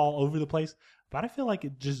kind of all over the place. But I feel like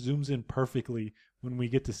it just zooms in perfectly when we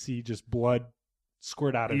get to see just blood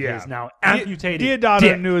squirt out of his now amputated Diodato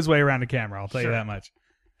dick. knew his way around a camera, I'll tell you that much.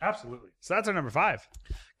 Absolutely. So that's our number 5.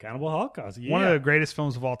 Cannibal Holocaust. Yeah. One of the greatest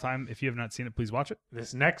films of all time. If you have not seen it, please watch it.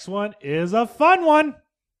 This next one is a fun one.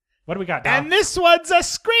 What do we got, Doc? And this one's a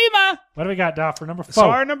screamer. What do we got, Doc, for number 4? So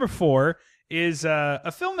our number 4 is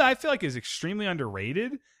a film that I feel like is extremely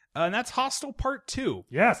underrated, and that's Hostel Part 2.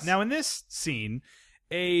 Yes. Now, in this scene,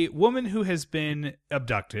 a woman who has been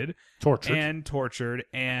abducted, tortured,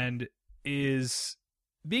 and is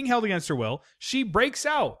being held against her will, she breaks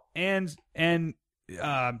out and I'm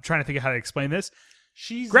trying to think of how to explain this.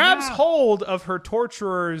 She grabs hold of her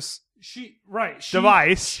torturer's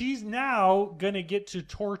device. She's now gonna get to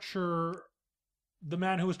torture the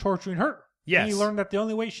man who was torturing her. Yes. And you learn that the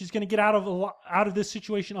only way she's gonna get out of this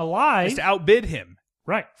situation alive is to outbid him.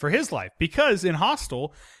 Right. for his life. Because in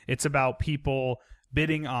Hostel, it's about people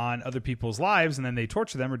bidding on other people's lives, and then they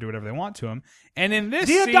torture them or do whatever they want to them. And in this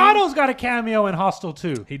scene, Deodato's got a cameo in Hostel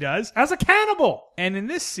too. he does. As a cannibal. And in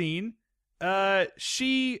this scene,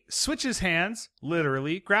 she switches hands,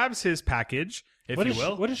 literally, grabs his package, if you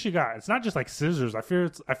will. What does she got? It's not just like scissors. I feel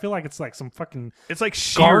like it's like some fucking It's like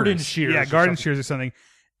shears. garden shears. Yeah, or garden something. shears or something.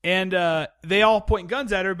 And they all point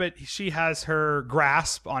guns at her, but she has her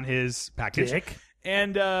grasp on his package. Dick.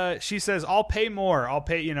 And she says, "I'll pay more. I'll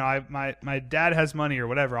pay. My dad has money or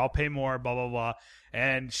whatever. I'll pay more. Blah blah blah."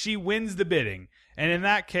 And she wins the bidding. And in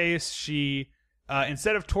that case, she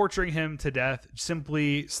instead of torturing him to death,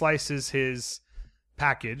 simply slices his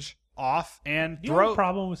package off and You have a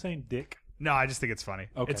problem with saying dick? No, I just think it's funny.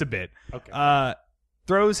 Okay. It's a bit. Okay.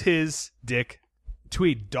 Throws his dick to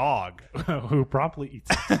a dog. Who promptly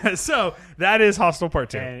eats it. So that is Hostel Part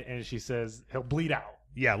 2. And she says he'll bleed out.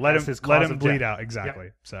 Yeah, let That's him his let cause him of bleed death. out. Exactly.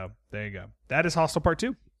 So there you go. That is Hostel Part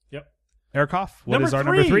 2. Yep. Eric Hoff, what is our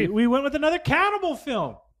number 3? We went with another cannibal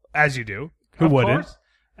film. As you do. Who Of wouldn't?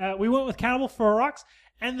 course. We went with Cannibal Ferox,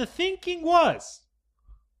 and the thinking was,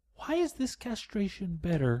 why is this castration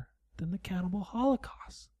better than the Cannibal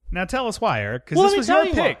Holocaust? Now tell us why, Eric, because Well, this let me was tell your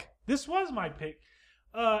you pick. why. This was my pick.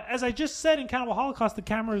 As I just said, in Cannibal Holocaust, the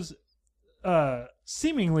camera's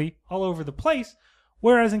seemingly all over the place,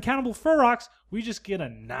 whereas in Cannibal Ferox, we just get a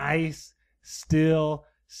nice, still,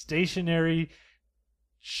 stationary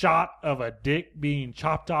shot of a dick being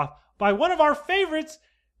chopped off by one of our favorites,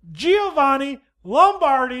 Giovanni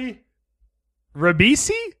Lombardi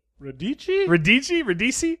Ribisi? Radici?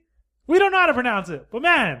 Radici? We don't know how to pronounce it, but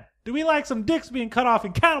man, do we like some dicks being cut off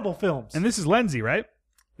in cannibal films. And this is Lenzi, right?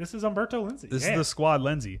 This is Umberto Lenzi. This Yeah. is the Squad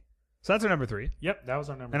Lenzi. So that's our number 3. Yep, that was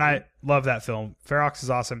our number And three. I love that film. Ferox is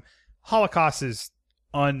awesome. Holocaust is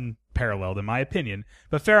unparalleled, in my opinion.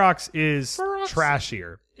 But Ferox is Ferox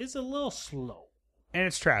trashier. It's a little slow. And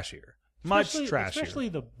it's trashier. Much trashier. Especially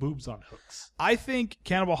the boobs on hooks. I think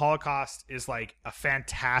Cannibal Holocaust is like a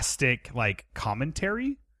fantastic like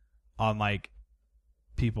commentary on like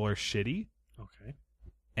people are shitty Okay.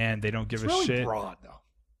 and they don't give It's a really shit. broad, though.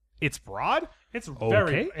 It's broad? It's Okay.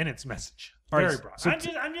 very in its message. All right, Very broad. so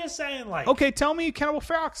I'm just saying, like, Okay, tell me Cannibal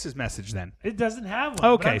Ferox's message then. it doesn't have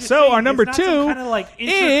one. Okay, but I'm just so saying our number it's not some two kind of like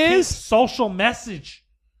intricate is- social message.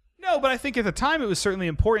 No, but I think at the time it was certainly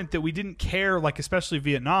important that we didn't care, like especially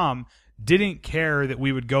Vietnam, didn't care that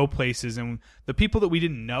we would go places and the people that we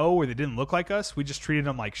didn't know or that didn't look like us, we just treated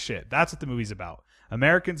them like shit. That's what the movie's about.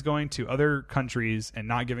 Americans going to other countries and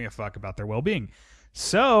not giving a fuck about their well-being.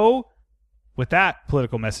 So, with that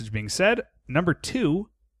political message being said, number 2,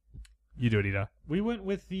 you do it, Ida. We went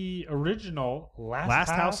with the original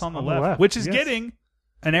Last House on the Left, which is Yes. getting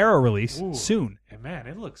an Arrow release Ooh. soon. And man,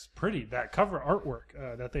 it looks pretty. That cover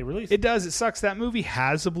artwork that they released. It does. It sucks. That movie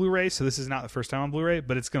has a Blu-ray, so this is not the first time on Blu-ray,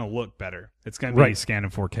 but it's going to look better. It's going to be Right. scanned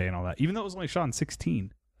in 4K and all that, even though it was only shot in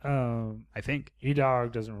 16, I think.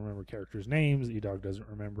 E-Dog doesn't remember characters' names. E-Dog doesn't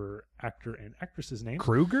remember actor and actress's names.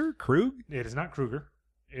 Krug? It is not Kruger.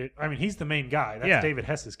 I mean, he's the main guy. That's Yeah. David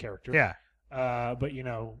Hess's character. Yeah. But you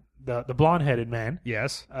know, the blonde-headed man.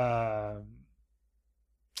 Yes.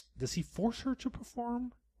 Does he force her to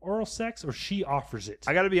perform oral sex, or she offers it?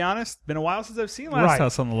 I got to be honest. Been a while since I've seen Last Right.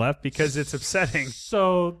 House on the Left because it's upsetting.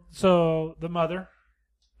 So the mother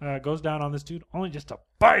goes down on this dude only just to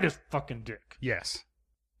bite his fucking dick. Yes.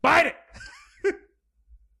 Bite it.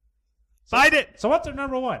 Bite it. So what's our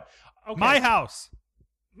number one? Okay. My house.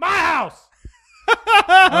 My house.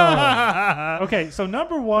 Okay, so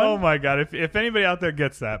number one. Oh my god! If anybody out there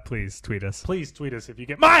gets that, please tweet us. Please tweet us if you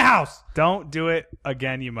get my house. Don't do it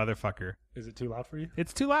again, you motherfucker. Is it too loud for you?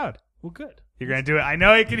 It's too loud. Well, good. You're gonna do it. I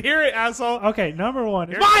know you can hear it, asshole. Okay, number one.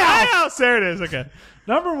 Is Here's my house. There it is. Okay.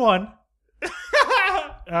 Number one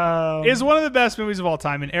Is one of the best movies of all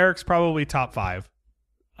time, and Eric's probably top 5.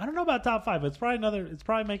 I don't know about top 5, but it's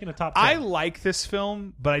probably making a top 10. I like this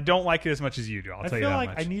film, but I don't like it as much as you do. I'll I tell you feel that like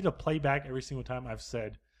much. I need to play back every single time I've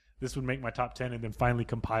said this would make my top 10 and then finally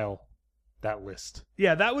compile that list.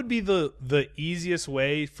 Yeah, that would be the easiest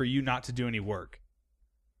way for you not to do any work.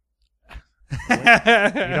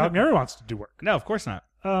 E-Dog never wants to do work. No, of course not.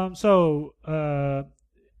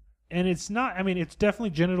 And it's not, I mean, it's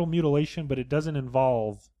definitely genital mutilation, but it doesn't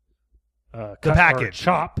involve cut or package.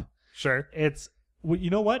 chop. Sure. It's, well, you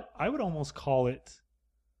know what? I would almost call it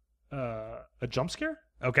a jump scare.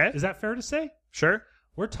 Okay. Is that fair to say? Sure.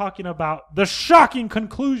 We're talking about the shocking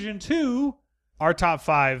conclusion to Our top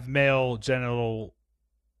 5 male genital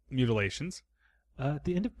mutilations. at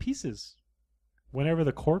the end of Pieces. Whenever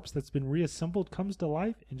the corpse that's been reassembled comes to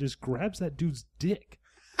life and just grabs that dude's dick.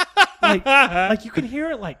 like you can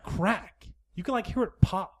hear it like crack. You can like hear it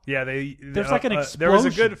pop. Yeah, There's like an explosion. There was a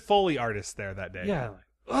good Foley artist there that day. Yeah. Like,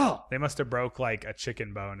 oh, They must have broke like a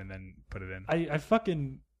chicken bone and then put it in. I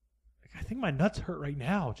think my nuts hurt right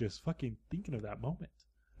now just fucking thinking of that moment.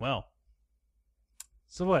 Well,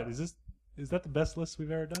 So what is that the best list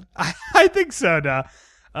we've ever done? I think so.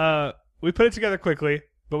 We put it together quickly,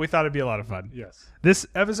 but we thought it'd be a lot of fun. Yes. This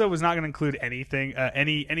episode was not going to include anything,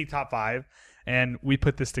 any top 5, and we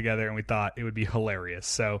put this together and we thought it would be hilarious.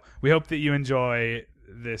 So we hope that you enjoy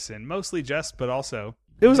this in mostly jest, but also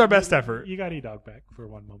it was our best effort. You got E-Dog back for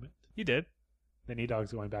one moment. You did. Then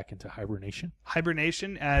E-Dog's going back into hibernation.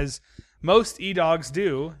 Hibernation, as most E-Dogs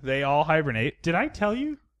do, they all hibernate. Did I tell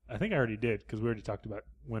you? I think I already did because we already talked about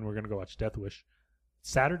when we're going to go watch Death Wish.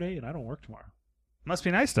 Saturday, and I don't work tomorrow. Must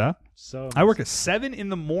be nice, huh? So I work at 7 in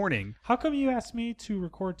the morning. How come you asked me to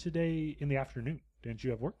record today in the afternoon? Didn't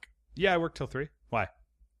you have work? Yeah, I work till 3. Why?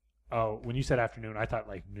 Oh, when you said afternoon, I thought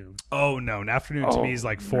like noon. Oh, no. An afternoon to me is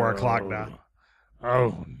like 4 o'clock now.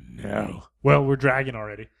 Oh, no. Well, we're dragging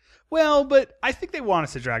already. Well, but I think they want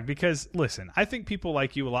us to drag because, listen, I think people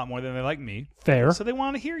like you a lot more than they like me. Fair. So they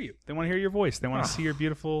want to hear you. They want to hear your voice. They want to see your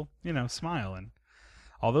beautiful, smile and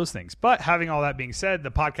all those things. But having all that being said,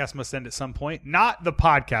 the podcast must end at some point. Not the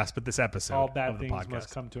podcast, but this episode. All bad of the things podcast.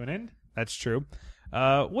 must come to an end. That's true.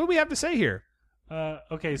 What do we have to say here?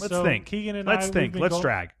 Okay, Let's so think. Keegan and Let's I, think. Let's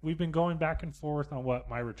drag. We've been going back and forth on what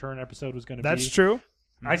my return episode was going to be. That's true.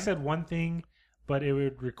 I said one thing, but it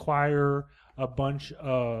would require a bunch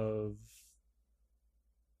of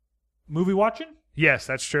movie watching. Yes,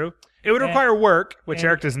 that's true. It would require work, which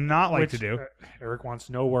Eric does not like to do. Eric wants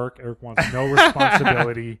no work. Eric wants no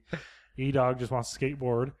responsibility. E-Dog just wants to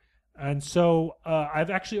skateboard. And so I've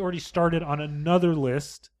actually already started on another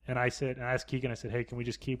list. And I asked Keegan, I said, hey, can we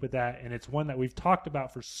just keep with that? And it's one that we've talked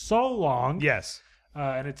about for so long. Yes.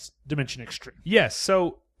 And it's Dimension Extreme. Yes.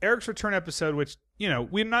 So Eric's return episode, which,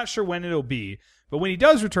 we're not sure when it'll be, but when he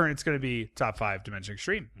does return, it's going to be top 5 Dimension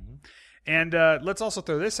Extreme. Mm-hmm. And let's also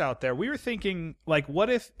throw this out there. We were thinking, like, what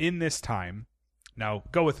if in this time, now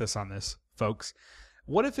go with us on this, folks.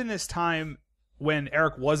 What if in this time when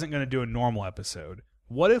Eric wasn't going to do a normal episode,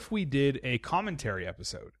 what if we did a commentary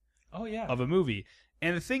episode of a movie?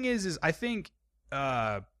 And the thing is I think,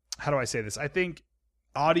 how do I say this? I think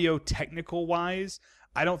audio technical wise,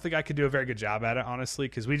 I don't think I could do a very good job at it, honestly,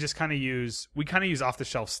 because we just kind of use off the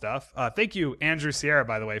shelf stuff. Thank you, Andrew Sierra,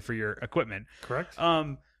 by the way, for your equipment. Correct.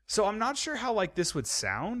 So I'm not sure how like this would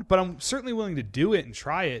sound, but I'm certainly willing to do it and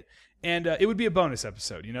try it. And it would be a bonus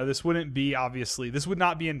episode. This would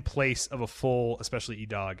not be in place of a full, especially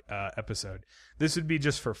E-Dog episode. This would be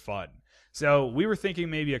just for fun. So we were thinking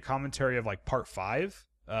maybe a commentary of like part 5,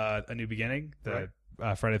 A New Beginning, the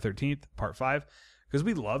Friday the 13th, part 5, because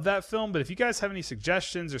we love that film. But if you guys have any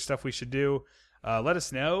suggestions or stuff we should do, let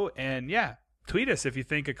us know. And yeah, tweet us if you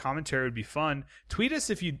think a commentary would be fun. Tweet us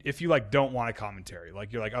if you like don't want a commentary,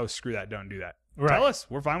 like you're like, oh, screw that, don't do that. Right. Tell us,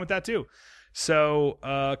 we're fine with that too. So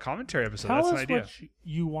commentary episode. Tell that's us an idea. what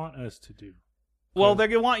you want us to do. Well,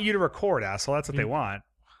 they want you to record, asshole. That's what they want.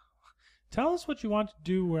 Tell us what you want to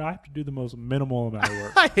do where I have to do the most minimal amount of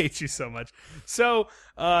work. I hate you so much. So,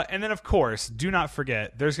 and then, of course, do not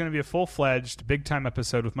forget, there's going to be a full-fledged, big-time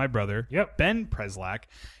episode with my brother, Ben Preslak,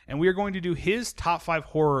 and we are going to do his top 5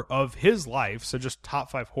 horror of his life, so just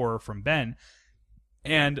top 5 horror from Ben,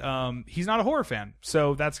 and he's not a horror fan,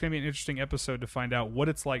 so that's going to be an interesting episode to find out what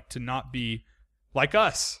it's like to not be like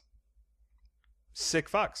us. Sick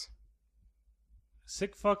fucks.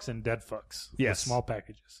 Sick fucks and dead fucks. Yes. Small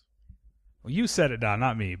packages. Well, you said it, Don,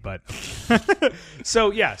 not me, but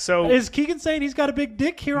so is Keegan saying he's got a big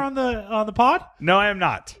dick here on the pod? No, I am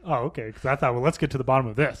not. Oh, okay. Because I thought, well, let's get to the bottom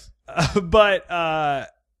of this. So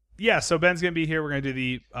Ben's gonna be here. We're gonna do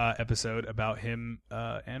the episode about him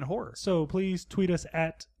and horror. So please tweet us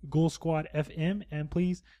at Ghoul Squad FM, and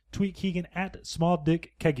please tweet Keegan at Small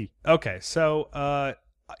Dick Keggy. Okay, so now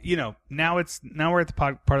we're at the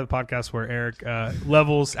part of the podcast where Eric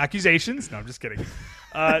levels accusations. No, I'm just kidding.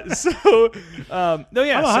 I'm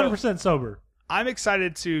 100% sober. I'm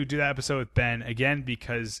excited to do that episode with Ben again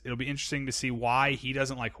because it'll be interesting to see why he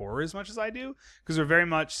doesn't like horror as much as I do, because we're very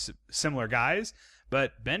much similar guys.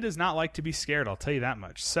 But Ben does not like to be scared, I'll tell you that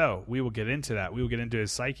much. So we will get into that. We will get into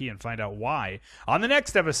his psyche and find out why on the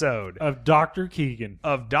next episode of Dr. Keegan.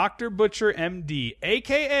 Of Dr. Butcher MD,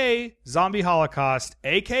 a.k.a. Zombie Holocaust,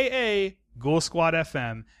 a.k.a. Ghoul Squad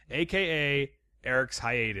FM, a.k.a. Eric's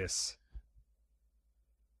Hiatus.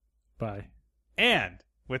 Bye. And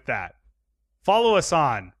with that, follow us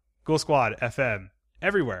on Ghoul Squad FM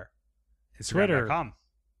everywhere. Instagram.com,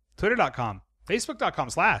 Twitter.com, Facebook.com/.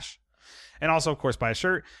 And also, of course, buy a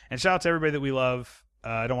shirt. And shout out to everybody that we love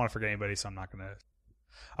I don't want to forget anybody, so I'm not going to.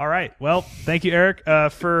 All right. Well, thank you, Eric.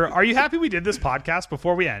 Are you happy we did this podcast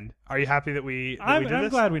before we end? Are you happy that we did I'm this?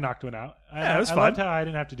 glad we knocked one out. Yeah, it was I fun. loved how I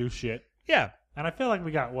didn't have to do shit. Yeah. And I feel like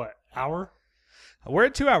we got, what, hour? We're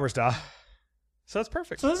at 2 hours, Da. So that's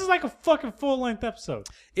perfect. So this is like a fucking full-length episode.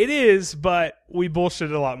 It is, but we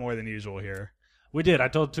bullshitted a lot more than usual here. We did. I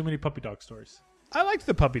told too many puppy dog stories. I liked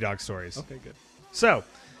the puppy dog stories. Okay, good. So,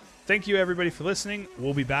 thank you everybody for listening.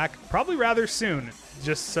 We'll be back probably rather soon,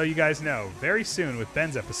 just so you guys know, very soon with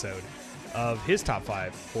Ben's episode of his top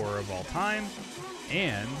 5 horror of all time.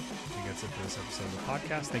 And I think that's it for this episode of the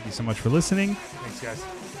podcast. Thank you so much for listening. Thanks, guys.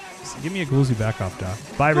 Give me a Goolsy back off, Doc.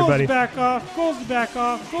 Bye, everybody. Goolsy back off. Goolsy back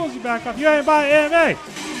off. Goolsy back off. You ain't by AMA.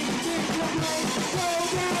 Everybody